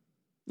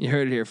 You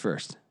heard it here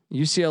first.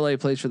 UCLA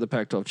plays for the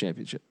Pac-12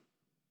 championship.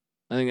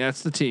 I think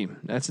that's the team.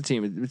 That's the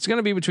team. It's going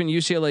to be between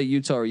UCLA,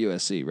 Utah, or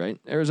USC, right?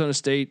 Arizona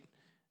State,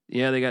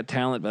 yeah, they got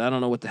talent, but I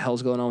don't know what the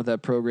hell's going on with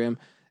that program.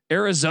 I think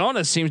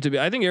Arizona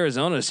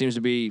seems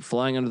to be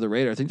flying under the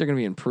radar. I think they're going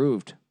to be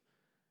improved.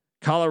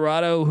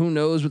 Colorado, who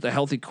knows with a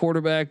healthy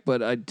quarterback,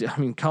 but I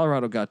mean,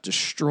 Colorado got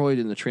destroyed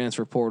in the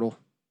transfer portal.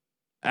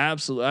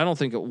 Absolutely. I don't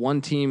think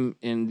one team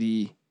in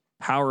the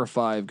Power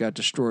 5 got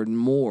destroyed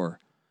more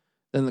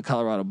than the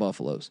Colorado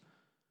Buffaloes.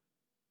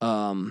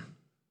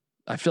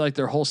 I feel like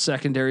their whole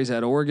secondary's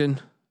at Oregon.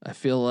 I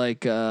feel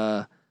like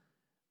I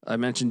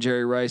mentioned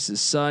Jerry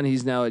Rice's son.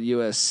 He's now at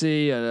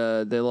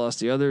USC. They lost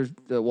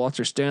the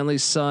Walter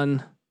Stanley's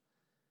son.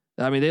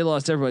 I mean, they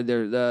lost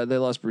everybody there. They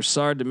lost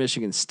Broussard to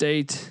Michigan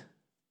State.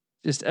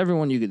 Just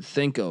everyone you could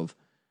think of.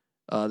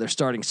 Their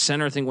starting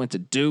center, I think, went to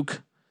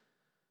Duke.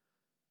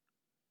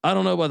 I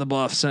don't know about the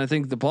Buffs, and I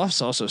think the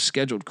Buffs also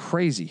scheduled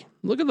crazy.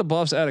 Look at the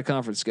Buffs out of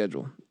conference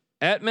schedule: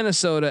 at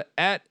Minnesota,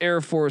 at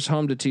Air Force,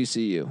 home to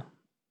TCU.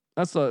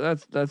 That's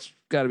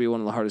got to be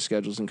one of the hardest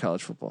schedules in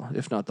college football,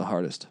 if not the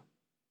hardest.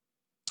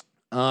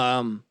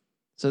 So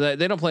that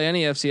they don't play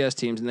any FCS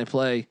teams, and they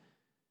play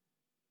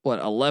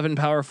 11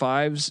 Power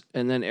 5s,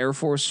 and then Air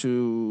Force,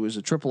 who is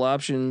a triple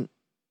option,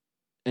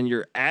 and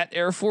you're at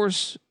Air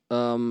Force.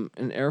 And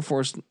Air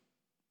Force,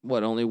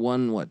 only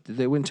won did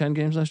they win 10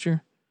 games last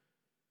year?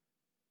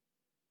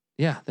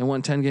 Yeah, they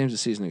won 10 games a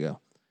season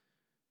ago.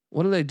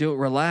 What do they do?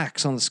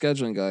 Relax on the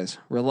scheduling, guys.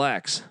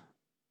 Relax.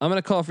 I'm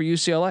going to call for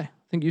UCLA. I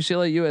think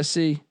UCLA,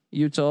 USC,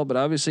 Utah, but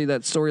obviously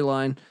that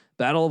storyline,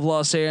 Battle of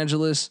Los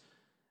Angeles,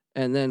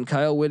 and then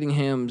Kyle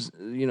Whittingham's,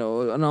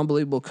 an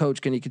unbelievable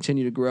coach. Can he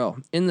continue to grow?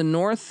 In the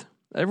North,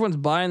 everyone's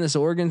buying this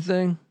Oregon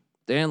thing.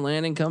 Dan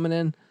Lanning coming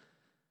in.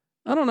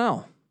 I don't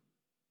know.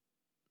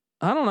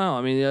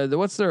 I mean,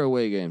 what's their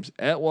away games?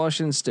 At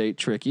Washington State,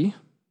 tricky.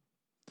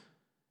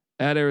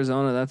 At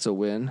Arizona, that's a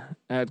win.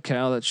 At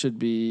Cal, that should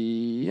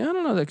be, I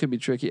don't know, that could be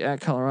tricky. At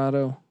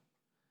Colorado.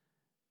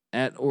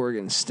 At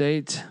Oregon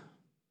State.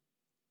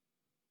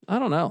 I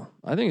don't know.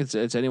 I think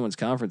it's anyone's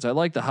conference. I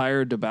like the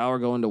hire DeBauer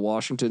going to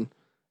Washington.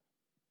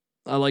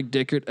 I like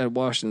Dickert at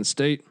Washington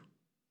State.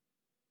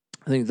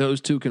 I think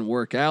those two can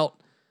work out.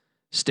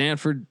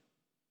 Stanford,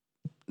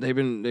 they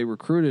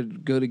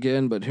recruited good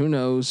again, but who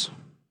knows?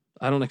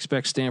 I don't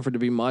expect Stanford to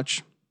be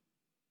much.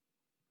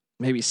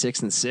 Maybe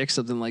 6-6,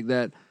 something like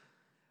that.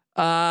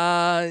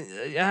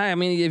 Yeah, I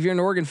mean, if you're an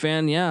Oregon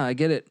fan, yeah, I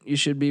get it. You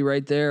should be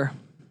right there.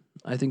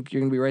 I think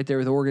you're gonna be right there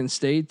with Oregon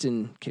State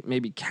and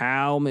maybe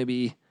Cal,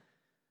 maybe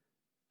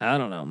I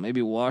don't know,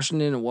 maybe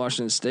Washington and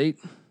Washington State.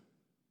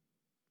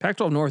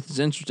 Pac-12 North is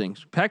interesting.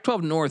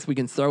 Pac-12 North, we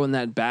can throw in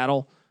that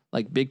battle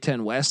like Big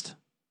Ten West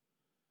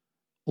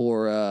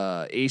or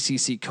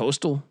ACC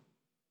Coastal.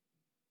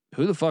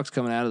 Who the fuck's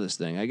coming out of this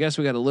thing? I guess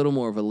we got a little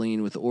more of a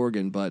lean with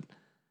Oregon, but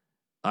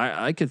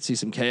I could see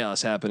some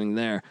chaos happening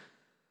there.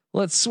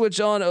 Let's switch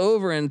on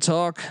over and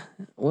talk.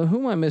 Well,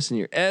 who am I missing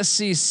here?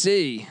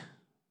 SEC.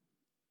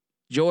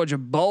 Georgia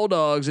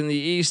Bulldogs in the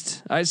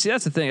East. I see.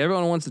 That's the thing.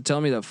 Everyone wants to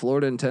tell me that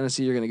Florida and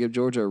Tennessee are going to give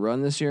Georgia a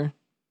run this year.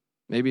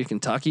 Maybe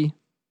Kentucky.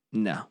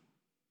 No,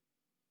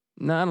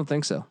 I don't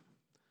think so.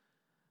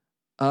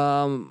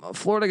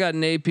 Florida got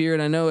Napier,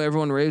 and I know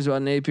everyone raves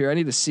about Napier. I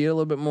need to see it a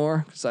little bit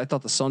more because I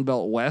thought the Sun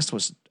Belt West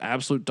was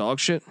absolute dog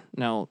shit.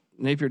 Now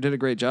Napier did a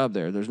great job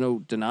there. There's no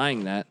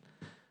denying that.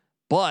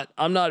 But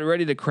I'm not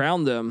ready to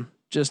crown them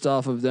just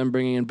off of them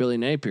bringing in Billy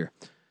Napier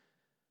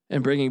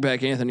and bringing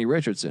back Anthony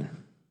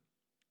Richardson.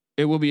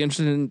 It will be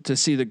interesting to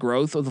see the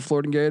growth of the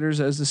Florida Gators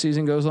as the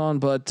season goes on.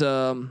 But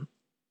I'll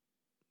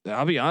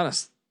be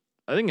honest.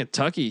 I think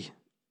Kentucky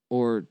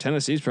or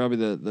Tennessee is probably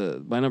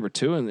the my number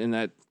 2 in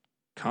that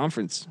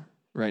conference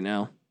right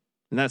now,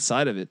 in that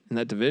side of it, in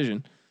that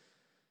division.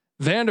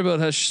 Vanderbilt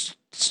has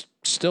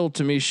still,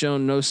 to me,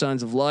 shown no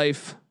signs of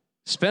life.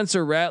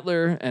 Spencer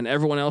Rattler and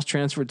everyone else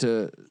transferred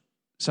to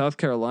South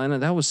Carolina.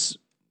 That was,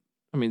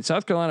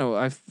 South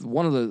Carolina,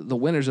 one of the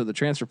winners of the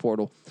transfer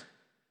portal.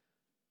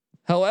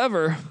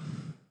 However,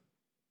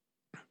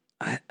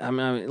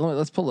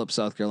 let's pull up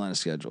South Carolina's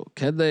schedule.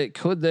 Could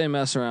they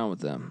mess around with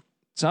them?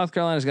 South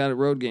Carolina's got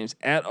road games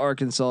at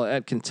Arkansas,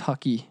 at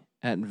Kentucky,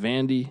 at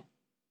Vandy,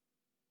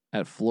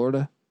 at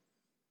Florida.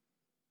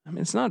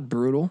 It's not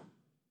brutal.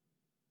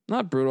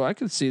 Not brutal. I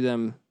could see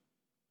them.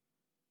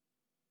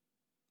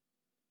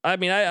 I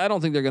don't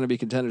think they're going to be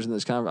contenders in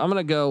this conference. I'm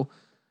going to go.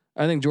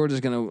 I think Georgia's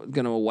going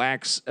to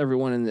wax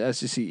everyone in the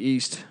SEC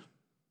East.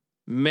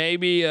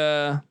 Maybe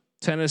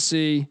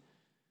Tennessee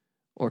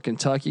or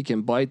Kentucky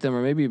can bite them,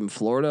 or maybe even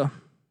Florida.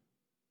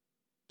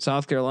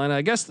 South Carolina.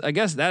 I guess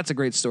that's a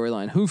great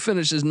storyline. Who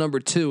finishes number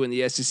 2 in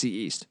the SEC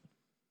East?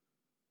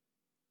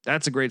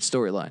 That's a great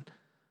storyline.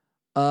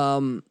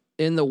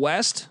 In the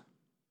West,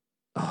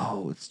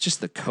 it's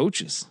just the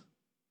coaches.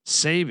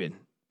 Saban,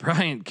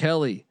 Brian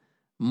Kelly,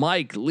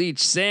 Mike Leach,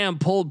 Sam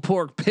Pulled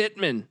Pork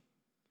Pittman.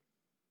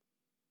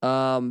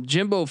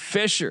 Jimbo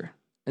Fisher,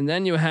 and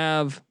then you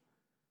have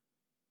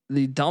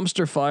the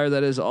dumpster fire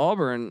that is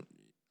Auburn.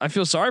 I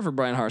feel sorry for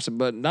Brian Harsin,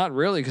 but not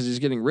really because he's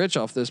getting rich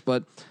off this.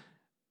 But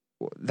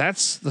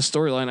that's the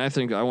storyline I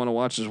think I want to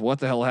watch is what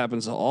the hell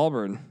happens to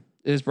Auburn.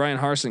 Is Brian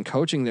Harsin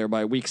coaching there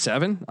by week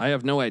 7? I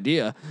have no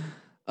idea.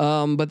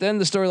 But then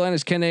the storyline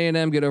is, can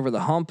A&M get over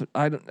the hump?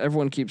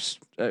 Everyone keeps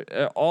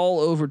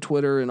all over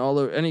Twitter and all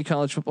over any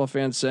college football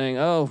fans saying,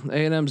 "Oh,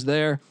 A&M's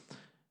there."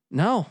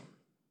 No,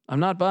 I'm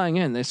not buying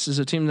in. This is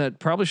a team that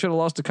probably should have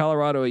lost to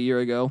Colorado a year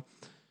ago.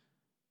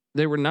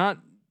 They were not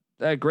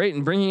that great,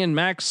 and bringing in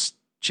Max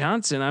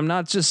Johnson, I'm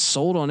not just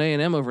sold on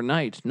A&M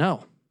overnight.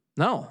 No,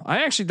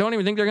 I actually don't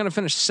even think they're going to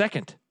finish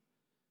second.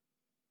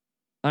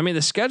 I mean,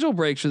 the schedule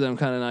breaks for them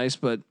kind of nice,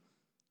 but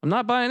I'm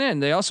not buying in.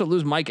 They also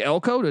lose Mike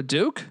Elko to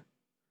Duke.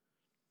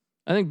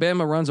 I think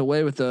Bama runs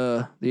away with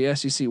the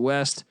SEC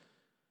West.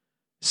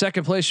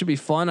 Second place should be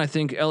fun. I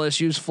think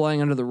LSU's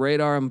flying under the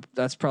radar.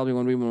 That's probably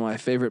one of my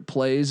favorite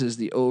plays is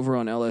the over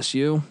on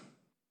LSU.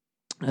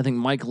 I think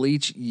Mike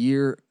Leach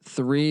year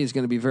 3 is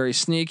going to be very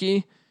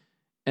sneaky.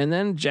 And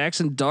then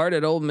Jackson Dart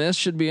at Ole Miss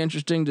should be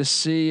interesting to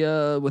see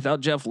without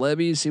Jeff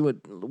Lebby, see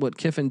what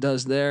Kiffin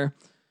does there.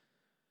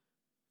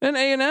 And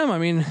A&M, I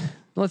mean,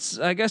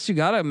 I guess you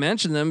got to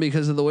mention them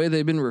because of the way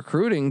they've been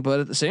recruiting,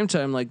 but at the same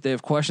time, like, they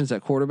have questions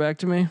at quarterback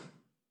to me.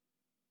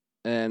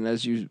 And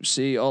as you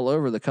see all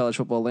over the college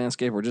football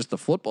landscape or just the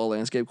football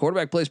landscape,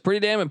 quarterback play is pretty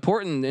damn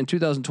important in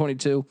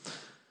 2022.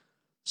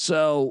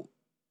 So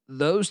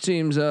those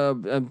teams,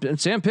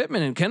 and Sam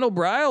Pittman and Kendall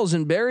Briles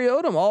and Barry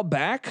Odom all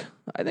back.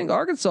 I think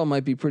Arkansas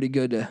might be pretty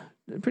good.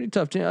 Pretty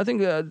tough team. I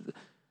think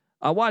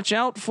I'll watch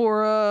out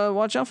for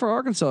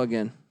Arkansas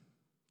again.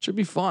 Should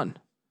be fun.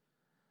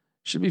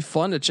 Should be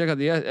fun to check out.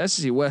 The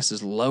SEC West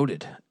is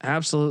loaded,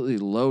 absolutely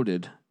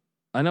loaded.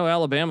 I know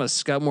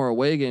Alabama's got more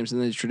away games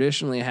than they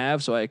traditionally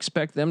have, so I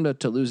expect them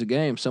to lose a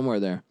game somewhere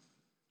there.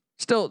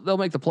 Still, they'll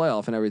make the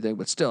playoff and everything,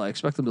 but still, I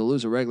expect them to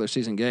lose a regular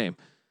season game.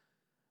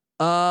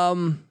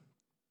 And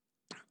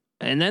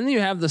then you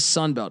have the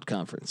Sun Belt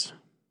Conference,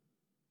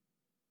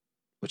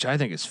 which I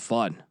think is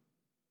fun.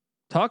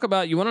 Talk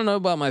about, you want to know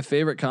about my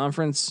favorite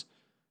conference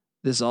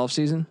this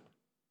offseason?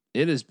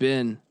 It has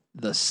been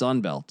the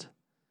Sun Belt.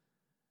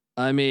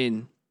 I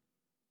mean,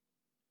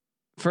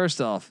 first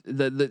off,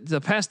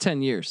 the past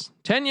 10 years.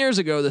 10 years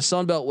ago, the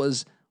Sun Belt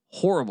was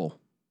horrible.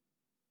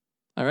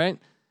 All right?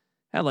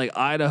 Had like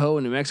Idaho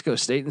and New Mexico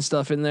State and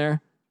stuff in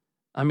there.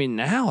 I mean,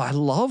 now I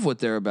love what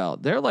they're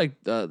about. They're like,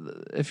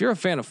 if you're a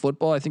fan of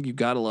football, I think you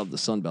got to love the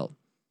Sun Belt.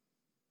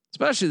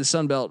 Especially the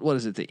Sun Belt, what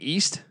is it, the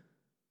East?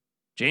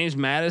 James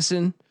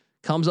Madison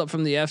comes up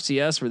from the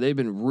FCS where they've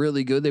been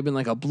really good. They've been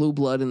like a blue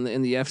blood in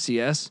the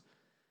FCS.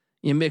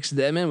 You mix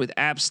them in with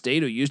App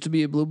State, who used to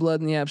be a blue blood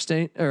in the in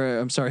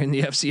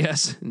the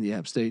FCS, in the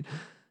App State.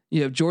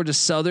 You have Georgia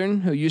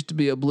Southern, who used to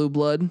be a blue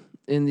blood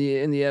in the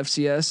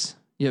FCS.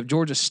 You have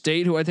Georgia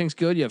State, who I think is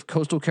good. You have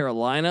Coastal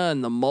Carolina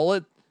and the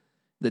mullet,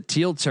 the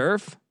teal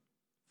turf.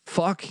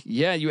 Fuck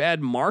yeah! You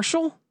add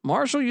Marshall.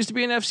 Marshall used to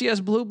be an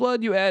FCS blue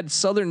blood. You add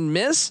Southern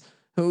Miss,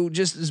 who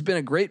just has been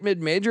a great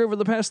mid-major over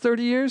the past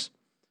 30 years.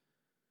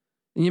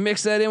 And you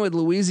mix that in with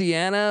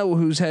Louisiana,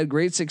 who's had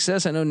great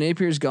success. I know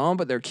Napier's gone,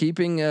 but they're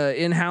keeping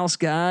in-house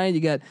guy.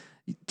 You got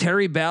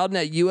Terry Bowden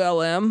at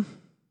ULM.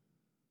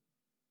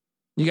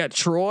 You got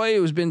Troy,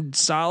 who's been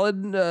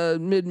solid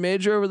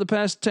mid-major over the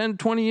past 10,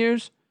 20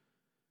 years.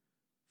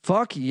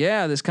 Fuck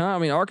yeah,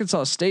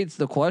 Arkansas State's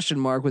the question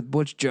mark with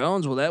Butch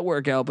Jones. Will that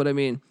work out? But I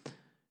mean,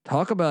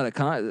 talk about a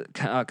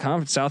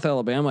conference. South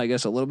Alabama, I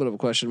guess, a little bit of a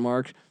question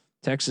mark.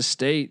 Texas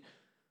State,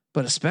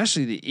 but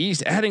especially the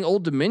East, adding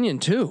Old Dominion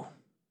too.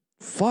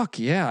 Fuck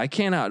yeah, I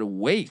cannot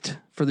wait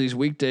for these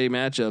weekday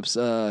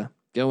matchups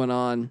going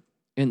on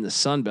in the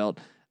Sun Belt.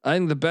 I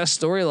think the best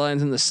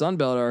storylines in the Sun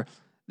Belt are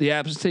the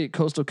App State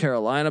Coastal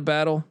Carolina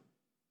battle.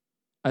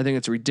 I think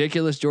it's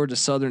ridiculous. Georgia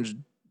Southern's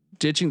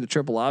ditching the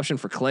triple option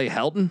for Clay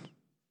Helton.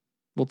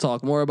 We'll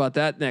talk more about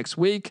that next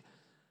week.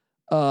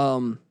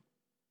 Marshall.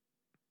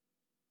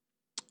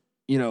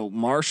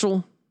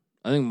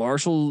 I think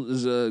Marshall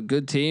is a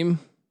good team.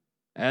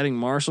 Adding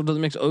Marshall to the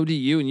mix.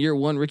 ODU in year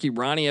 1. Ricky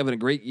Ronnie having a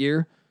great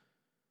year.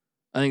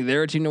 I think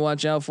they're a team to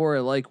watch out for.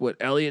 I like what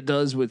Elliott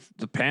does with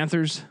the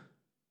Panthers.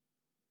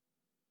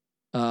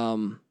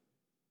 Of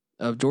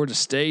Georgia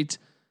State.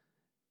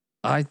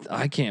 I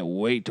can't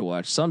wait to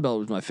watch. Sunbelt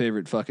was my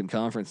favorite fucking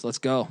conference. Let's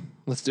go.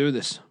 Let's do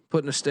this.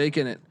 Putting a stake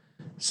in it.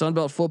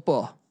 Sunbelt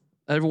football.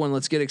 Everyone,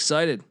 let's get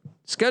excited.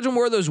 Schedule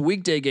more of those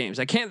weekday games.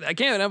 I can't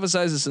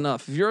emphasize this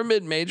enough. If you're a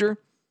mid-major,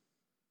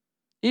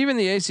 even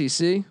the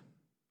ACC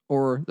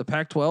or the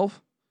Pac-12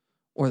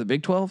 or the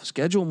Big 12,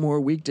 schedule more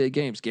weekday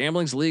games.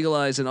 Gambling's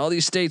legalized in all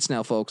these states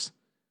now, folks.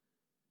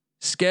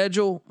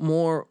 Schedule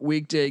more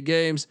weekday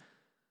games.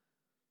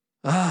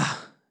 We'll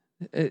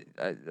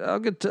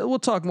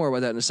talk more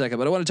about that in a second,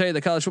 but I want to tell you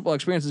the college football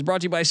experience is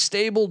brought to you by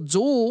Stable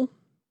Duel.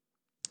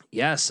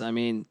 Yes, I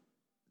mean,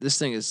 this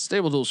thing is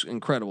Stable Duel's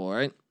incredible,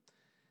 right?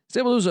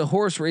 Stable is a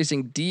horse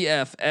racing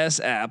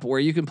DFS app where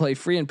you can play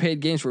free and paid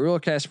games for real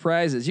cash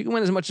prizes. You can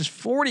win as much as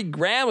 40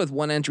 grand with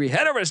one entry.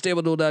 Head over to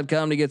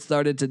StableDuel.com to get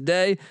started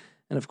today.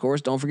 And of course,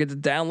 don't forget to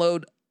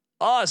download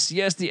us.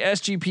 Yes, the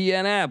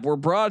SGPN app. We're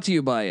brought to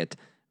you by it,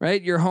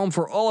 right? You're home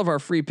for all of our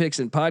free picks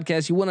and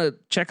podcasts. You want to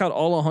check out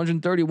all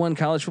 131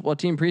 college football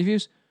team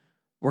previews?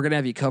 We're going to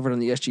have you covered on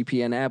the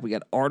SGPN app. We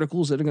got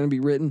articles that are going to be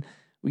written.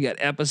 We got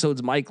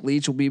episodes. Mike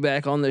Leach will be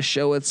back on the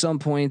show at some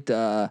point.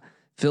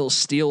 Phil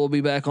Steele will be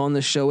back on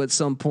the show at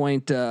some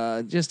point.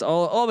 Just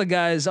all the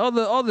guys, all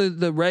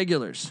the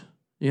regulars,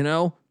 you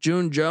know,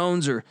 June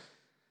Jones, or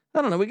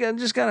I don't know. We got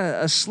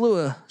a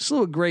slew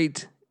of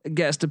great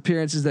guest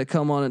appearances that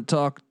come on and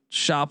talk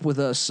shop with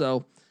us.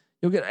 So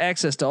you'll get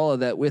access to all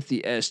of that with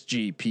the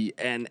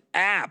SGPN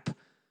app.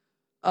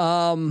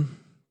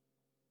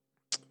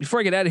 Before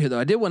I get out of here though,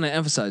 I did want to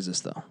emphasize this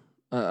though.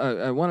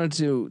 I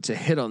wanted to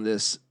hit on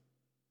this.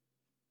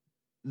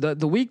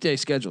 The weekday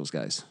schedules,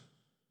 guys.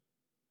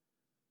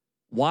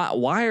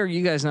 Why are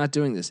you guys not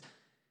doing this?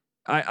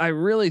 I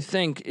really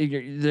think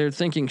they're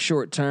thinking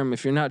short term.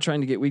 If you're not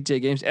trying to get weekday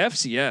games,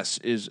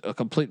 FCS is a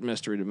complete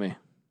mystery to me.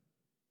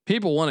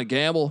 People want to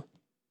gamble.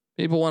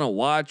 People want to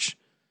watch.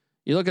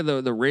 You look at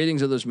the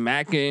ratings of those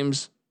MAC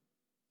games;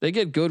 they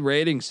get good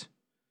ratings.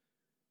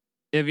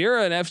 If you're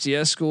an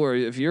FCS school, or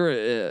if you're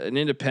an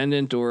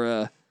independent,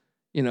 or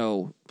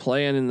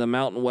playing in the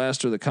Mountain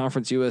West or the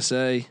Conference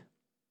USA,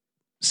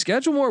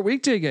 schedule more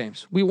weekday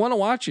games. We want to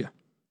watch you.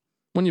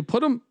 When you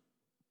put them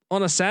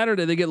on a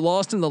Saturday, they get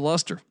lost in the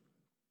luster.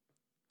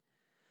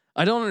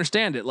 I don't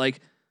understand it. Like,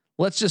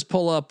 let's just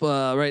pull up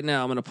right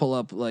now. I'm going to pull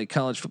up like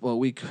college football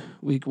week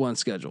 1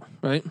 schedule.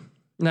 Right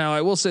now,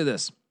 I will say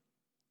this: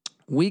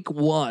 week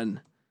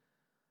 1,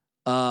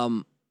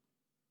 the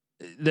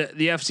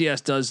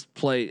FCS does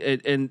play,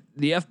 and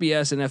the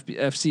FBS and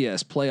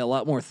FCS play a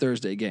lot more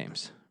Thursday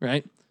games,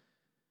 right?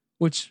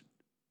 Which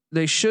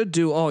they should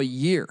do all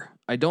year.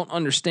 I don't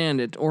understand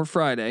it, or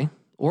Friday,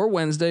 or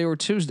Wednesday, or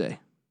Tuesday.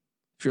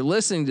 If you're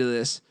listening to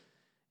this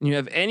and you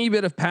have any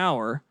bit of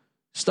power,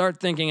 start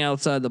thinking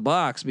outside the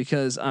box,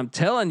 because I'm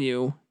telling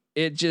you,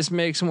 it just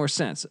makes more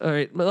sense. All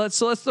right, but let's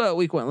throw out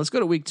week 1. Let's go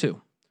to week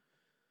 2.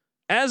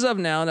 As of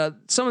now,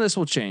 some of this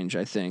will change,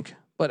 I think,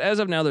 but as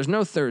of now, there's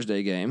no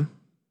Thursday game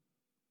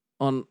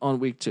on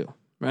week 2,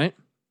 right?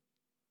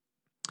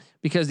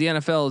 Because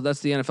that's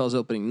the NFL's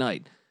opening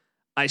night.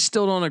 I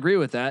still don't agree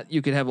with that.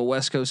 You could have a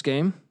West Coast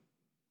game.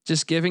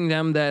 Just giving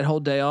them that whole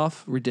day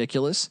off,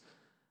 ridiculous.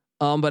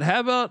 But how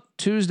about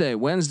Tuesday,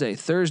 Wednesday,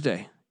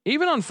 Thursday?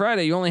 Even on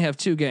Friday, you only have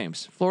 2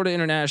 games: Florida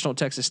International,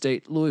 Texas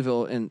State,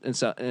 Louisville, in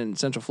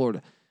Central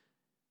Florida.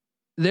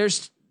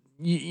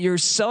 You're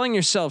selling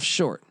yourself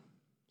short.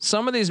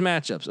 Some of these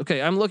matchups.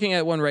 Okay, I'm looking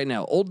at one right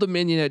now: Old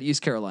Dominion at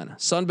East Carolina,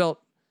 Sunbelt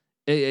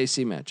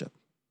AAC matchup.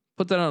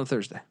 Put that on a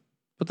Thursday.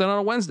 Put that on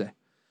a Wednesday.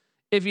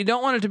 If you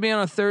don't want it to be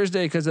on a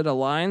Thursday because it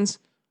aligns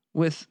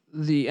with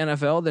the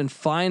NFL, then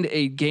find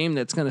a game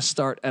that's going to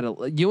start at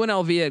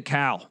UNLV at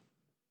Cal.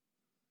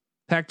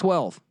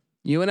 Pac-12,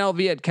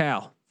 UNLV at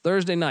Cal,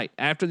 Thursday night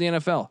after the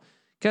NFL.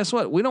 Guess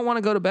what? We don't want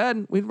to go to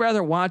bed. We'd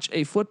rather watch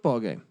a football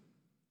game.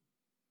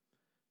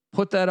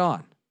 Put that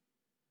on.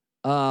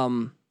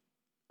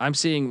 I'm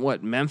seeing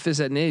Memphis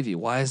at Navy.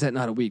 Why is that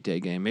not a weekday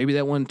game? Maybe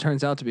that one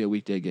turns out to be a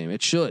weekday game.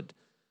 It should.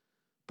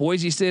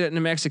 Boise State at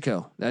New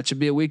Mexico. That should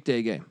be a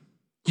weekday game.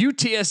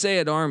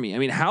 UTSA at Army. I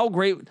mean, how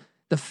great.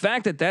 The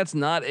fact that that's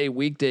not a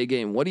weekday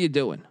game. What are you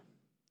doing?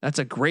 That's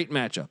a great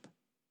matchup.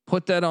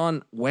 Put that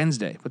on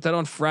Wednesday. Put that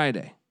on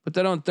Friday. Put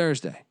that on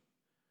Thursday.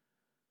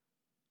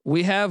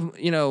 We have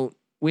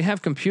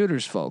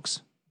computers,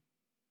 folks.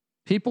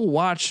 People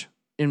watch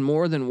in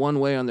more than one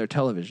way on their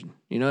television.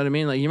 You know what I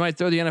mean? Like, you might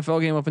throw the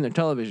NFL game up in their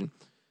television.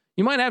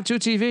 You might have 2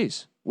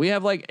 TVs. We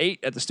have like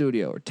 8 at the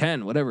studio, or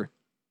 10, whatever.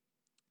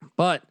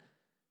 But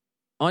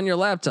on your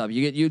laptop,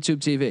 you get YouTube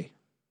TV.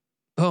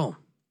 Boom.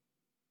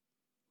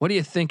 What are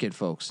you thinking,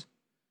 folks?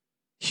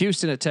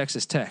 Houston at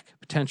Texas Tech,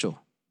 potential.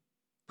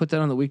 Put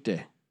that on the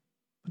weekday.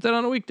 Put that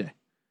on a weekday.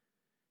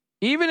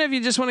 Even if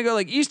you just want to go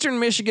like Eastern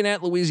Michigan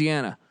at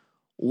Louisiana,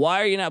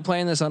 why are you not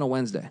playing this on a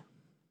Wednesday?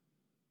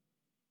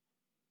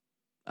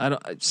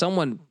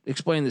 Someone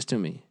explain this to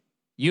me.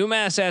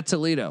 UMass at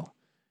Toledo.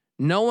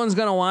 No one's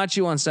going to watch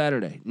you on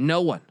Saturday.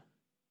 No one.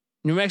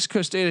 New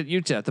Mexico State at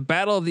Utah. The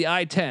battle of the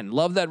I-10.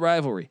 Love that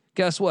rivalry.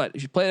 Guess what?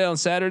 If you play that on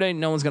Saturday,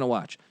 no one's going to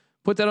watch.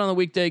 Put that on the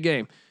weekday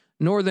game.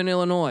 Northern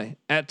Illinois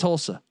at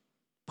Tulsa.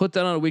 Put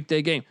that on a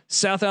weekday game.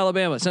 South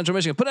Alabama, Central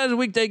Michigan. Put that as a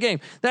weekday game.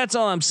 That's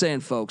all I'm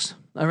saying, folks.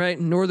 All right.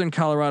 Northern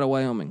Colorado,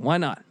 Wyoming. Why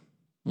not?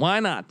 Why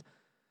not?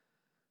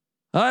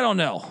 I don't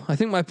know. I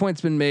think my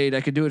point's been made.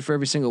 I could do it for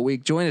every single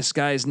week. Join us,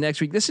 guys,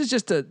 next week. This is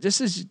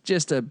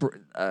just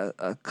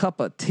a cup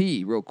of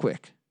tea, real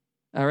quick.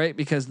 All right,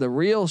 because the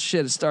real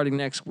shit is starting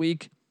next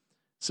week.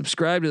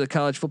 Subscribe to the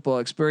College Football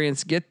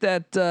Experience. Get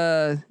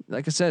that.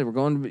 Like I said, we're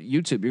going to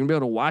YouTube. You're gonna be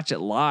able to watch it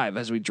live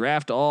as we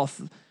draft all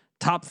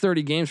top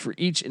 30 games for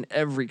each and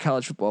every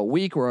college football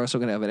week. We're also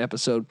gonna have an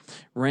episode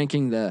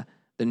ranking the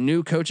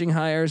new coaching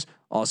hires.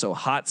 Also,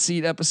 hot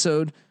seat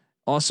episode.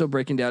 Also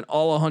breaking down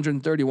all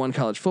 131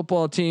 college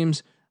football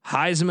teams,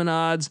 Heisman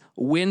odds,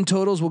 win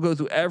totals. We'll go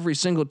through every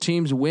single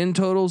team's win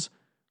totals.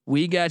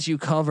 We got you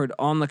covered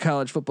on the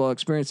College Football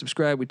Experience.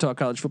 Subscribe. We talk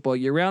college football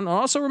year round. And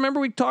also remember,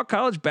 we talk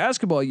college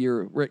basketball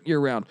year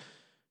round.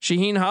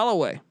 Shaheen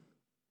Holloway,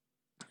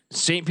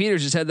 St.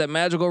 Peter's just had that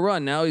magical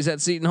run. Now he's at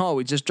Seton Hall.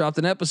 We just dropped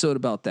an episode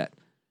about that.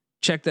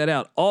 Check that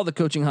out. All the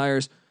coaching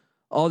hires,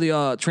 all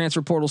the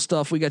transfer portal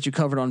stuff. We got you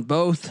covered on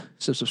both.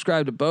 So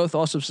subscribe to both.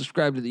 Also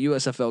subscribe to the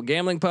USFL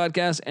Gambling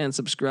Podcast and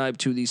subscribe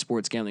to the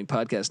Sports Gambling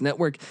Podcast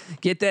Network.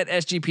 Get that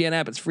SGPN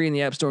app. It's free in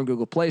the App Store and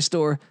Google Play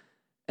Store.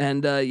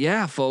 And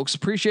yeah, folks,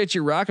 appreciate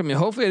you rocking me.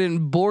 Hopefully I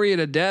didn't bore you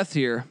to death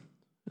here.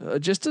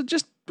 Just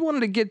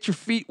wanted to get your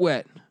feet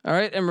wet. All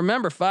right. And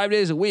remember, 5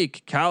 days a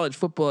week, college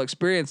football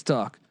experience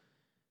talk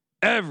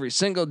every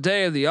single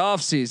day of the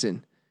off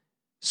season.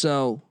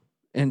 So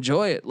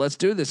enjoy it. Let's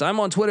do this. I'm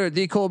on Twitter at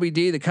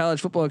TheColbyD. The College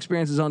Football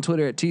Experience is on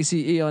Twitter at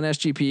TCE on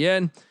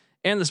SGPN,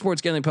 and the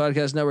Sports Gambling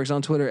Podcast Network is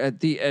on Twitter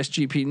at the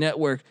SGP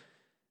Network.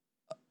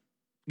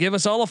 Give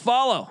us all a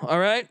follow. All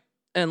right.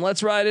 And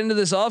let's ride into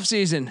this off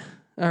season.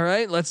 All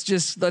right. Let's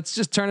just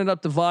turn it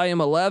up to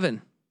volume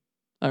 11.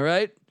 All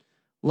right.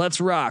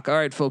 Let's rock. All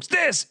right, folks.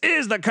 This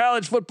is the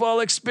College Football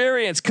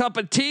Experience, cup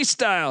of tea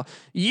style.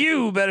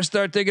 You better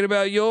start thinking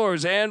about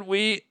yours, and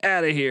we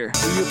out of here.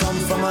 Do you come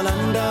from a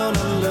land down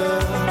under?